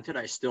I've hunted,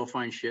 I still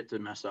find shit to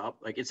mess up.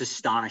 Like, it's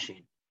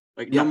astonishing.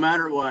 Like, no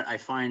matter what, I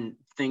find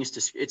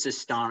things it's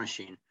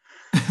astonishing.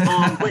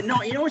 But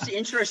no, you know what's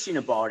interesting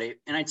about it?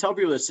 And I tell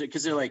people this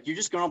because they're like, you're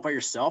just going out by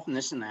yourself and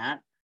this and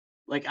that.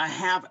 Like,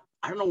 I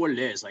don't know what it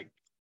is. Like,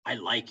 I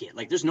like it.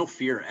 Like, there's no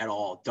fear at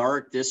all.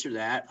 Dark, this or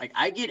that. Like,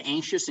 I get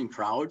anxious in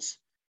crowds.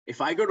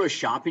 If I go to a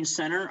shopping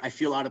center, I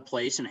feel out of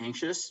place and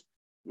anxious.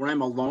 When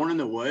I'm alone in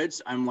the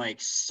woods, I'm like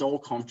so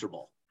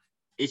comfortable.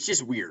 It's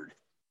just weird.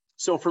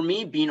 So for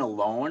me, being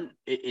alone,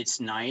 it's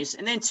nice.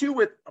 And then too,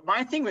 with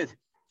my thing with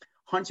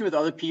hunting with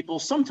other people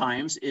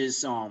sometimes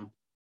is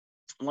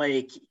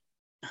like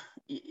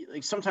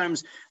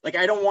sometimes like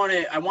I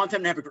want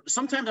them to have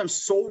sometimes I'm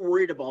so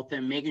worried about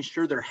them making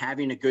sure they're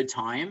having a good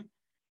time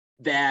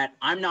that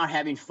I'm not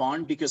having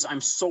fun because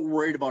I'm so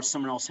worried about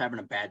someone else having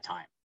a bad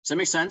time. Does that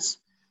make sense?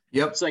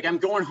 Yep. It's like I'm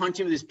going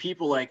hunting with these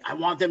people. Like, I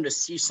want them to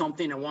see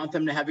something. I want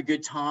them to have a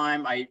good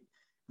time. I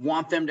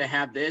want them to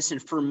have this.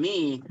 And for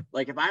me,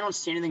 like, if I don't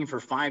see anything for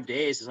 5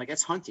 days, it's like,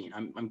 that's hunting.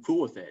 I'm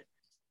cool with it.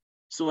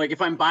 So like,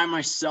 if I'm by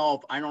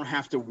myself, I don't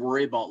have to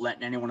worry about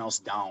letting anyone else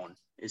down.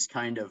 It's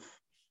kind of,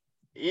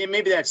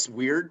 maybe that's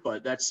weird,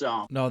 but that's,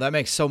 no, that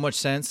makes so much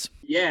sense.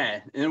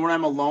 Yeah. And then when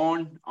I'm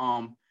alone,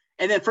 and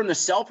then from the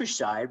selfish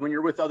side, when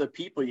you're with other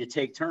people, you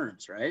take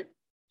turns, right?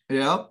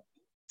 Yeah.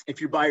 If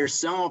you're by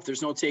yourself,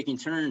 there's no taking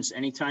turns.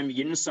 Anytime you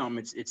get into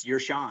something, it's your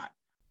shot.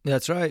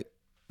 That's right.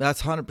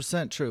 That's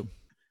 100% true.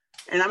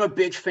 And I'm a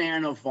big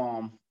fan of,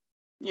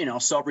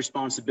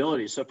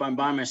 self-responsibility. So if I'm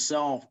by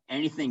myself,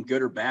 anything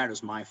good or bad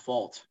is my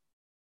fault,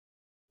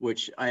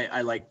 which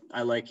I like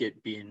it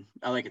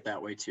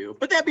that way too.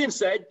 But that being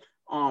said,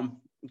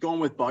 going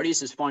with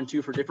buddies is fun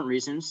too for different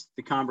reasons.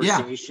 The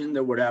conversation,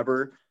 the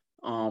whatever,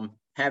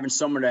 having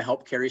someone to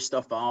help carry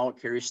stuff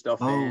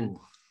in.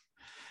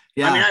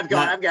 Yeah. I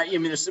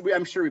mean,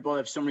 I'm sure we both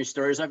have so many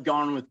stories. I've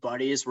gone with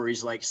buddies where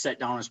he's like set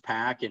down his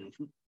pack and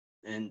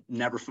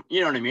never,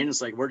 you know what I mean?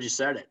 It's like, where'd you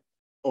set it?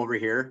 Over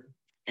here.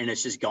 And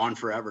it's just gone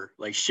forever.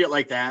 Like shit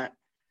like that,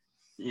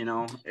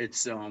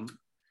 it's,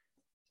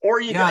 or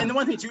you go, and the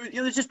one thing too,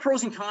 there's just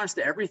pros and cons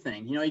to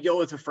everything. You go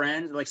with a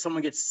friend, like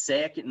someone gets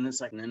sick and it's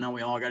like, no,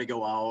 we all got to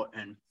go out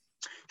and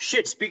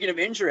shit. Speaking of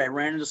injury, I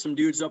ran into some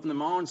dudes up in the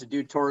mountains. A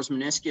dude tore his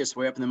meniscus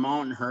way up in the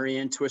mountain, hurry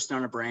in, twist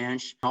on a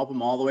branch, help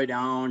him all the way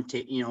down.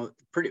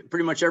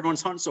 Pretty much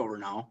everyone's hunt's over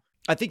now.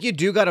 I think you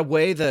do got to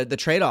weigh the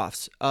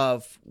trade-offs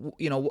of,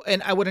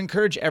 and I would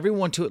encourage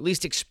everyone to at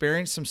least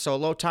experience some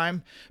solo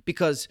time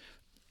because,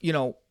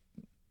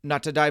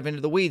 not to dive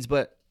into the weeds,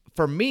 but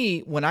for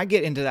me, when I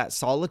get into that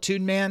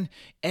solitude, man,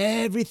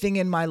 everything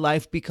in my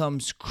life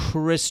becomes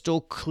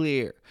crystal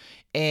clear.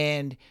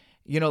 And,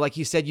 like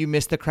you said, you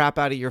miss the crap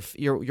out of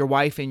your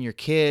wife and your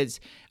kids.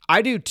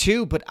 I do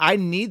too, but I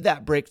need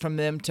that break from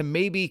them to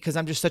maybe, because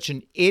I'm just such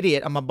an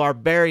idiot, I'm a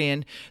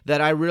barbarian,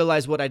 that I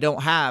realize what I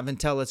don't have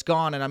until it's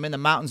gone. And I'm in the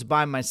mountains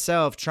by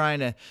myself trying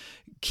to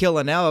kill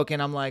an elk.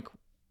 And I'm like,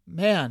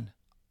 man,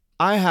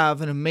 I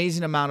have an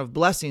amazing amount of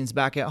blessings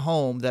back at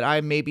home that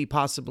I maybe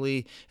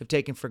possibly have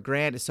taken for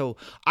granted. So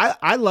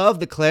I love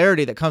the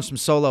clarity that comes from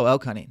solo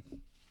elk hunting.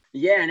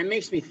 Yeah. And it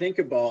makes me think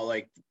about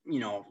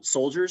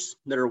soldiers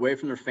that are away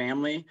from their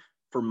family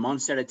for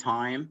months at a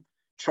time,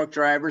 truck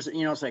drivers,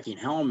 it's like,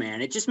 hell, man,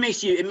 it just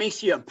makes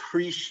you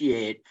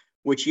appreciate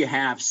what you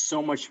have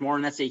so much more.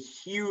 And that's a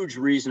huge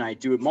reason I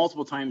do it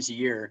multiple times a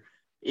year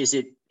is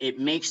it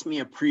makes me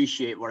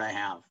appreciate what I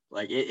have.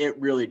 Like it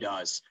really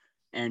does.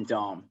 And,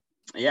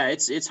 yeah,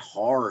 it's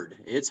hard.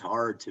 It's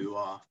hard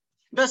to,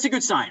 that's a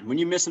good sign. When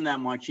you miss them that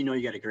much,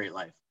 you got a great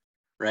life,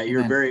 right?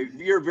 You're a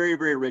very,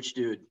 very rich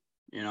dude,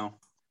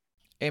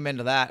 Amen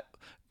to that.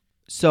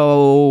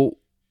 So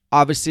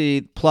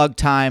obviously plug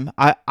time.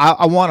 I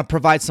want to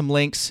provide some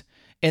links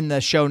in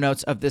the show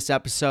notes of this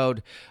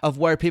episode of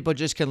where people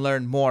just can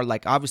learn more.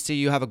 Like obviously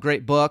you have a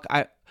great book.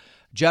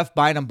 Jeff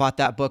Bynum bought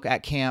that book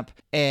at camp,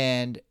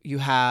 and you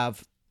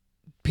have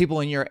people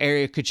in your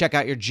area could check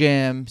out your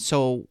gym.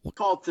 So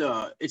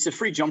it's a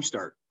free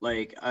jumpstart.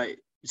 Like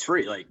it's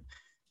free,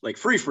 like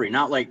free,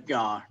 not like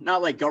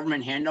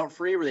government handout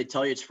free where they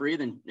tell you it's free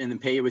and then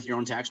pay you with your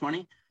own tax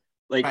money.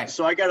 Like, right.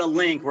 So I got a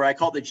link where I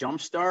call the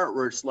jumpstart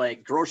where it's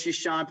like grocery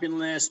shopping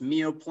list,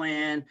 meal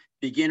plan,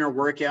 beginner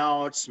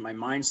workouts, my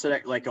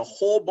mindset, like a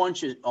whole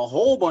bunch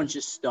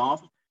of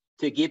stuff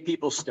to get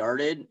people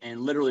started.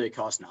 And literally it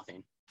costs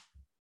nothing.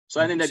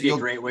 So I think that'd be a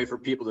great way for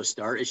people to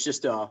start. It's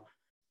just a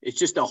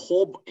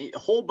whole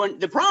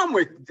bunch.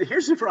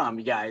 Here's the problem,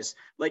 you guys.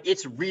 Like,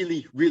 it's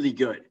really, really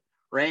good,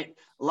 right?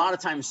 A lot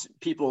of times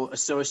people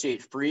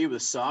associate free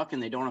with suck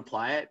and they don't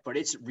apply it, but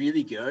it's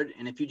really good.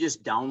 And if you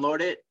just download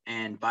it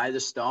and buy the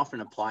stuff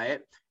and apply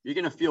it, you're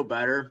going to feel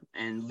better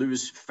and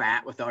lose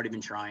fat without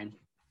even trying.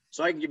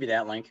 So I can give you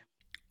that link.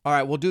 All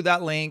right, we'll do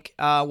that link.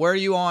 Where are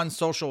you on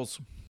socials?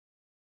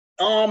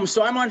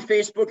 So I'm on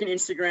Facebook and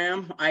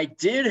Instagram. I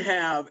did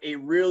have a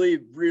really,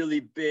 really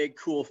big,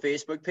 cool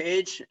Facebook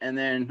page. And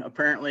then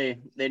apparently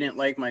they didn't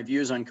like my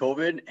views on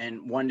COVID.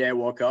 And one day I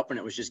woke up and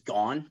it was just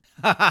gone.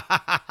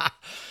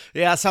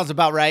 Yeah, sounds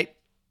about right.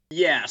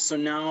 Yeah. So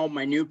now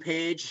my newer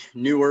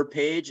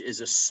page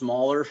is a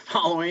smaller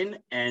following.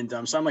 And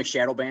so I'm like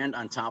shadow banned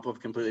on top of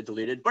completely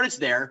deleted, but it's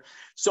there.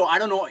 So I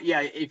don't know.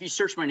 Yeah. If you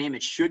search my name,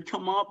 it should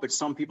come up, but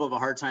some people have a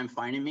hard time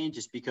finding me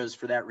just because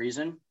for that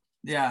reason.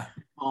 Yeah.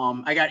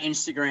 I got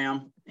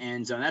Instagram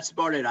and that's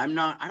about it. I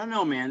don't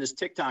know, man, this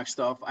TikTok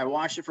stuff. I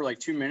watched it for like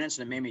 2 minutes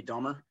and it made me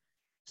dumber.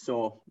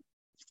 So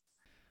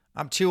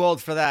I'm too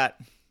old for that.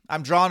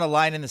 I'm drawing a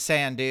line in the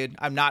sand, dude.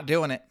 I'm not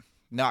doing it.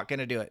 Not going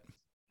to do it.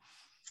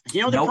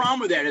 You know, the problem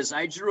with that is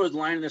I drew a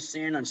line in the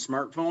sand on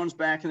smartphones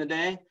back in the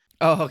day.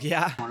 Oh,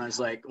 yeah. And I was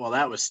like, well,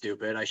 that was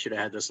stupid. I should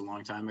have had this a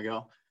long time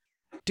ago.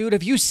 Dude,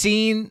 have you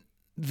seen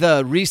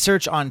the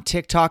research on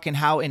TikTok and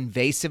how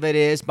invasive it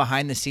is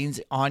behind the scenes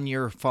on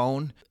your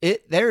phone?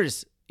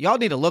 Y'all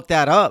need to look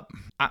that up.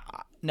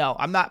 No,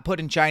 I'm not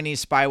putting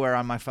Chinese spyware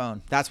on my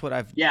phone. That's what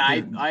I've. Yeah, I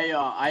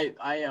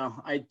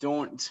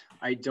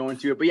don't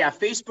do it. But yeah,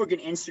 Facebook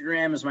and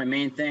Instagram is my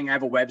main thing. I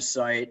have a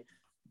website,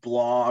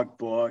 blog,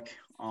 book,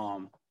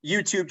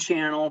 YouTube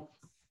channel.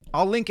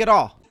 I'll link it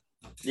all.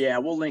 Yeah,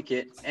 we'll link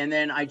it. And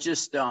then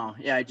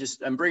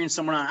I'm bringing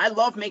someone on. I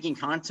love making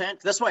content.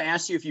 That's why I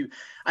asked you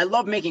I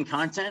love making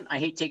content. I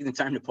hate taking the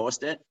time to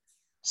post it.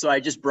 So I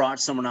just brought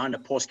someone on to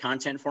post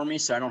content for me.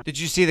 So I don't. Did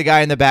you see the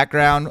guy in the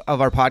background of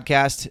our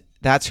podcast?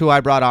 That's who I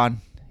brought on.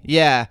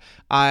 Yeah,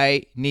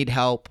 I need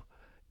help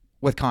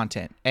with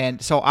content.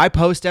 And so I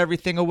post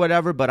everything or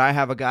whatever, but I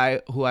have a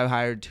guy who I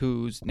hired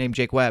who's named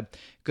Jake Webb,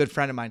 good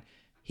friend of mine.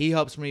 He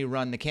helps me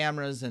run the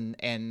cameras and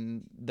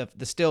the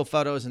still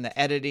photos and the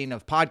editing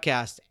of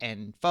podcasts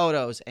and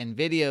photos and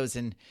videos.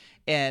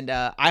 And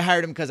I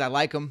hired him because I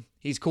like him.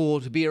 He's cool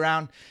to be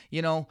around,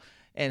 you know,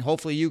 and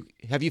hopefully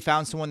have you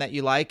found someone that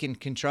you like and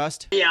can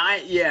trust?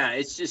 Yeah,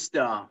 it's just,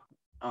 one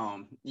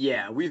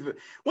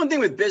thing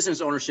with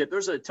business ownership,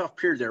 there's a tough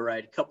period there,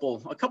 right? A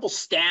couple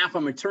staff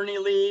on maternity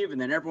leave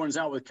and then everyone's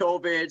out with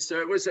COVID. So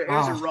it was a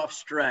rough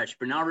stretch,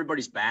 but now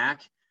everybody's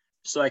back.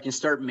 So I can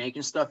start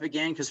making stuff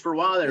again. Cause for a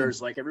while there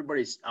was like,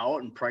 everybody's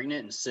out and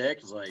pregnant and sick.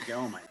 It's like,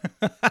 oh my.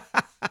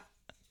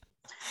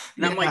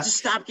 And I'm like, just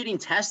stop getting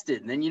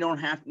tested. And then you don't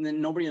have, and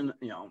then nobody,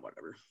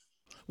 whatever.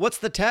 What's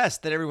the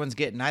test that everyone's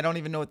getting? I don't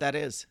even know what that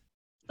is.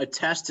 A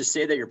test to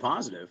say that you're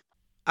positive.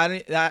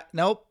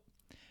 Nope.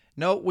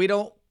 We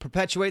don't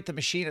perpetuate the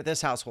machine at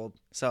this household.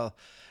 So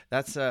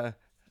that's,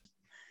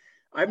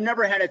 I've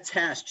never had a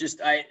test.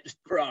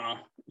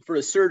 For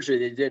the surgery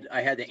they did,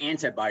 I had the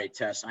antibody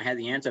test. I had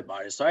the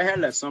antibodies. So I had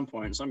it at some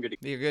point. So I'm good.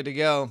 You're good to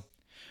go.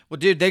 Well,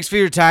 dude, thanks for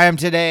your time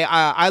today.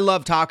 I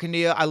love talking to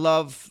you. I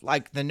love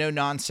like the no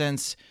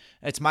nonsense.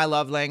 It's my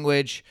love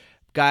language.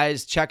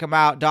 Guys, check him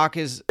out. Doc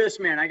is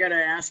this man. I got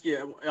to ask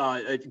you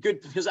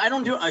because I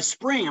don't do a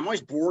spring. I'm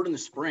always bored in the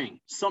spring.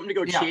 Something to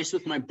go chase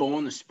with my bow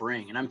in the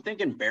spring. And I'm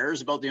thinking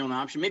bears about the only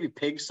option. Maybe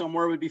pigs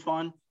somewhere would be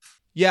fun.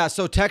 Yeah.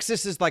 So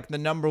Texas is like the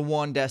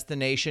 #1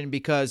 destination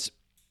because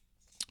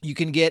you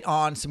can get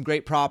on some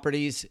great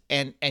properties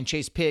and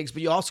chase pigs,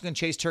 but you also can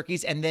chase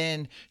turkeys, and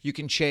then you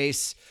can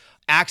chase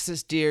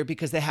axis deer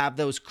because they have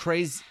those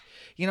crazy,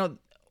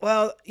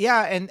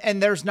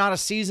 and there's not a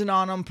season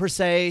on them per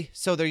se,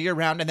 so they're year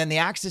round. And then the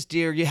axis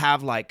deer, you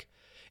have like,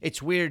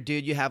 it's weird,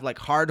 dude. You have like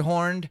hard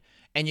horned,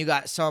 and you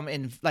got some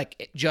in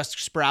like just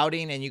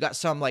sprouting, and you got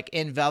some like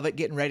in velvet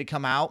getting ready to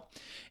come out.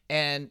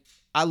 And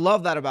I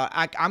love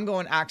that I'm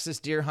going axis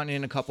deer hunting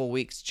in a couple of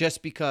weeks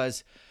just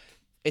because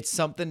it's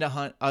something to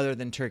hunt other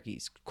than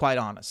turkeys, quite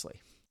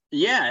honestly.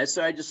 Yeah,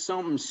 so I just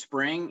saw them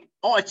spring.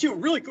 Oh, too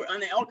really quick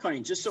on the elk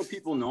hunting, just so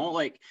people know,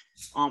 like,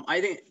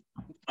 I think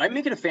I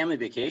make it a family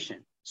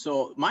vacation.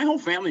 So my whole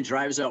family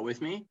drives out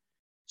with me.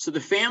 So the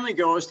family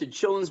goes to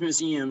children's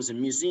museums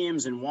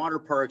and water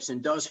parks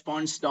and does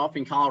fun stuff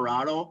in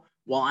Colorado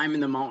while I'm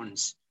in the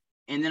mountains.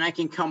 And then I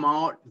can come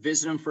out,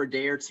 visit them for a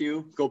day or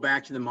two, go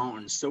back to the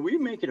mountains. So we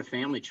make it a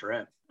family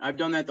trip. I've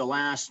done that the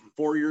last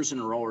 4 years in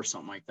a row or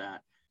something like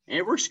that. And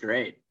it works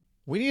great.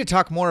 We need to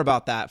talk more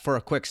about that for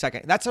a quick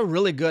second. That's a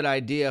really good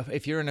idea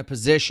if you're in a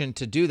position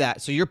to do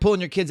that. So you're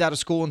pulling your kids out of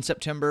school in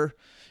September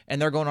and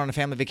they're going on a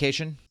family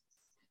vacation?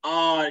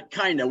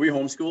 Kind of. We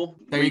homeschool.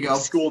 There you go.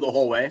 School the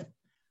whole way.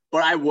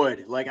 But I'd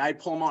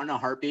pull them out in a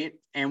heartbeat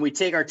and we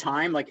take our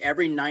time like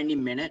every 90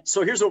 minutes.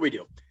 So here's what we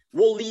do.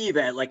 We'll leave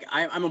at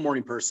I'm a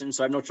morning person,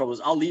 so I have no troubles.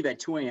 I'll leave at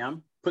 2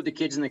 a.m., put the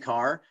kids in the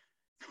car.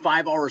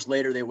 5 hours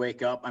later, they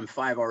wake up. I'm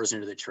 5 hours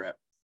into the trip.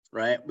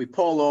 Right? We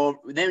pull over.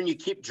 Then you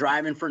keep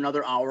driving for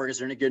another hour because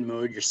they're in a good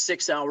mood. You're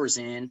 6 hours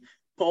in,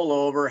 pull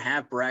over,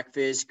 have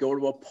breakfast, go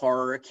to a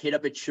park, hit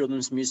up a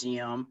children's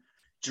museum,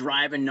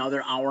 drive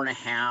another hour and a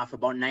half,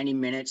 about 90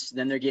 minutes.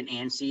 Then they're getting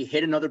antsy,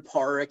 hit another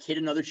park, hit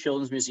another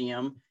children's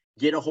museum,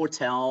 get a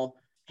hotel,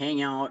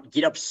 hang out,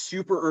 get up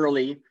super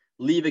early,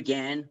 leave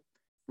again.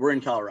 We're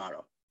in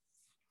Colorado.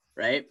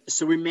 right?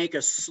 So we make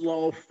a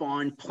slow,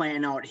 fun,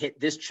 plan out, hit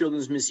this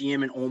children's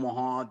museum in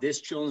Omaha,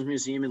 this children's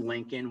museum in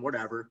Lincoln,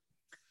 whatever.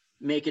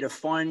 Make it a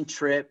fun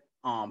trip,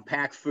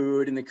 pack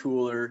food in the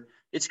cooler.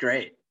 It's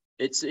great.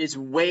 It's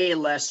way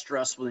less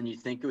stressful than you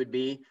think it would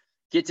be.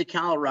 Get to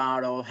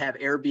Colorado, have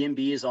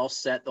Airbnbs all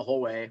set the whole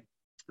way,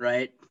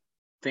 right?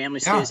 Family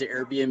stays at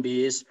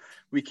Airbnbs.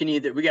 We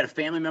got a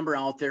family member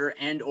out there,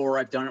 and or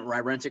I've done it where I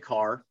rent a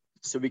car.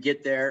 So we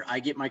get there, I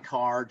get my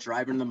car,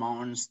 drive into the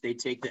mountains. They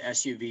take the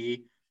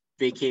SUV,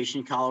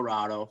 vacation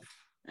Colorado.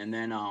 And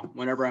then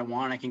whenever I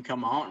want, I can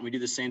come out and we do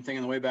the same thing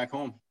on the way back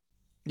home.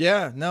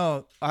 Yeah,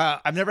 no,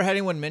 I've never had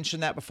anyone mention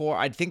that before.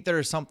 I think there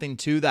is something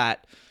to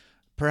that.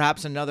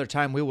 Perhaps another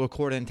time we will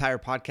record an entire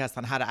podcast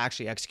on how to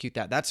actually execute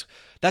that.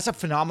 That's a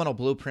phenomenal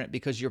blueprint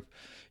because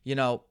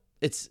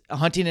it's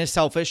hunting is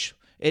selfish.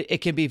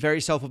 It can be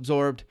very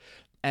self-absorbed,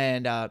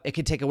 and it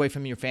can take away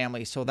from your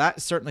family. So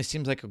that certainly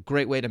seems like a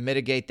great way to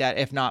mitigate that,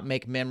 if not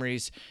make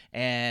memories.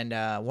 And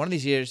one of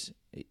these years,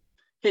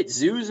 hit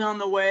zoos on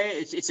the way.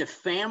 It's a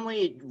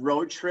family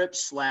road trip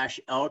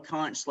 / elk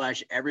hunt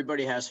 /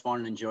 everybody has fun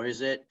and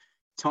enjoys it.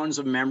 Tons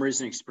of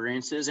memories and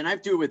experiences. And I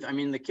do it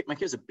with, my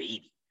kid's a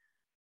baby,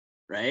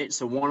 right?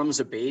 So one of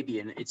them's a baby,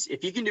 and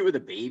if you can do it with a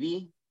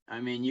baby,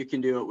 you can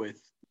do it with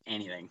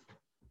anything.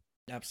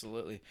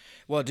 Absolutely.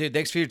 Well, dude,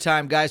 thanks for your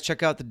time, guys.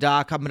 Check out the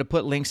doc. I'm going to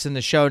put links in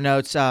the show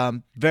notes.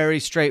 Very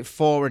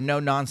straightforward, no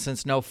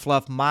nonsense, no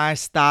fluff. My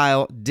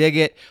style. Dig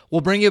it.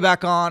 We'll bring you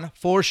back on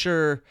for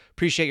sure.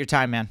 Appreciate your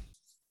time, man.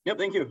 Yep,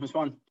 thank you. It was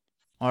fun.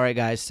 All right,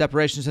 guys.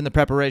 Separation's in the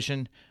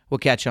preparation. We'll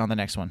catch you on the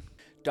next one.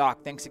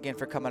 Doc, thanks again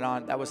for coming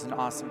on. That was an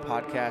awesome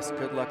podcast.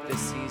 Good luck this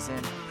season.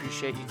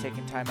 Appreciate you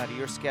taking time out of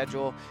your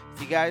schedule.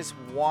 If you guys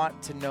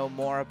want to know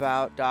more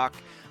about Doc,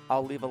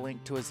 I'll leave a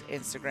link to his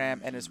Instagram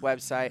and his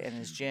website and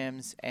his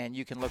gyms, and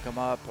you can look him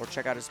up or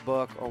check out his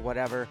book or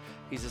whatever.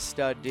 He's a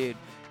stud dude.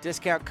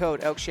 Discount code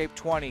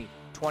ElkShape20,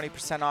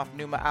 20% off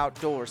Numa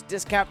Outdoors.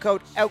 Discount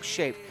code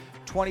ElkShape,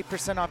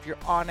 20% off your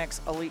Onyx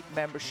Elite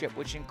membership,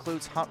 which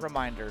includes Hunt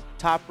Reminder,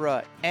 Top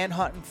Rut, and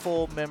Hunt in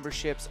Full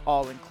memberships,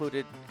 all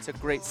included. It's a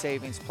great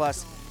savings.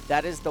 Plus,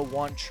 that is the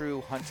one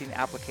true hunting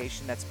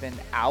application that's been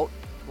out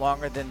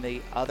longer than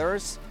the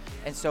others.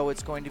 And so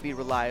it's going to be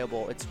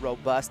reliable. It's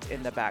robust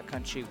in the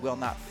backcountry, will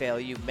not fail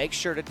you. Make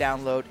sure to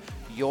download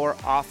your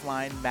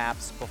offline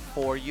maps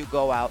before you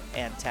go out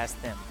and test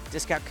them.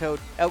 Discount code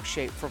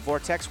ElkShape for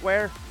Vortex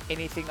wear.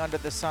 Anything under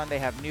the sun. They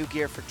have new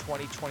gear for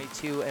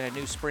 2022 and a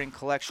new spring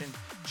collection.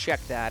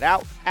 Check that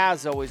out.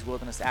 As always,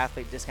 Wilderness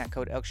Athlete, discount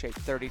code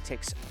ElkShape30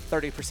 takes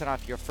 30%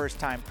 off your first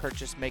time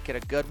purchase. Make it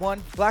a good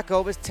one. Black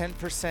Ovis,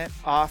 10%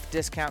 off.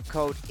 Discount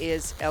code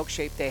is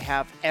ElkShape. They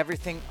have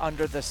everything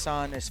under the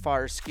sun as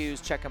far as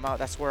SKUs. Check them out.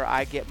 That's where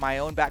I get my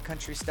own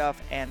backcountry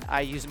stuff, and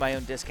I use my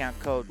own discount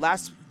code.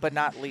 Last but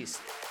not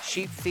least,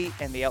 Sheep Feet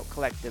and the Elk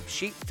Collective.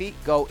 Sheep Feet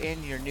go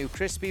in your new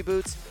crispy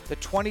boots. The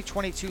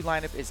 2022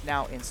 lineup is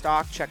now in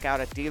stock. Check out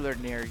a dealer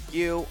near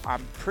you.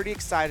 I'm pretty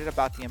excited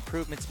about the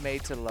improvements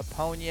made to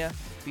Laponia.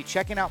 Be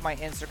checking out my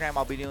Instagram.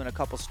 I'll be doing a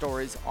couple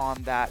stories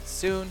on that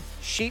soon.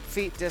 Sheep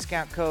Feet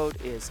discount code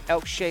is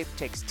ElkShape.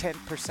 Takes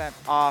 10%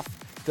 off.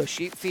 The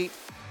Sheep Feet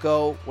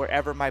go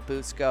wherever my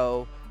boots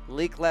go.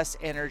 Leak less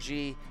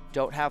energy.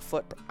 Don't have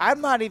foot.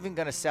 I'm not even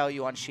going to sell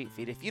you on Sheep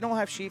Feet. If you don't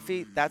have Sheep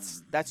Feet,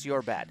 that's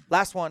your bad.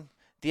 Last one,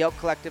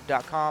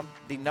 theelkcollective.com,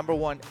 the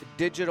 #1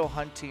 digital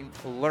hunting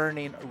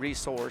learning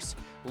resource.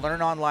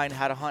 Learn online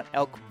how to hunt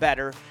elk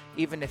better,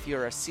 even if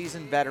you're a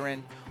seasoned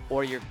veteran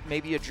or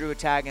maybe a drew a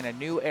tag in a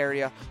new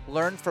area.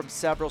 Learn from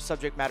several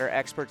subject matter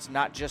experts,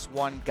 not just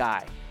one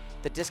guy.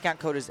 The discount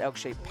code is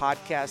ElkShape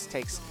Podcast.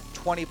 Takes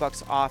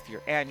 $20 off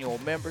your annual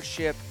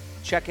membership.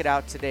 Check it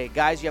out today.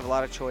 Guys, you have a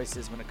lot of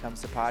choices when it comes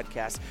to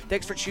podcasts.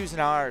 Thanks for choosing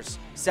ours.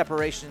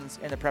 Separations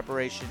in the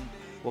preparation.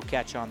 We'll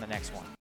catch you on the next one.